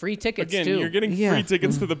 Wisconsin. Free tickets, Again, too. you're getting Yeah. free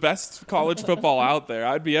tickets to the best college football out there.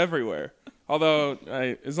 I'd be everywhere. Although,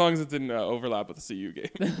 as long as it didn't overlap with the CU game.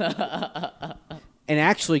 And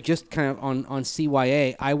actually, just kind of on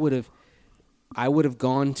CYA, I would have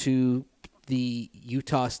gone to the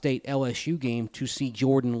Utah State LSU game to see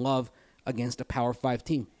Jordan Love against a Power 5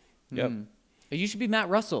 team. Yep. You should be Matt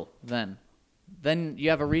Russell then. Then you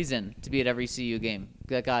have a reason to be at every CU game.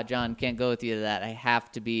 God, John, can't go with you to that. I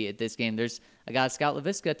have to be at this game. I got Scout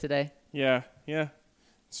LaVisca today. Yeah,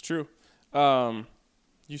 it's true.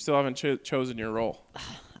 You still haven't chosen your role.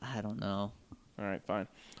 I don't know. All right, fine.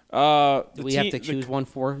 Do we have to choose one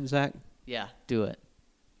for Zach? Yeah, do it.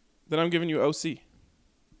 Then I'm giving you OC.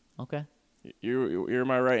 Okay. You're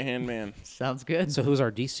my right-hand man. Sounds good. So who's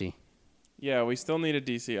our DC? Yeah, we still need a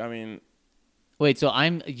DC. I mean, Wait, so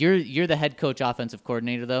you're the head coach offensive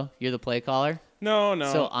coordinator though? You're the play caller? no.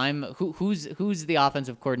 So I'm who's the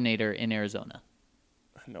offensive coordinator in Arizona?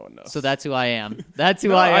 No one knows. So that's who I am. That's who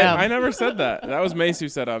No, I am. I never said that. That was Mace who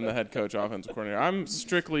said I'm the head coach offensive coordinator. I'm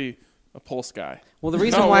strictly a pulse guy. Well, the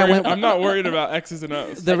reason why I'm not worried about X's and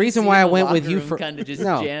O's. the reason why I went with you for kind of just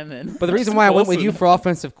no. jamming. But the reason why I went with you Wilson. for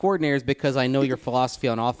offensive coordinator is because I know your philosophy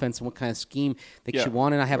on offense and what kind of scheme that Yeah. you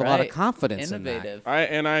want, and I have a lot of Right. confidence Innovative.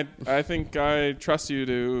 I think I trust you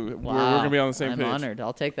to. Wow. We're gonna be on the same I'm page. honored.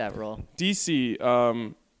 I'll take that role. DC.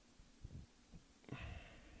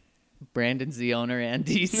 Brandon's the owner and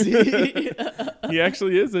DC. He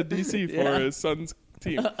actually is a DC for Yeah. his son's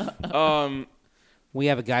team. that. We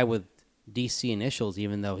have a guy with DC initials,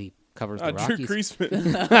 even though he covers the Drew Rockies.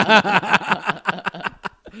 Creasman.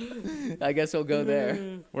 I guess we'll go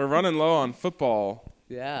there. We're running low on football.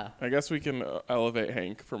 Yeah. I guess we can elevate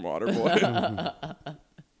Hank from Waterboy.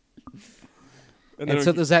 And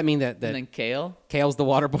so does that mean that And then Kale. Kale's the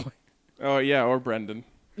water boy? oh yeah, or Brendan.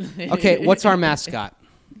 Okay, what's our mascot?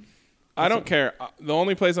 I don't care. The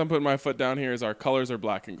only place I'm putting my foot down here is our colors are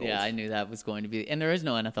black and gold. Yeah, I knew that was going to be. And there is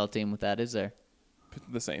no NFL team with that, is there?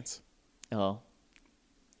 The Saints. Oh.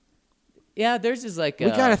 Yeah, theirs is like. We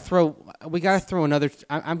gotta throw another.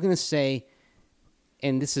 I'm gonna say,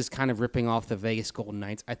 and this is kind of ripping off the Vegas Golden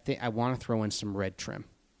Knights. I want to throw in some red trim.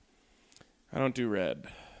 I don't do red.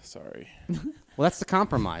 Sorry. Well, that's the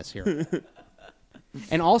compromise here.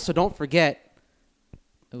 And also, don't forget,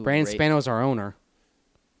 Ooh, Brandon great. Spano's our owner,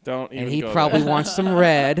 Don't even and he go probably there. wants some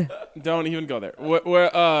red. Don't even go there.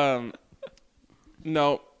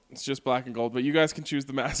 No, it's just black and gold. But you guys can choose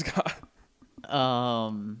the mascot.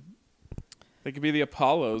 They could be the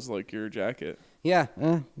Apollos, like your jacket. Yeah,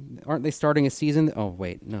 aren't they starting a season? Oh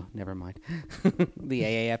wait, no, never mind. The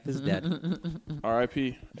AAF is dead.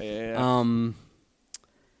 R.I.P. AAF.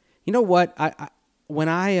 You know what? When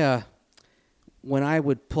I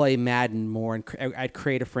would play Madden more and I'd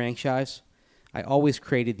create a franchise, I always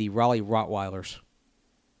created the Raleigh Rottweilers.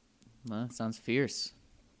 Well, that sounds fierce.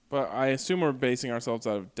 But I assume we're basing ourselves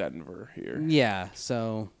out of Denver here. Yeah,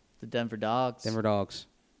 so The Denver Dogs. Denver Dogs.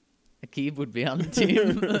 Akib would be on the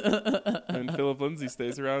team. And Philip Lindsay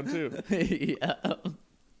stays around too. Yeah.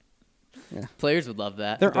 Yeah. Players would love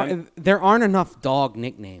that. There aren't enough dog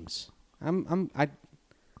nicknames. I'm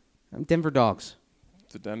Denver Dogs.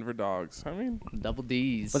 The Denver Dogs. I mean, Double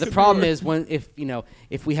D's. But the problem is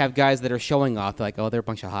if we have guys that are showing off, they're like, oh, they're a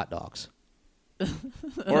bunch of hot dogs.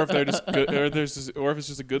 or if they're just good, or if it's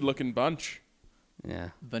just a good-looking bunch. Yeah.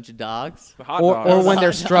 A bunch of dogs. The hot Or dogs. when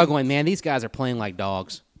they're struggling, man, these guys are playing like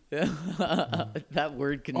dogs. That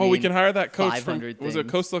word can Oh, we mean can hire that coach from 500 was it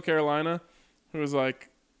things. Coastal Carolina, who was like,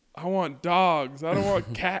 "I want dogs. I don't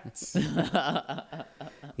want cats."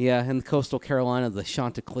 Yeah, and Coastal Carolina, the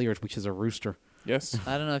Chanticleers, which is a rooster. Yes.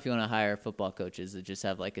 I don't know if you want to hire football coaches that just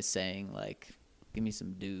have like a saying like, "Give me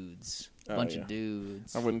some dudes, Oh, bunch yeah. of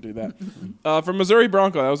dudes." I wouldn't do that. From Missouri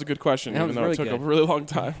Bronco, that was a good question, That even was though really it took good. a really long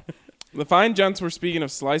time. The fine gents were speaking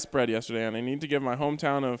of sliced bread yesterday, and I need to give my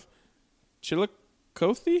hometown of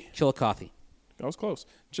Chillicothe. Chillicothe. That was close.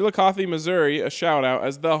 Chillicothe, Missouri, a shout out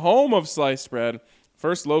as the home of sliced bread.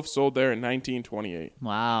 First loaf sold there in 1928.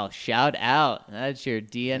 Wow! Shout out. That's your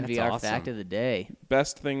DNVR That's awesome. fact of the day.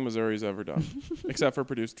 Best thing Missouri's ever done, except for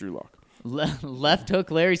produce Drew Lock Left hook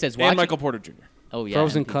Larry says, "Watch and Michael Porter Jr. Oh yeah,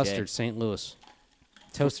 Frozen MPJ. custard, St. Louis.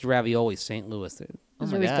 Toasted ravioli, St. Louis. Oh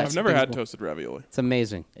my Missouri's God. got I've never things had going- toasted ravioli. It's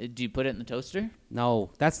amazing. Do you put it in the toaster? No,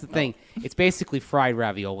 that's the thing. It's basically fried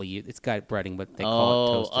ravioli. It's got breading, but they call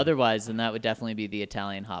it toasted. Otherwise, then that would definitely be the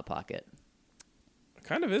Italian hot pocket It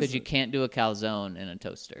kind of is. because you can't do a calzone in a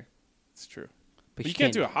toaster. It's true. But But you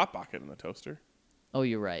can't do a hot pocket in the toaster. Oh,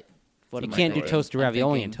 you're right. What You am I can't do thinking? toasted I'm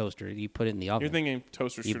ravioli in thinking- toaster. You put it in the oven. You're thinking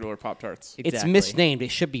toaster strudel or Pop Tarts. It's Exactly. misnamed. It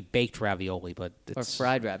should be baked ravioli, but Or it's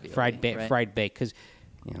fried ravioli. fried right? fried baked because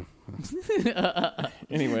Yeah.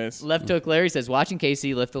 Anyways, Left Hook Larry says, watching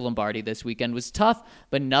KC lift the Lombardi this weekend was tough,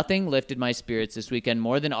 but nothing lifted my spirits this weekend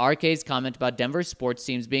more than RK's comment about Denver sports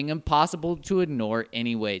teams being impossible to ignore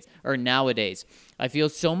nowadays. I feel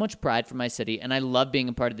so much pride for my city, and I love being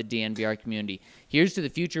a part of the DNVR community. Here's to the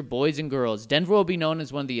future, boys and girls. Denver will be known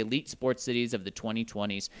as one of the elite sports cities of the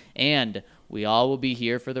 2020s, and we all will be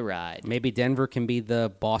here for the ride. Maybe Denver can be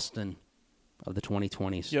the Boston of the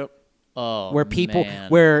 2020s. yep. Oh, man.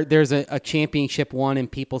 where there's a championship won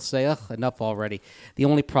and people say, ugh, enough already. The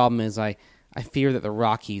only problem is I fear that the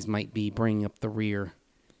Rockies might be bringing up the rear.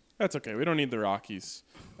 That's okay. We don't need the Rockies.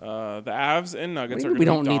 The Avs and Nuggets are. We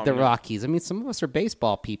don't need the dominant. Rockies. I mean, some of us are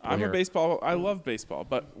baseball people I'm here. a baseball. I love baseball,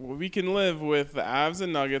 but we can live with the Avs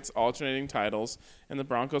and Nuggets alternating titles, and the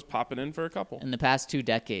Broncos popping in for a couple. In the past 2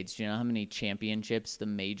 decades, do you know how many championships the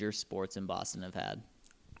major sports in Boston have had?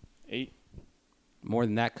 8. More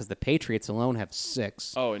than that, because the Patriots alone have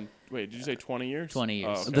 6. Oh, and wait, did you say 20 years? 20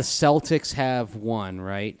 years. Oh, okay. The Celtics have 1,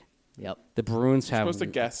 right? Yep. The Bruins have supposed to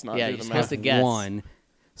guess, not Yeah, do you're the supposed math. to guess. 1.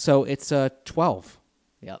 So it's 12.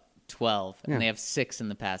 Yep. 12. Yeah. And they have 6 in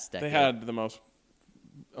the past decade. They had the most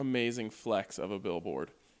amazing flex of a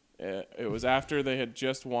billboard. It was after they had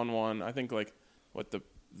just won one. I think like what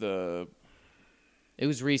the It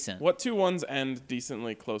was recent. what 2 ones end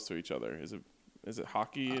decently close to each other. Is it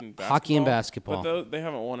hockey and basketball? Hockey and basketball. But they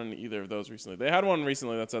haven't won in either of those recently. They had one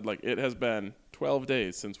recently that said like it has been 12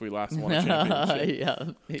 days since we last won a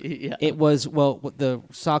championship. yeah. It was, the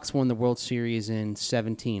Sox won the World Series in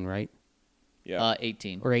 17, right? Yeah.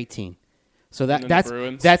 18. Or 18. So And then the that's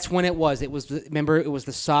Bruins? that's when it was. Remember, it was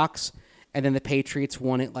the Sox, and then the Patriots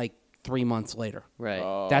won it like 3 months later.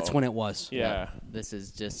 Right. That's when it was. Yeah. This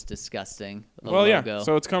is just disgusting. The Well, logo. yeah.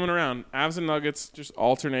 So it's coming around. Avs and Nuggets just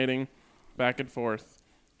alternating back and forth.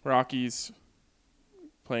 Rockies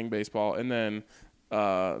playing baseball, and then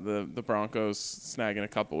the Broncos snagging a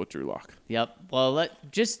couple with Drew Lock. Yep. Well,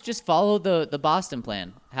 just follow the Boston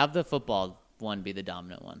plan. Have the football one be the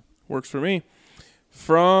dominant one. Works for me.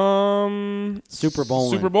 From Super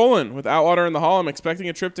Bowling. Super Bowling with Outwater in the Hall. I'm expecting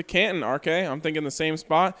a trip to Canton, RK. I'm thinking the same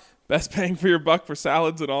spot. Best bang for your buck for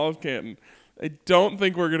salads in all of Canton. I don't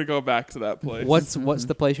think we're gonna go back to that place. What's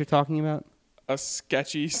the place you're talking about? A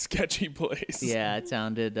sketchy place. Yeah, it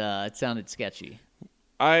sounded sketchy.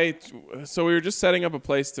 So we were just setting up a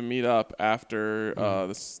place to meet up after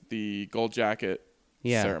the gold jacket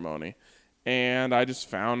ceremony, and I just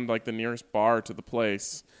found like the nearest bar to the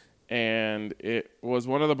place, and it was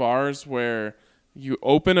one of the bars where you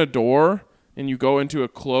open a door and you go into a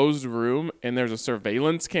closed room and there's a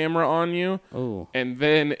surveillance camera on you. Oh. And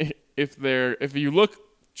then if you look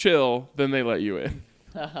chill, then they let you in.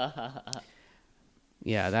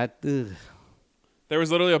 Yeah, that. Ugh. There was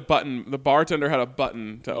literally a button. The bartender had a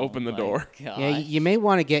button to open the door. Gosh. Yeah, you may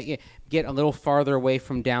want to get a little farther away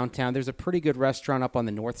from downtown. There's a pretty good restaurant up on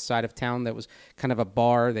the north side of town that was kind of a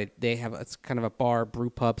bar. It's kind of a bar brew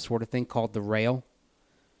pub sort of thing called The Rail.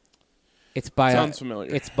 It's by Sounds familiar.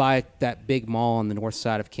 It's by that big mall on the north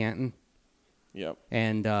side of Canton, Yep.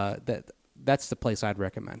 and that's the place I'd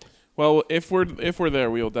recommend. Well, if we're there,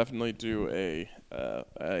 we will definitely do a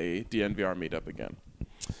DNVR meetup again.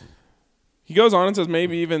 He goes on and says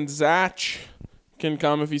maybe even Zach can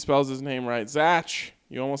come if he spells his name right. Zach,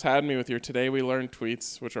 you almost had me with your Today We Learned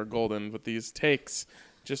tweets, which are golden, but these takes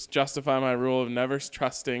just justify my rule of never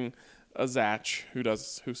trusting a Zach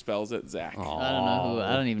who spells it Zach.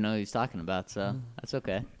 I don't even know who he's talking about, so that's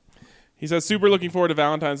okay. He says, super looking forward to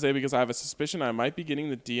Valentine's Day because I have a suspicion I might be getting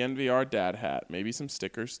the DNVR dad hat. Maybe some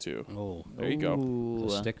stickers, too. Oh, There you go. Ooh.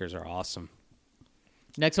 those stickers are awesome.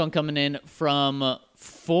 Next one coming in from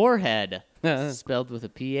Forehead, spelled with a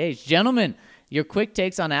PH. Gentlemen, your quick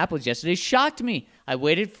takes on apples yesterday shocked me. I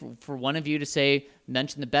waited for one of you to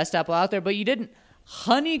mention the best apple out there, but you didn't.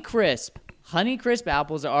 Honeycrisp. Honeycrisp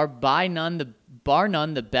apples are bar none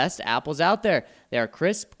the best apples out there. They are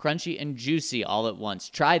crisp, crunchy, and juicy all at once.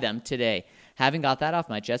 Try them today. Having got that off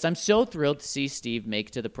my chest, I'm so thrilled to see Steve make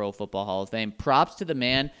it to the Pro Football Hall of Fame. Props to the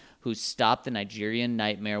man who stopped the Nigerian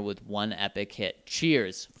nightmare with one epic hit.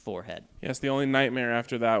 Cheers, Forehead. Yes, the only nightmare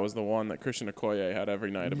after that was the one that Christian Okoye had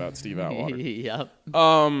every night about Steve Atwater. Yep.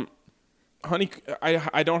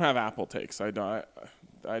 I don't have apple takes. They're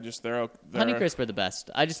Honeycrisp are the best.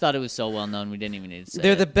 I just thought it was so well known we didn't even need to say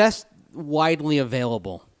They're it. the best widely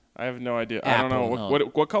available. I have no idea. I don't know. Apple.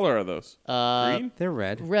 What color are those? Green? They're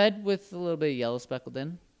red. Red with a little bit of yellow speckled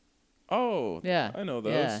in. Oh, Yeah. I know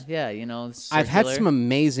those. Yeah, I've had circular. some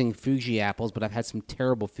amazing Fuji apples, but I've had some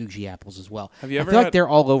terrible Fuji apples as well. Have you ever I feel like had- they're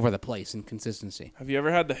all over the place in consistency. Have you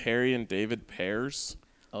ever had the Harry and David pears?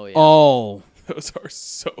 Oh, yeah. Oh, Those are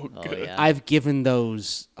so good. yeah. I've given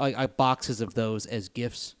those boxes of those as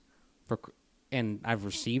gifts and I've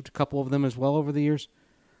received a couple of them as well over the years.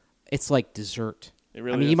 It's like dessert. It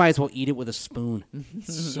really I mean, is. you might as well eat it with a spoon.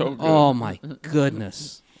 So good. Oh my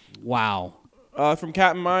goodness! Wow. From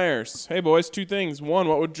Captain Myers. Hey, boys, 2 things. 1,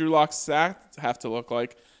 what would Drew Lock's stats have to look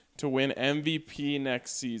like to win MVP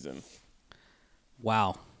next season?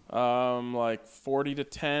 Wow. Like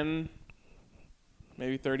 40-10,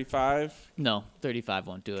 maybe 35. No, 35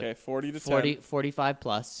 won't do Okay, it. 40-10. 45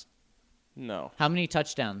 plus. No. How many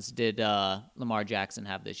touchdowns did Lamar Jackson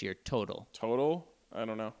have this year total, Total? I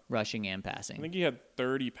don't know. rushing and I passing? think he had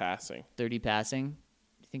 30 passing. 30 passing.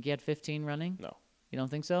 You think he had 15 running? No. You don't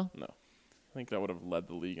think so? No. I think that would have led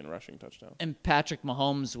the league in rushing touchdowns. And Patrick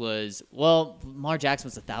Mahomes Lamar Jackson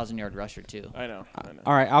was a 1,000-yard rusher too. I know.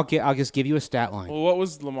 All right, I'll just give you a stat line. Well, what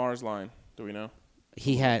was Lamar's line? Do we know?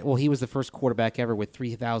 He was the first quarterback ever with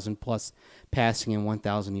 3,000 plus passing and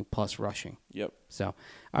 1,000 plus rushing. Yep. So,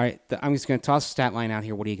 all right, I'm just going to toss a stat line out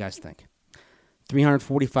here. What do you guys think?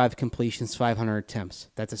 345 completions, 500 attempts.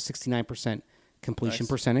 That's a 69% completion Nice.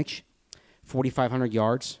 percentage. 4,500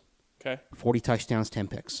 yards, Okay. 40 touchdowns, 10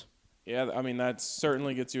 picks. Yeah, I mean, that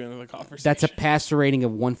certainly gets you into the conversation. That's a passer rating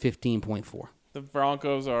of 115.4 The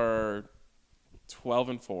Broncos are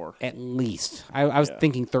 12-4. at least. I was Yeah.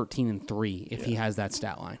 thinking 13-3 if he has that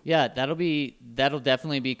stat line. Yeah, that'll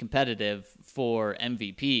definitely be competitive for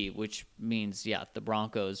MVP, which means the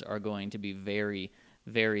Broncos are going to be very,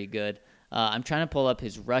 very good. I'm trying to pull up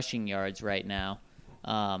his rushing yards right now.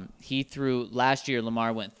 He threw last year.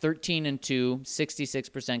 Lamar went 13-2,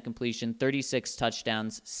 66% completion, 36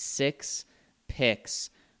 touchdowns, 6 picks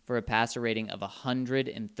for a passer rating of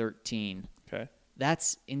 113. Okay.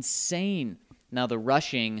 That's insane. Now the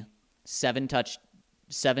rushing, 7 touchdowns,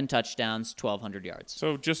 1,200 yards.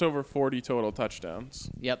 So just over 40 total touchdowns.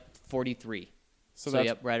 Yep, 43. So So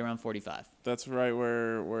right around 45. that's right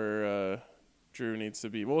where Drew needs to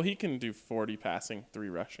be. Well, he can do 40 passing, 3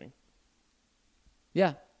 rushing.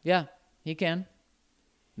 Yeah, he can.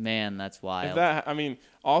 Man, that's wild.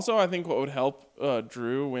 Also, I think what would help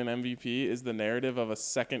Drew win MVP is the narrative of a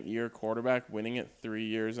second-year quarterback winning it 3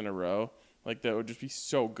 years in a row. Like, that would just be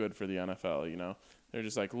so good for the NFL, you know? They're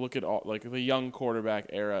just like, look at all, like, the young quarterback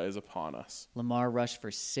era is upon us. Lamar rushed for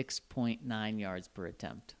 6.9 yards per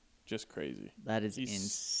attempt. Just crazy. That is He's-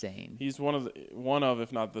 insane. He's one of,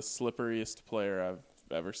 if not the slipperiest player I've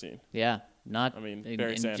ever seen. Yeah, not Barry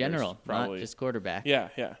in Sanders, general, probably. not just quarterback. Yeah.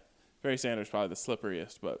 Barry Sanders probably the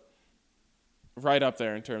slipperiest, but right up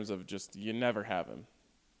there in terms of just you never have him,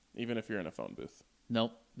 even if you're in a phone booth.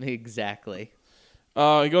 Nope, exactly.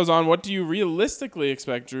 He goes on, what do you realistically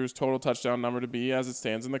expect Drew's total touchdown number to be as it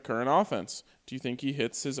stands in the current offense? Do you think he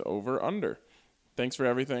hits his over-under? Thanks for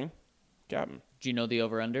everything, Captain. Do you know the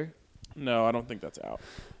over-under? No, I don't think that's out.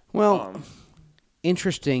 Well,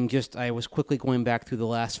 interesting. I was quickly going back through the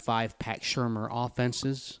last 5 Pat Shurmur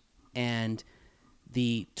offenses, and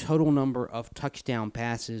the total number of touchdown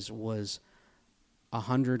passes was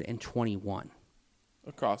 121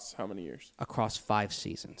 Across how many years? across 5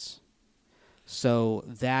 seasons. So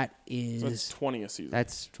that is So that's 20 a season.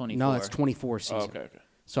 that's 24. No, that's 24 seasons. okay.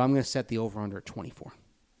 So I'm going to set the over under at 24.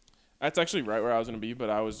 That's actually right where I was going to be, but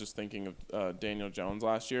I was just thinking of Daniel Jones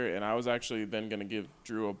last year, and I was actually then going to give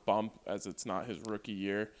Drew a bump as it's not his rookie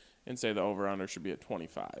year and say the over-under should be at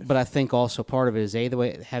 25. But I think also part of it is A, the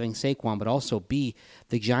way having Saquon, but also B,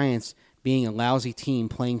 the Giants being a lousy team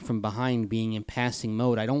playing from behind, being in passing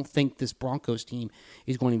mode. I don't think this Broncos team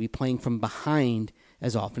is going to be playing from behind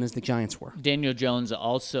as often as the Giants were. Daniel Jones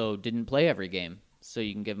also didn't play every game, so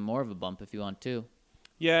you can give him more of a bump if you want to.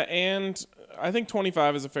 Yeah, and I think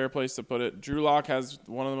 25 is a fair place to put it. Drew Lock has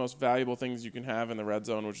one of the most valuable things you can have in the red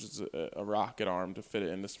zone, which is a rocket arm to fit it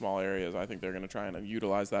into small areas. I think they're going to try and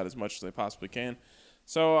utilize that as much as they possibly can.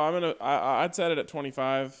 So I'd set it at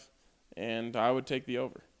 25, and I would take the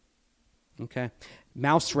over. Okay.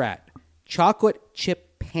 Mouse Rat. Chocolate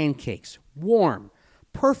chip pancakes. Warm.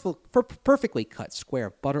 Perfectly cut square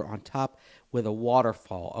of butter on top with a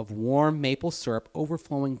waterfall of warm maple syrup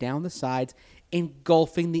overflowing down the sides,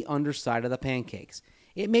 engulfing the underside of the pancakes.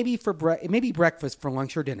 It may be breakfast, for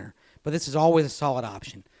lunch, or dinner, but this is always a solid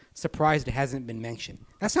option. Surprised it hasn't been mentioned.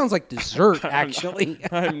 That sounds like dessert, actually.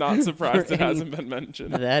 I'm not surprised For it hasn't been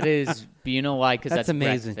mentioned. That is, you know why? Because That's that's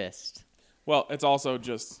amazing. breakfast. Well, it's also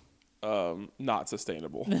just not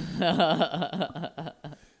sustainable.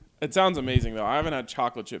 It sounds amazing, though. I haven't had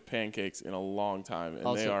chocolate chip pancakes in a long time, and they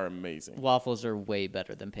Also- are amazing. Waffles are way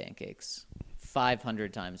better than pancakes.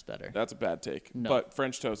 500 times better. That's a bad take. No. But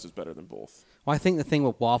French toast is better than both. Well, I think the thing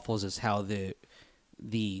with waffles is how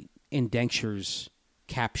the indentures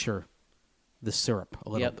capture the syrup a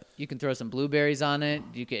little bit. You can throw some blueberries on it.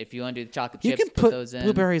 You can, if you want to do the chocolate You chips, can put those in.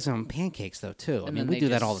 blueberries on pancakes though too. I And mean, then we they do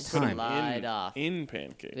that just all the put 'em time. Light off. in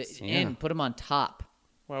pancakes. In, put them on top.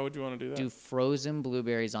 Why would you want to do that? Do frozen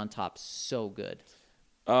blueberries on top. So good.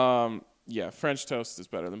 Yeah, French toast is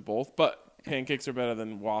better than both, but pancakes are better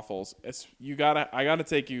than waffles. I gotta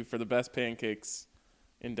take you for the best pancakes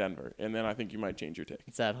in Denver, and then I think you might change your take.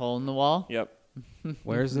 It's that hole in the wall. Yep.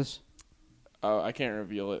 Where is this? I can't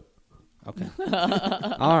reveal it. Okay.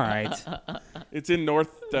 All right. It's in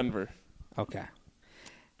North Denver. Okay.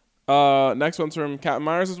 Next one's from Captain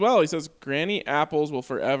Myers as well. He says, Granny apples will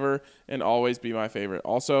forever and always be my favorite.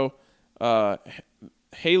 Also,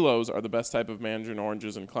 halos are the best type of mandarin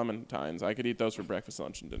oranges and clementines. I could eat those for breakfast,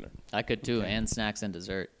 lunch, and dinner. I could too, and snacks and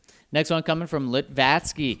dessert. Next one coming from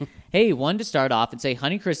Litvatsky. Hey, one to start off and say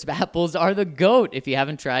Honeycrisp apples are the GOAT. If you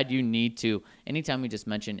haven't tried, you need to. Anytime we just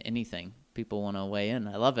mention anything, people want to weigh in.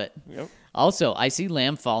 I love it. Yep. Also, I see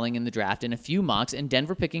Lamb falling in the draft in a few mocks and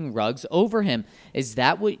Denver picking Ruggs over him. Is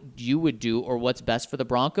that what you would do or what's best for the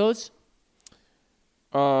Broncos?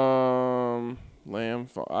 Lamb.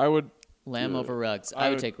 I would. Lamb over Ruggs. I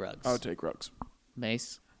would take Ruggs. I would take Ruggs.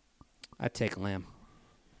 Mace? I'd take Lamb.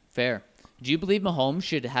 Fair. Do you believe Mahomes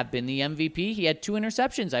should have been the MVP? He had 2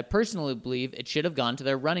 interceptions. I personally believe it should have gone to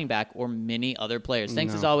their running back or many other players.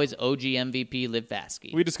 Thanks as always, OG MVP Liv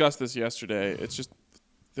Vasky. We discussed this yesterday. It's just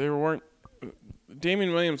there weren't.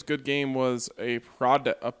 Damian Williams' good game was a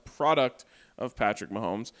product of Patrick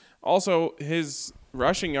Mahomes. Also, his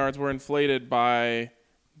rushing yards were inflated by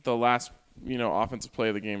the last offensive play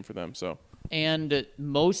of the game for them. So. And it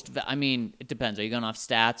depends. Are you going off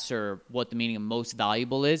stats or what the meaning of most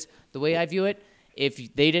valuable is? The way I view it,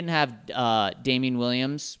 if they didn't have Damian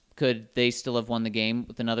Williams, could they still have won the game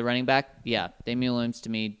with another running back? Yeah. Damian Williams, to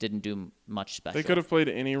me, didn't do much special. They could have played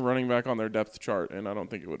any running back on their depth chart, and I don't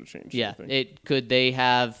think it would have changed anything. Could they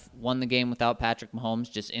have won the game without Patrick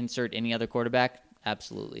Mahomes? Just insert any other quarterback?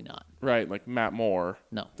 Absolutely not. Right, like Matt Moore.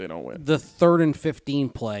 No. They don't win. The 3rd and 15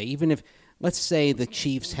 play, even if, let's say the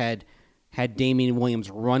Chiefs had Damian Williams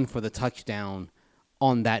run for the touchdown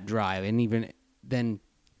on that drive, and even then,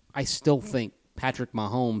 I still think Patrick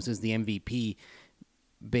Mahomes is the MVP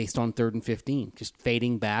based on 3rd and 15, just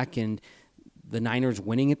fading back and the Niners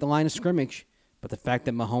winning at the line of scrimmage. But the fact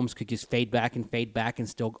that Mahomes could just fade back and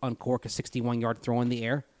still uncork a 61-yard throw in the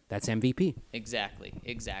air, that's MVP. Exactly.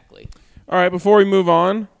 All right, before we move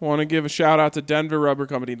on, I want to give a shout-out to Denver Rubber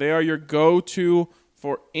Company. They are your go-to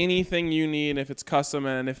for anything you need, if it's custom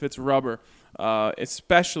and if it's rubber,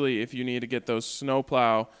 especially if you need to get those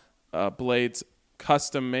snowplow blades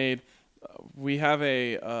custom made. We have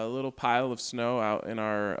a little pile of snow out in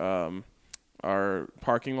our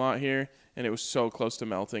parking lot here, and it was so close to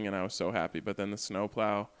melting, and I was so happy. But then the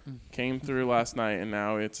snowplow came through last night, and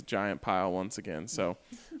now it's a giant pile once again. So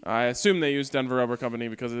I assume they use Denver Rubber Company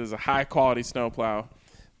because it is a high-quality snowplow.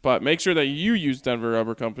 But make sure that you use Denver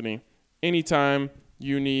Rubber Company anytime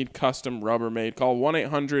you need custom rubber made. Call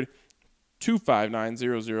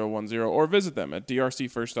 1-800-259-0010 or visit them at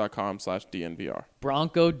drcfirst.com/DNVR.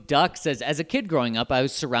 Bronco Duck says, as a kid growing up, I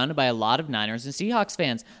was surrounded by a lot of Niners and Seahawks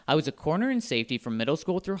fans. I was a corner and safety from middle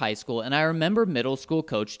school through high school, and I remember middle school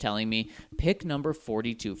coach telling me, pick number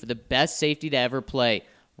 42 for the best safety to ever play,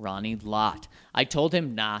 Ronnie Lott. I told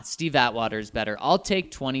him, nah, Steve Atwater is better. I'll take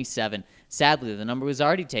 27. Sadly, the number was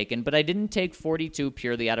already taken, but I didn't take 42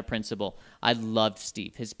 purely out of principle. I loved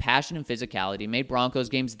Steve. His passion and physicality made Broncos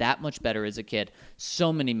games that much better as a kid.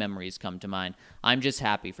 So many memories come to mind. I'm just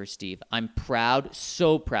happy for Steve. I'm proud,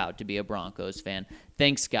 so proud to be a Broncos fan.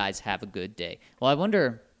 Thanks, guys. Have a good day. Well, I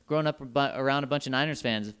wonder, growing up around a bunch of Niners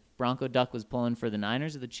fans, if Bronco Duck was pulling for the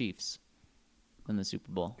Niners or the Chiefs in the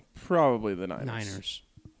Super Bowl. Probably the Niners.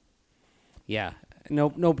 Yeah. No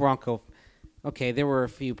Bronco. Okay, there were a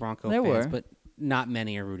few Bronco fans, but not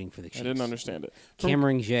many are rooting for the Chiefs. I didn't understand it.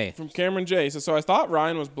 Cameron J. From Cameron J. So I thought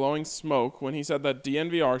Ryan was blowing smoke when he said that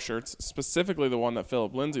DNVR shirts, specifically the one that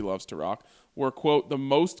Philip Lindsay loves to rock, were, quote, the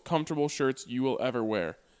most comfortable shirts you will ever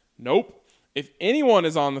wear. Nope. If anyone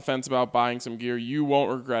is on the fence about buying some gear, you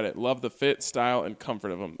won't regret it. Love the fit, style, and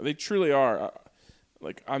comfort of them. They truly are.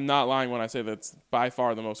 I'm not lying when I say that's by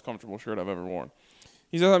far the most comfortable shirt I've ever worn.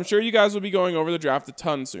 He says, I'm sure you guys will be going over the draft a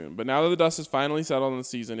ton soon, but now that the dust has finally settled on the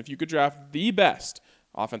season, if you could draft the best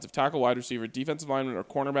offensive tackle, wide receiver, defensive lineman, or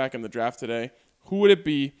cornerback in the draft today, who would it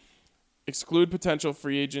be? Exclude potential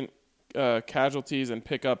free agent casualties and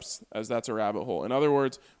pickups, as that's a rabbit hole. In other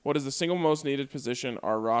words, what is the single most needed position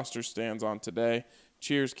our roster stands on today?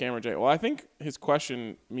 Cheers, Cameron J. Well, I think his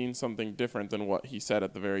question means something different than what he said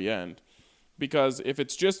at the very end, because if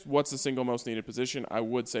it's just what's the single most needed position, I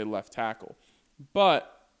would say left tackle.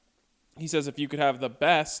 But he says if you could have the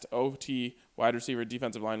best OT, wide receiver,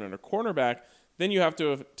 defensive lineman, or cornerback, then you have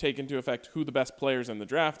to take into effect who the best players in the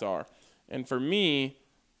draft are. And for me,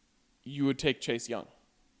 you would take Chase Young.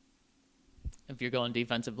 If you're going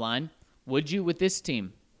defensive line, would you with this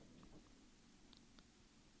team?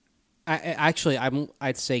 I'd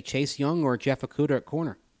say Chase Young or Jeff Okudah at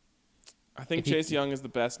corner. I think Chase Young is the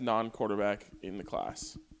best non-quarterback in the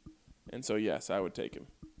class. And so, yes, I would take him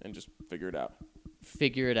and just figure it out.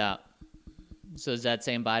 Figure it out. So is that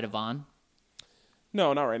saying bye to Vaughn?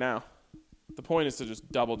 No, not right now. The point is to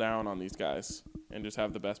just double down on these guys and just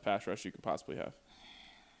have the best pass rush you can possibly have.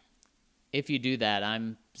 If you do that,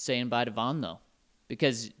 I'm saying bye to Vaughn, though,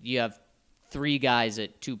 because you have 3 guys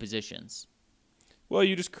at 2 positions. Well,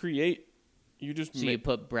 you just create. You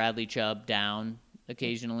put Bradley Chubb down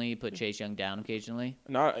occasionally, you put Chase Young down occasionally.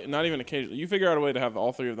 Not even occasionally. You figure out a way to have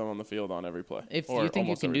all 3 of them on the field on every play. If you think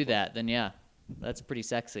you can do that, then yeah, that's pretty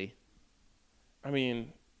sexy. I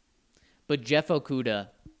mean, but Jeff Okudah.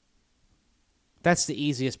 That's the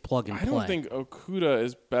easiest plug and play. I don't think Okudah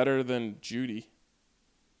is better than Judy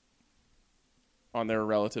on their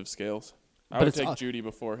relative scales. I would take Judy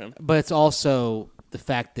before him. But it's also the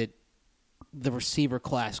fact that the receiver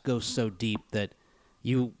class goes so deep that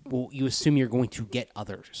you assume you're going to get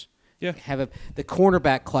others. Yeah. The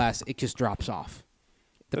cornerback class, it just drops off.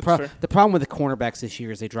 The problem with the cornerbacks this year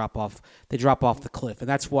is they drop off the cliff, and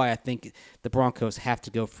that's why I think the Broncos have to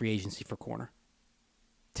go free agency for corner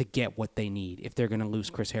to get what they need if they're going to lose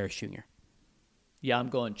Chris Harris Jr. Yeah, I'm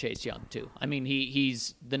going Chase Young too. I mean,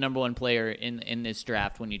 he's the number 1 player in this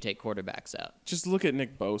draft when you take quarterbacks out. Just look at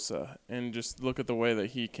Nick Bosa and just look at the way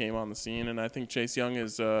that he came on the scene, and I think Chase Young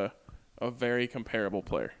is a very comparable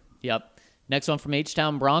player. Yep. Next one from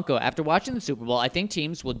H-Town Bronco. After watching the Super Bowl, I think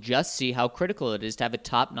teams will just see how critical it is to have a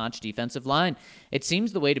top-notch defensive line. It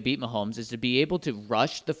seems the way to beat Mahomes is to be able to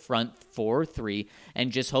rush the front 4-3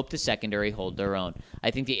 and just hope the secondary hold their own.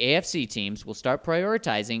 I think the AFC teams will start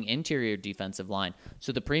prioritizing interior defensive line,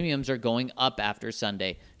 so the premiums are going up after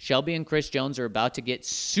Sunday. Shelby and Chris Jones are about to get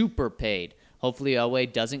super paid. Hopefully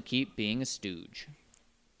Elway doesn't keep being a stooge.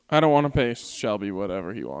 I don't want to pay Shelby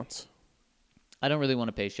whatever he wants. I don't really want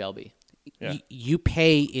to pay Shelby. Yeah. You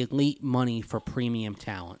pay elite money for premium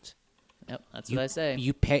talent. Yep, that's what I say.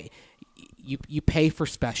 You pay for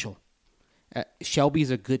special.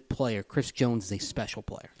 Shelby's a good player. Chris Jones is a special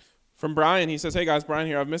player. From Brian, he says, "Hey guys, Brian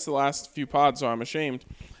here. I've missed the last few pods, so I'm ashamed.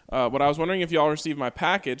 But I was wondering if y'all received my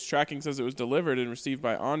package. Tracking says it was delivered and received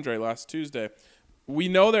by Andre last Tuesday. We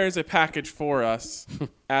know there is a package for us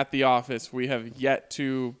at the office. We have yet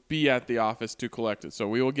to be at the office to collect it, so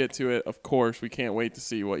we will get to it. Of course, we can't wait to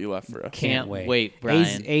see what you left for us. Can't wait,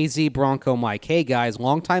 Brian. AZ Bronco Mike. Hey guys,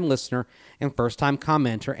 longtime listener and first-time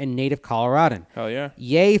commenter and native Coloradan. Hell yeah!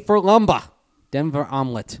 Yay for Lumba, Denver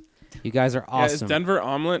omelet. You guys are awesome. Yeah, is Denver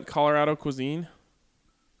omelet Colorado cuisine?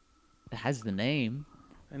 It has the name.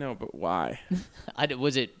 I know, but why?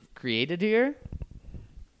 Was it created here?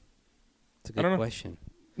 It's a good question.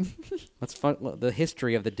 Let's find the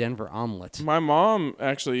history of the Denver omelet. My mom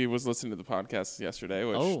actually was listening to the podcast yesterday,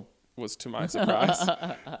 which was to my surprise.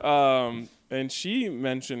 And she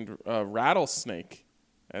mentioned rattlesnake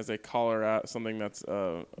as a Colorado, something that's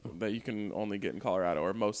that you can only get in Colorado,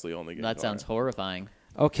 or mostly only get in Colorado. That sounds horrifying.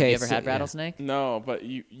 Okay. Have you ever had rattlesnake? No, but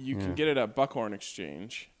you can get it at Buckhorn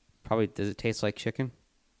Exchange. Probably. Does it taste like chicken?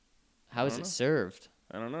 How is it served?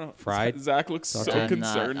 I don't know. Fried? Zach looks so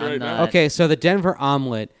concerned I'm right not. now. Okay, so the Denver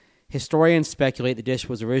omelet. Historians speculate the dish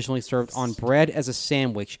was originally served on bread as a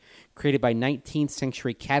sandwich created by 19th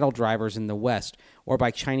century cattle drivers in the West or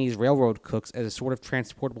by Chinese railroad cooks as a sort of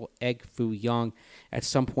transportable egg foo young. At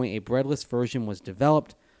some point, a breadless version was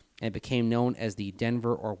developed and became known as the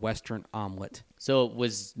Denver or Western omelet. So it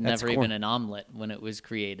was never corn. even an omelet when it was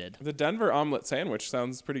created. The Denver omelet sandwich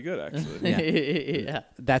sounds pretty good, actually. Yeah.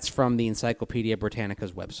 That's from the Encyclopedia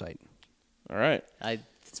Britannica's website. All right.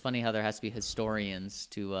 It's funny how there has to be historians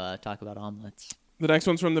to talk about omelets. The next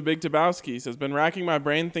one's from the Big Tabowski. He says, been racking my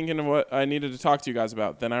brain thinking of what I needed to talk to you guys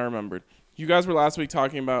about. Then I remembered. You guys were last week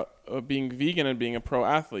talking about being vegan and being a pro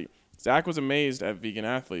athlete. Zach was amazed at vegan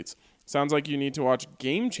athletes. Sounds like you need to watch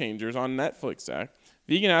Game Changers on Netflix, Zach.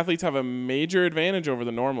 Vegan athletes have a major advantage over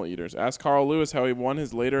the normal eaters. Ask Carl Lewis how he won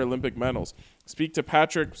his later Olympic medals. Speak to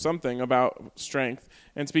Patrick something about strength.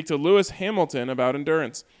 And speak to Lewis Hamilton about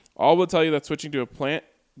endurance. All will tell you that switching to a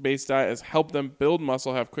plant-based diet has helped them build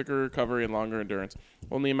muscle, have quicker recovery, and longer endurance.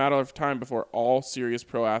 Only a matter of time before all serious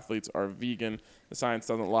pro athletes are vegan. The science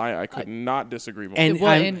doesn't lie. I could not disagree more. And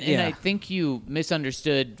I think you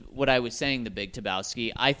misunderstood what I was saying, the Big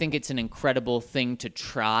Tabowski. I think it's an incredible thing to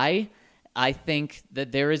try. I think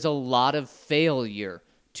that there is a lot of failure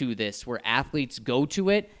to this where athletes go to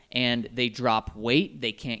it and they drop weight.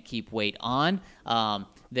 They can't keep weight on.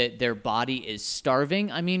 That their body is starving.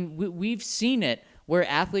 I mean, we've seen it where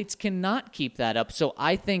athletes cannot keep that up. So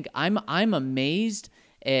I think I'm amazed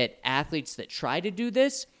at athletes that try to do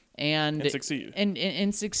this and succeed.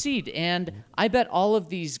 And succeed. And I bet all of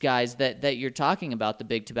these guys that you're talking about, the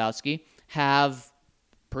Big Lebowski, have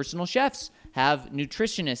personal chefs, have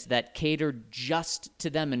nutritionists that cater just to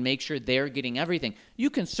them and make sure they're getting everything. You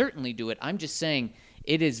can certainly do it. I'm just saying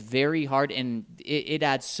it is very hard, and it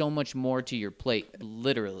adds so much more to your plate,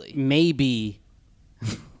 literally. Maybe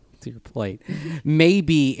to your plate.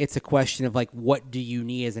 Maybe it's a question of, like, what do you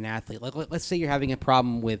need as an athlete? Like, let's say you're having a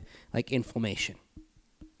problem with, like, inflammation.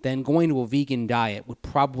 Then going to a vegan diet would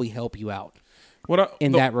probably help you out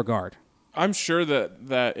in that regard. I'm sure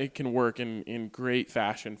that it can work in great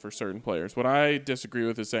fashion for certain players. What I disagree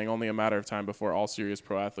with is saying only a matter of time before all serious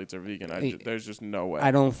pro athletes are vegan. There's just no way.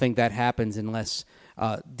 I don't think that happens unless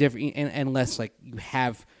unless like you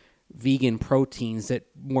have vegan proteins that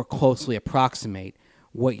more closely approximate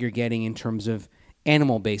what you're getting in terms of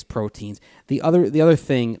animal-based proteins. The other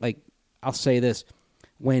thing, like, I'll say this,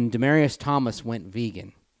 when Demaryius Thomas went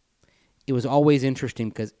vegan, it was always interesting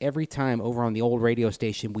because every time over on the old radio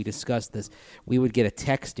station we discussed this, we would get a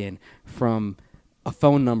text in from a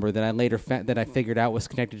phone number that I later I figured out was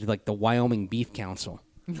connected to, like, the Wyoming Beef Council,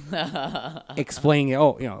 explaining,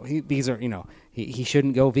 these are, he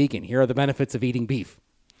shouldn't go vegan. Here are the benefits of eating beef.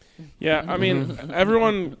 Yeah, I mean,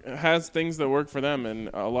 everyone has things that work for them,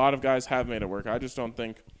 and a lot of guys have made it work. I just don't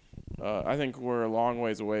think I think we're a long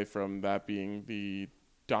ways away from that being the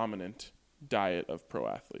dominant diet of pro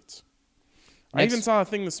athletes. I even saw a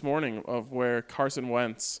thing this morning of where Carson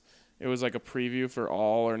Wentz, it was like a preview for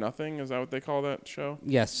All or Nothing. Is that what they call that show?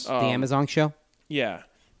 Yes, the Amazon show. Yeah.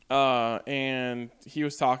 And he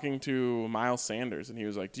was talking to Miles Sanders, and he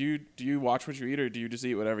was like, do you watch what you eat, or do you just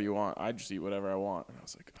eat whatever you want? I just eat whatever I want. And I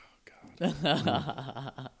was like, oh,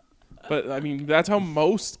 God. But, I mean, that's how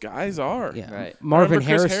most guys are. Yeah. Right. Marvin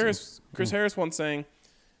Chris Harris once saying,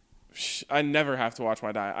 I never have to watch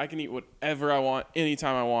my diet. I can eat whatever I want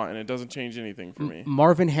anytime I want, and it doesn't change anything for me.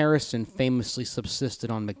 Marvin Harrison famously subsisted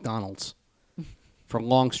on McDonald's for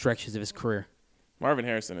long stretches of his career. Marvin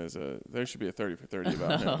Harrison there should be a 30 for 30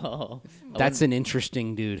 about him. That's an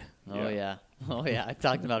interesting dude. Oh, yeah. I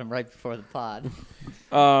talked about him right before the pod.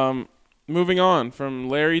 Moving on from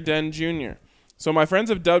Larry Den Jr. So my friends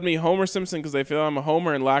have dubbed me Homer Simpson because they feel I'm a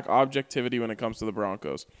homer and lack objectivity when it comes to the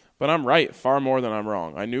Broncos. But I'm right, far more than I'm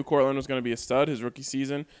wrong. I knew Cortland was going to be a stud his rookie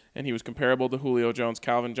season, and he was comparable to Julio Jones,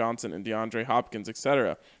 Calvin Johnson, and DeAndre Hopkins,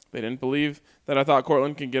 etc. They didn't believe that I thought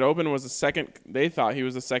Cortland could get open. They thought he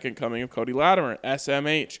was the second coming of Cody Latimer,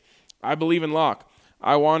 SMH. I believe in Locke.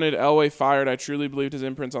 I wanted Elway fired. I truly believed his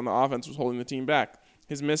imprints on the offense was holding the team back.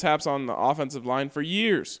 His mishaps on the offensive line for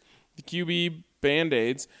years. The QB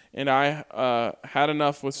Band-Aids, and I had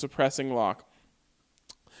enough with suppressing Locke.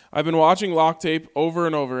 I've been watching Locke tape over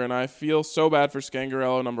and over, and I feel so bad for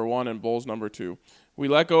Scangarello number 1 and Bowles number 2. We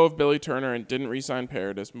let go of Billy Turner and didn't re-sign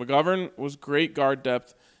Paradis. McGovern was great guard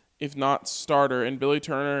depth, if not starter, and Billy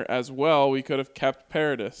Turner as well. We could have kept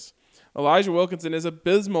Paradis. Elijah Wilkinson is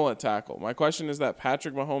abysmal at tackle. My question is that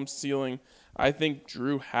Patrick Mahomes' ceiling, I think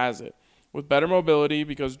Drew has it. With better mobility,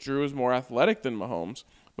 because Drew is more athletic than Mahomes,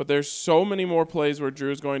 but there's so many more plays where Drew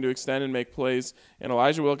is going to extend and make plays, and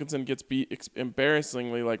Elijah Wilkinson gets beat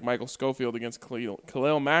embarrassingly like Michael Schofield against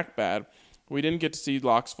Khalil Mack bad. We didn't get to see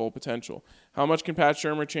Locke's full potential. How much can Pat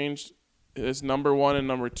Shurmur change his number 1 and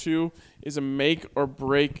number 2 is a make or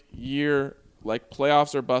break year, like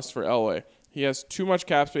playoffs or bust for Elway. He has too much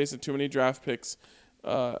cap space and too many draft picks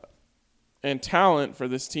and talent for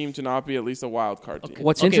this team to not be at least a wild card team.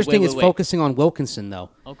 What's interesting is focusing on Wilkinson, though.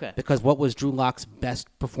 Okay. Because what was Drew Lock's best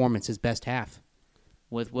performance, his best half?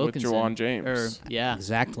 With Wilkinson. With Jawan James. Yeah.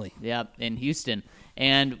 Exactly. Yeah, in Houston.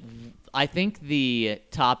 And I think the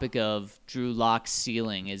topic of Drew Lock's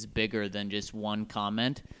ceiling is bigger than just one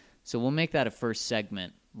comment. So we'll make that a first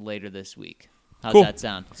segment later this week. How's Cool. that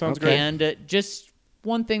sound? Sounds great. And just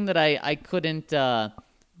one thing that I couldn't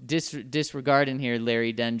disregard in here,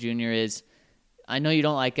 Larry Den Jr., is I know you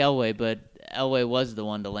don't like Elway, but Elway was the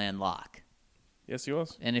one to land Locke. Yes, he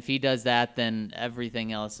was. And if he does that, then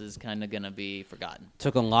everything else is kind of going to be forgotten.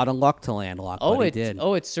 Took a lot of luck to land Locke, but he did.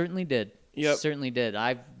 Oh, it certainly did. Yep. Certainly did.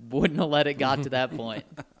 I wouldn't have let it got to that point.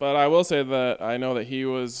 But I will say that I know that he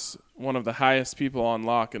was one of the highest people on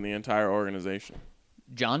Locke in the entire organization.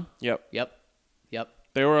 John? Yep.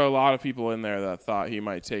 There were a lot of people in there that thought he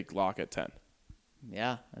might take Locke at 10.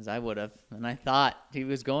 Yeah, as I would have. And I thought he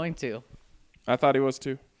was going to. I thought he was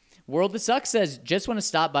too. World of Suck says, just want to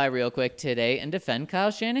stop by real quick today and defend Kyle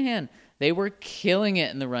Shanahan. They were killing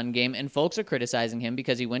it in the run game, and folks are criticizing him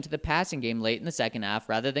because he went to the passing game late in the second half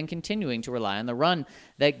rather than continuing to rely on the run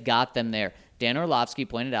that got them there. Dan Orlovsky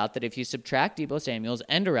pointed out that if you subtract Deebo Samuel's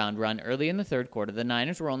end-around run early in the third quarter, the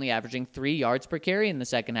Niners were only averaging 3 yards per carry in the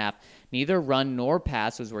second half. Neither run nor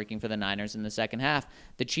pass was working for the Niners in the second half.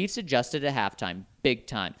 The Chiefs adjusted at halftime, big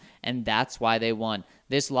time, and that's why they won.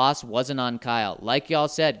 This loss wasn't on Kyle. Like y'all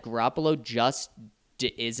said, Garoppolo just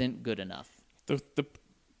isn't good enough.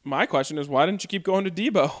 My question is, why didn't you keep going to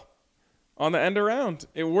Deebo on the end around?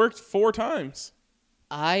 It worked 4 times.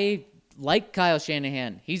 I like Kyle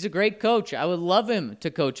Shanahan. He's a great coach. I would love him to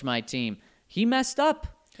coach my team. He messed up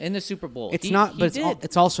in the Super Bowl.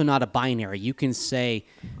 It's also not a binary. You can say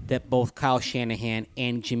that both Kyle Shanahan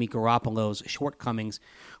and Jimmy Garoppolo's shortcomings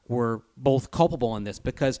were both culpable in this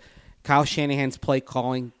because Kyle Shanahan's play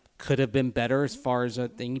calling could have been better as far as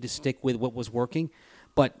they need to stick with what was working.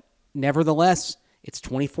 But nevertheless, it's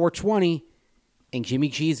 24-20, and Jimmy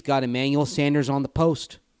G's got Emmanuel Sanders on the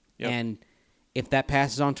post. Yep. And if that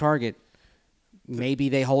pass is on target, maybe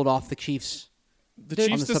they hold off the Chiefs. The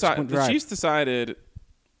Chiefs decided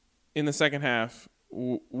in the second half,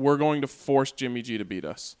 we're going to force Jimmy G to beat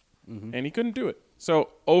us. Mm-hmm. And he couldn't do it. So,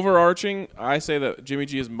 overarching, I say that Jimmy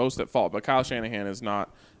G is most at fault, but Kyle Shanahan is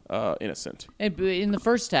not innocent. And in the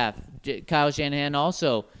first half, Kyle Shanahan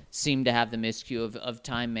also seemed to have the miscue of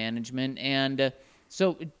time management. And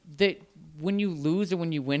so when you lose or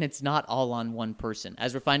when you win, it's not all on one person.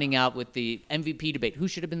 As we're finding out with the MVP debate, who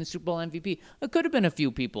should have been the Super Bowl MVP? It could have been a few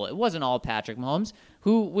people. It wasn't all Patrick Mahomes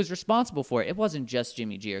who was responsible for it. It wasn't just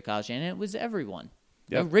Jimmy G or Kyle Shanahan. It was everyone.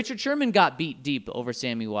 Yep. Richard Sherman got beat deep over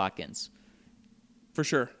Sammy Watkins. For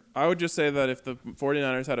sure. I would just say that if the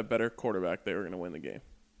 49ers had a better quarterback, they were going to win the game.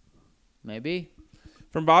 Maybe.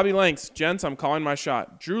 From Bobby Lanks, gents, I'm calling my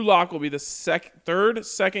shot. Drew Lock will be the third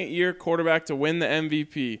second-year quarterback to win the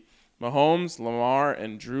MVP. Mahomes, Lamar,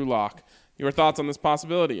 and Drew Lock. Your thoughts on this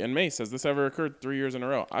possibility? And Mace, has this ever occurred 3 years in a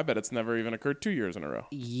row? I bet it's never even occurred 2 years in a row.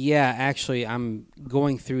 Yeah, actually, I'm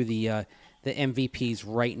going through the MVPs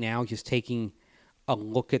right now, just taking a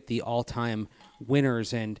look at the all-time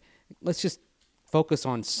winners, and let's just focus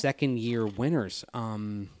on second-year winners.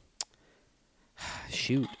 I'm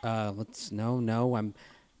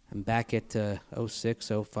back at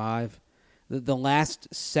 06, 05. The last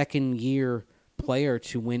second-year player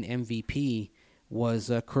to win MVP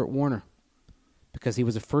was Kurt Warner because he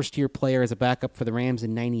was a first-year player as a backup for the Rams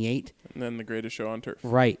in 98. And then the greatest show on turf.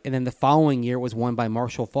 Right. And then the following year was won by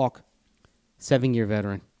Marshall Faulk, 7-year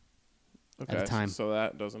veteran at the time. So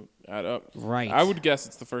that doesn't add up. Right. I would guess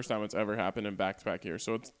it's the first time it's ever happened in back-to-back years.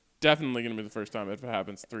 So it's definitely going to be the first time if it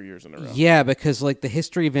happens 3 years in a row. Yeah, because like the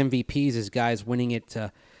history of MVPs is guys winning it.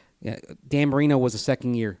 Dan Marino was a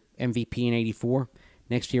second-year MVP in 84.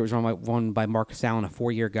 Next year it was won by Marcus Allen, a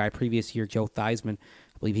 4-year guy. Previous year, Joe Theismann.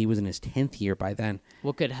 I believe he was in his 10th year by then.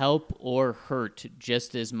 What could help or hurt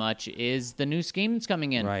just as much is the new scheme that's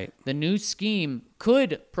coming in. Right. The new scheme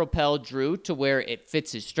could propel Drew to where it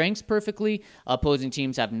fits his strengths perfectly. Opposing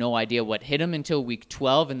teams have no idea what hit him until week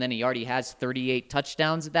 12, and then he already has 38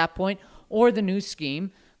 touchdowns at that point. Or the new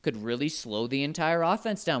scheme could really slow the entire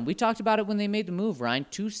offense down. We talked about it when they made the move, Ryan.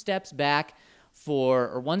 1 step back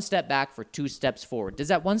for 2 steps forward. Does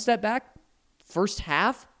that 1 step back first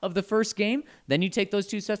half of the first game, then you take those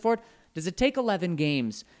 2 steps forward? Does it take 11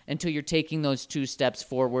 games until you're taking those 2 steps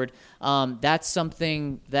forward? That's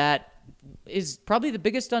something that is probably the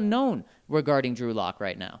biggest unknown regarding Drew Lock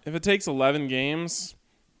right now. If it takes 11 games,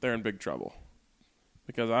 they're in big trouble.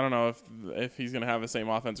 Because I don't know if he's going to have the same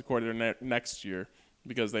offensive coordinator next year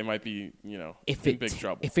because they might be, in big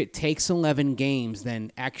trouble. If it takes 11 games,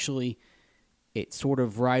 then actually it sort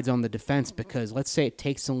of rides on the defense because let's say it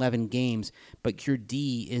takes 11 games, but your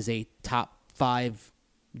D is a top 5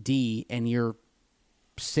 D and you're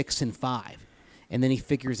 6-5. And then he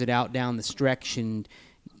figures it out down the stretch and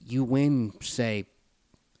you win, say,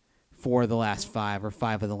 4 of the last 5 or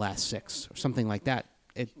 5 of the last 6 or something like that.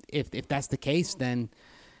 If that's the case, then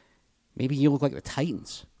maybe you look like the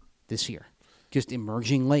Titans this year, just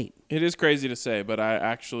emerging late. It is crazy to say, but I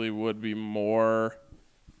actually would be more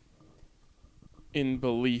in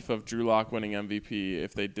belief of Drew Lock winning MVP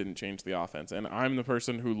if they didn't change the offense. And I'm the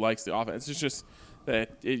person who likes the offense. It's just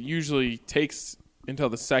that it usually takes until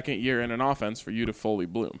the second year in an offense for you to fully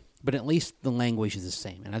bloom. But at least the language is the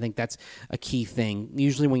same, and I think that's a key thing.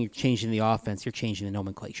 Usually when you're changing the offense, you're changing the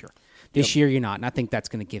nomenclature. This year, you're not, and I think that's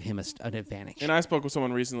going to give him an advantage. And I spoke with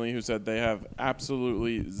someone recently who said they have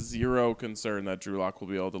absolutely zero concern that Drew Lock will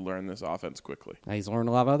be able to learn this offense quickly. He's learned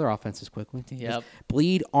a lot of other offenses quickly. Yep.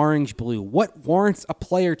 Bleed orange blue. What warrants a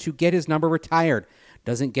player to get his number retired?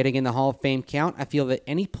 Doesn't getting in the Hall of Fame count? I feel that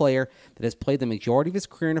any player that has played the majority of his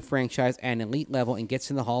career in a franchise at an elite level and gets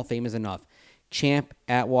in the Hall of Fame is enough. Champ,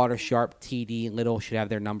 Atwater, Sharp, TD, Little should have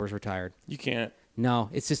their numbers retired. You can't. No,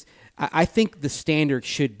 it's just I think the standard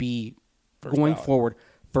should be going ballot. forward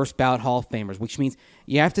first ballot Hall of Famers, which means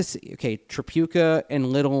you have to see, okay, Tripucka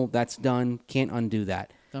and Little, that's done. Can't undo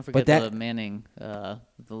that. Don't But forget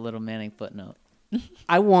the little Manning footnote.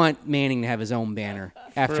 I want Manning to have his own banner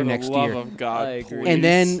after For next the love year. of God, I agree. please. And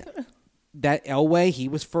then that Elway, he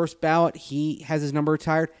was first ballot. He has his number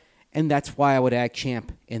retired. And that's why I would add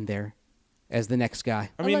Champ in there as the next guy.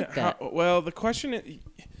 I mean, like that. the question is,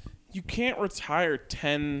 you can't retire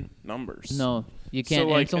 10 numbers. No, you can't. So,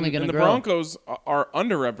 and like, it's only and going to the grow. Broncos are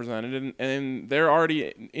underrepresented, and they're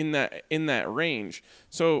already in that range.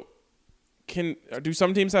 So, do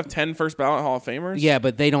some teams have 10 first ballot Hall of Famers? Yeah,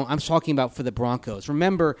 but they don't. I'm talking about for the Broncos.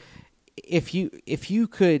 Remember, if you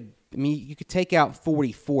could, I mean, you could take out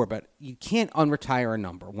 44, but you can't unretire a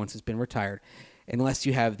number once it's been retired, unless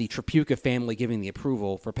you have the Tripucka family giving the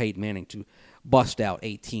approval for Peyton Manning to bust out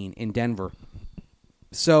 18 in Denver.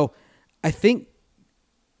 So, I think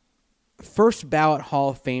first ballot Hall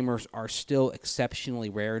of Famers are still exceptionally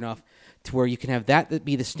rare enough to where you can have that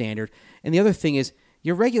be the standard. And the other thing is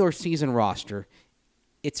your regular season roster,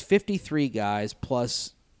 it's 53 guys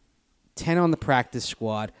plus 10 on the practice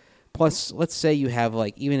squad, plus let's say you have,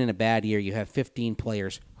 like, even in a bad year, you have 15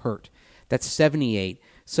 players hurt. That's 78.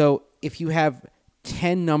 So if you have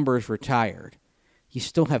 10 numbers retired, you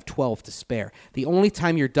still have 12 to spare. The only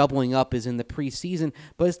time you're doubling up is in the preseason,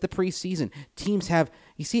 but it's the preseason. Teams have,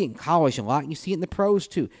 you see it in college a lot, and you see it in the pros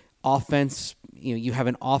too. Offense, you have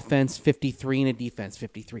an offense 53 and a defense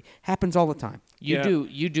 53. Happens all the time.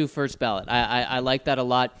 You do first ballot. I like that a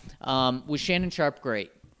lot. Was Shannon Sharp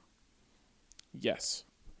great? Yes.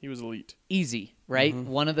 He was elite. Easy, right? Mm-hmm.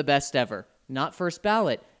 One of the best ever. Not first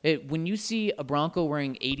ballot. When you see a Bronco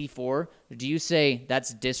wearing 84, do you say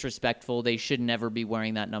that's disrespectful? They should never be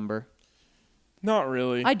wearing that number. Not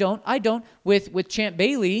really. I don't. With Champ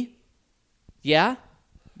Bailey, yeah,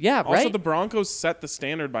 right. Also, the Broncos set the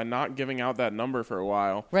standard by not giving out that number for a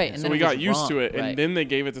while. Right, and so then we it got was used wrong. to it, Right. and then they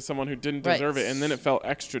gave it to someone who didn't Right. deserve it, and then it felt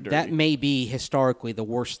extra dirty. That may be historically the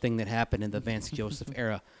worst thing that happened in the Vance Joseph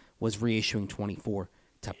era was reissuing 24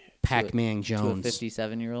 to Pac-Man to a Jones.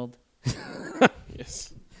 57-year-old.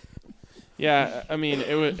 Yes. Yeah, I mean,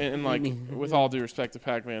 it was, and like, with all due respect to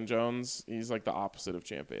Pac-Man Jones, he's like the opposite of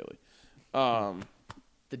Champ Bailey.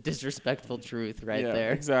 The disrespectful truth right Yeah,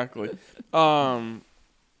 there. exactly.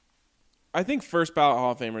 I think first ballot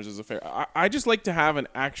Hall of Famers is a fair. I just like to have an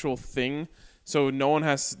actual thing, so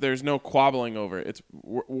there's no quabbling over it. It's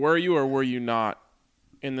were you or were you not,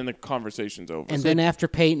 and then the conversation's over. And then after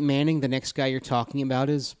Peyton Manning, the next guy you're talking about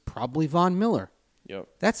is probably Von Miller. Yep.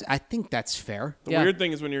 I think that's fair. The Yeah. weird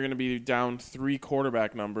thing is when you're going to be down 3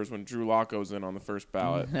 quarterback numbers when Drew Lock goes in on the first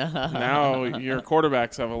ballot. Now your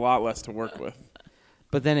quarterbacks have a lot less to work with.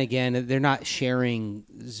 But then again, they're not sharing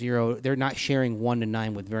 1 to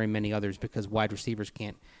 9 with very many others because wide receivers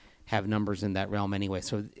can't have numbers in that realm anyway.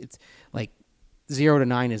 So it's like 0 to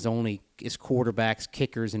 9 is quarterbacks,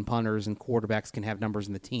 kickers, and punters, and quarterbacks can have numbers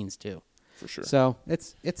in the teens too. For sure. So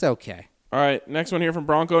it's okay. All right, next one here from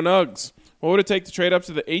Bronco Nugs. What would it take to trade up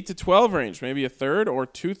to the 8 to 12 range? Maybe a third or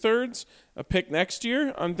 2/3? A pick next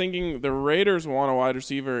year? I'm thinking the Raiders want a wide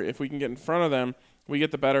receiver. If we can get in front of them, we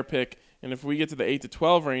get the better pick. And if we get to the 8 to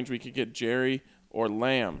 12 range, we could get Jerry or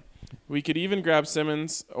Lamb. We could even grab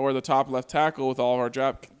Simmons or the top left tackle with all of our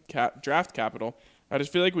draft capital. I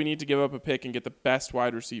just feel like we need to give up a pick and get the best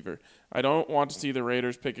wide receiver. I don't want to see the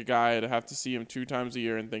Raiders pick a guy to have to see him 2 times a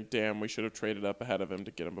year and think, damn, we should have traded up ahead of him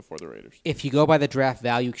to get him before the Raiders. If you go by the draft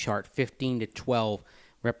value chart, 15 to 12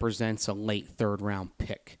 represents a late third-round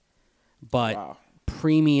pick. But Wow.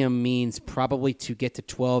 premium means probably to get to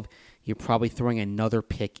 12, you're probably throwing another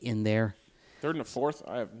pick in there. 3rd and a 4th,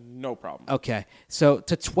 I have no problem. Okay, so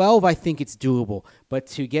to 12, I think it's doable. But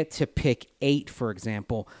to get to pick 8, for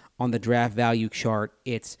example, on the draft value chart,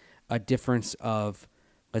 it's a difference of,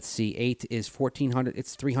 let's see, 8 is 1,400.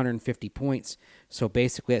 It's 350 points. So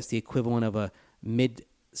basically, that's the equivalent of a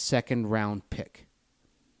mid-second round pick.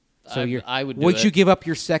 So I would do would it. you give up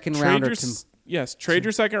your second rounder to? Yes, trade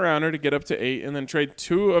your second rounder to get up to 8, and then trade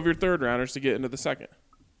 2 of your third rounders to get into the second.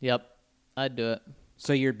 Yep, I'd do it.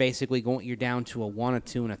 So you're basically you're down to a 1, a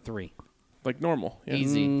 2, and a 3. Like normal. Yeah.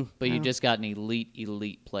 Easy, but you just got an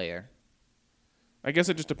elite player. I guess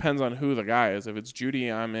it just depends on who the guy is. If it's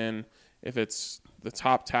Judy, I'm in. If it's the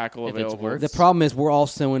top tackle If it's available. Wirfs. The problem is we're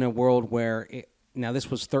also in a world where now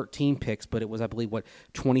this was 13 picks, but it was, I believe,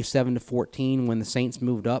 27-14 when the Saints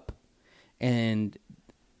moved up, and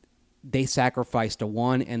they sacrificed a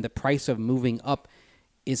 1, and the price of moving up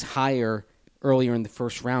is higher earlier in the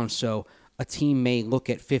first round. So a team may look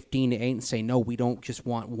at 15-8 and say, no, we don't just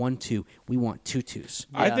want 1-2, we want 2-2s.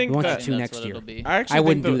 I Yeah. think We want that you two that's next what year. it'll be. I actually I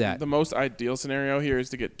wouldn't think do that. The most ideal scenario here is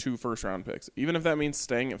to get 2 first-round picks, even if that means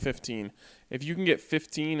staying at 15. If you can get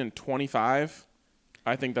 15 and 25,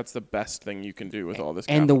 I think that's the best thing you can do with all this.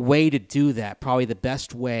 And the capital. way to do that, probably the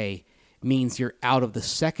best way, means you're out of the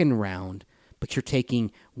second round, but you're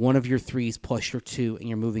taking one of your 3s plus your 2, and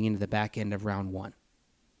you're moving into the back end of round 1.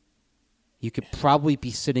 You could probably be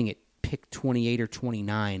sitting at pick 28 or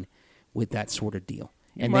 29 with that sort of deal.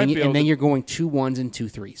 And might then, be able to- you're going 2 1s and 2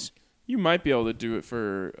 3s. You might be able to do it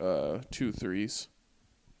for 2 3s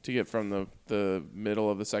to get from the middle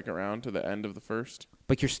of the second round to the end of the first.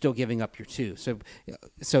 But you're still giving up your 2.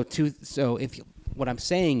 What I'm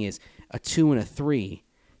saying is a 2 and a 3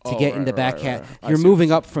 to get in the back half. I You're see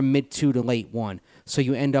moving up from mid 2 to late 1, so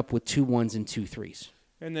you end up with 2 1s and 2 3s.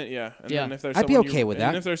 And then Yeah. then if there's I'd be someone okay you, with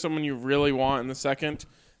and that. if there's someone you really want in the second,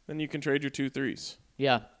 then you can trade your 2 3s.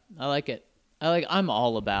 Yeah, I like it. I'm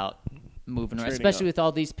all about moving around, Trading especially up. with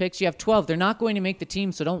all these picks. You have 12. They're not going to make the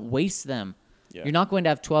team, so don't waste them. Yeah. You're not going to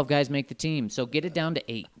have 12 guys make the team, so get it down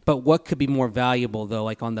to 8. But what could be more valuable, though,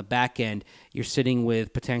 like on the back end, you're sitting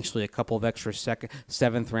with potentially a couple of extra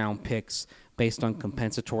seventh-round picks based on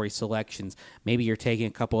compensatory selections. Maybe you're taking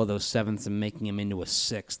a couple of those 7ths and making them into a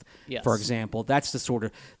 6th, Yes. for example. That's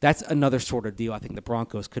another sort of deal I think the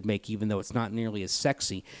Broncos could make, even though it's not nearly as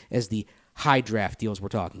sexy as the high draft deals we're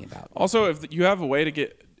talking about. Also, if you have a way to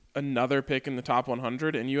get another pick in the top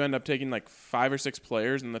 100 and you end up taking like 5 or 6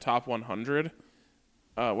 players in the top 100,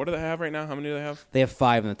 what do they have right now? How many do they have? They have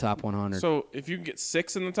 5 in the top 100. So if you can get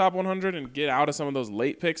 6 in the top 100 and get out of some of those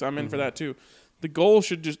late picks, I'm in for that too. The goal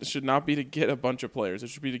should not be to get a bunch of players. It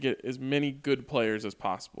should be to get as many good players as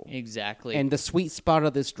possible. Exactly. And the sweet spot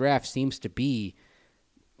of this draft seems to be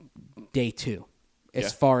day 2. As Yeah.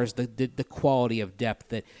 far as the quality of depth,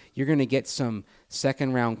 that you're going to get some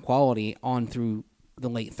second-round quality on through the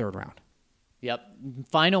late third round. Yep.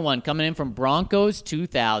 Final one coming in from Broncos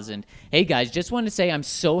 2000. Hey, guys, just wanted to say I'm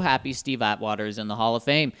so happy Steve Atwater is in the Hall of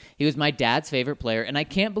Fame. He was my dad's favorite player, and I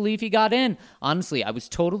can't believe he got in. Honestly, I was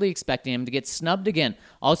totally expecting him to get snubbed again.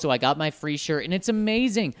 Also, I got my free shirt, and it's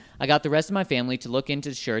amazing. I got the rest of my family to look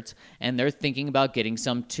into shirts, and they're thinking about getting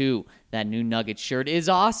some too. That new Nuggets shirt is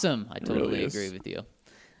awesome. I totally really is. agree with you.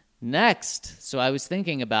 Next, so I was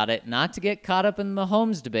thinking about it, not to get caught up in the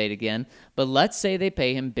Mahomes debate again, but let's say they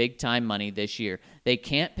pay him big-time money this year. They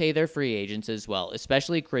can't pay their free agents as well,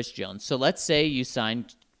 especially Chris Jones. So let's say you sign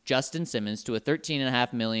Justin Simmons to a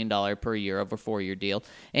 $13.5 million per year over 4-year deal,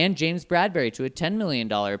 and James Bradbury to a $10 million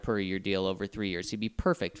per year deal over 3 years. He'd be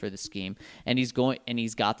perfect for the scheme, and he's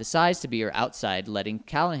got the size to be your outside, letting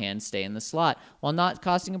Callahan stay in the slot while not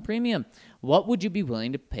costing a premium. What would you be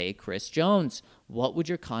willing to pay Chris Jones? What would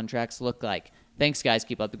your contracts look like? Thanks, guys.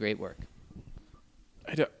 Keep up the great work.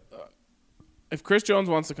 If Chris Jones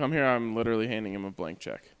wants to come here, I'm literally handing him a blank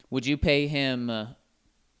check. Would you pay him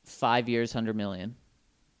 5 years, $100 million?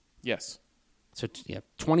 Yes. So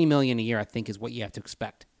 $20 million a year, I think, is what you have to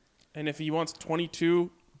expect. And if he wants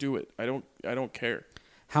 22, do it. I don't care.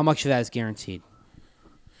 How much of that is guaranteed?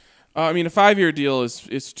 I mean, a 5-year deal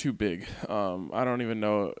is too big. I don't even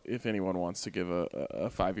know if anyone wants to give a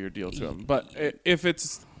 5-year deal to him. But if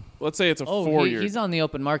it's, let's say it's a 4-year, he's on the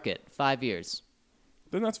open market, 5 years.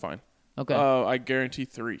 then that's fine. Okay. I guarantee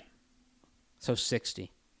 3. So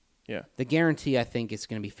 60. Yeah. The guarantee, I think, is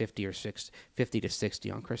going to be 50 to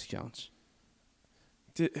 60 on Chris Jones.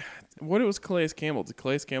 What was Calais Campbell? Did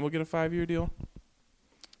Calais Campbell get a 5-year deal?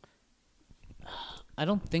 I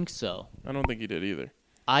don't think so. I don't think he did either.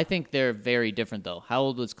 I think they're very different, though. How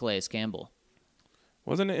old was Calais Campbell?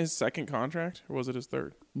 Wasn't it his second contract, or was it his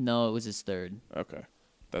third? No, it was his third. Okay.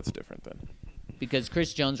 That's different then. Because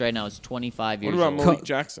Chris Jones right now is 25 years What about old. Malik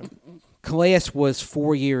Jackson? Calais was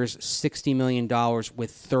 4 years, $60 million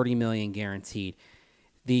with $30 million guaranteed.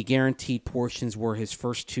 The guaranteed portions were his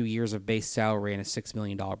first 2 years of base salary and a $6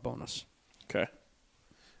 million bonus. Okay.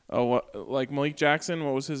 Oh, like Malik Jackson,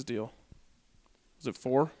 what was his deal? Was it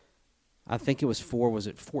 4? I think it was 4. Was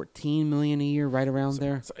it $14 million a year, right around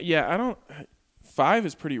there? Yeah, 5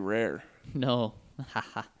 is pretty rare. No.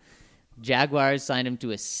 Jaguars signed him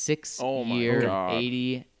to a 6-year, God.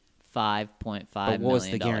 $85.5 But what was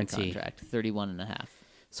the million guarantee? contract, 31.5.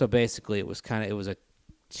 So basically, it was a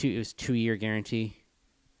 2-year guarantee.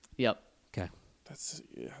 Yep. Okay. That's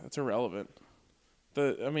irrelevant.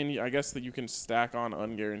 I guess that you can stack on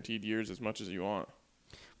unguaranteed years as much as you want.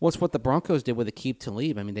 Well, it's what the Broncos did with Aqib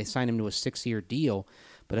Talib. I mean, they signed him to a 6-year deal,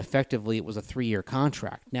 but effectively it was a 3-year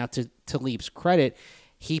contract. Now, to Talib's credit,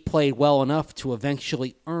 he played well enough to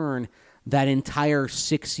eventually earn that entire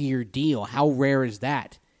 6-year deal. How rare is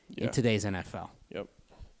that in today's NFL? Yep.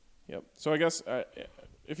 So I guess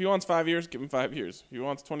if he wants 5 years, give him 5 years. If he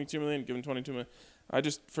wants $22 million, give him $22 million.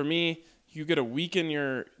 For me, you get to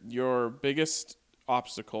weaken your biggest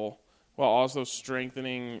obstacle while also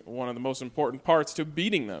strengthening one of the most important parts to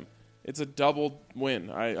beating them. It's a double win.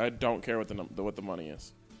 I don't care what the money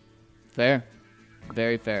is. Fair.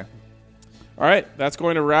 Very fair. All right, that's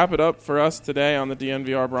going to wrap it up for us today on the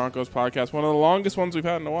DNVR Broncos podcast, one of the longest ones we've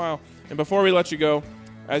had in a while. And before we let you go,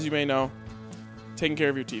 as you may know, taking care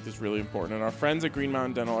of your teeth is really important, and our friends at Green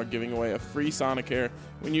Mountain Dental are giving away a free Sonicare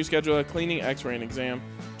when you schedule a cleaning, x-ray, and exam.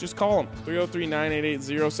 Just call them,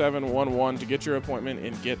 303-988-0711 to get your appointment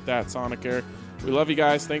and get that Sonicare. We love you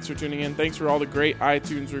guys. Thanks for tuning in. Thanks for all the great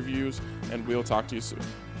iTunes reviews, and we'll talk to you soon.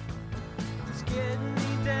 It's getting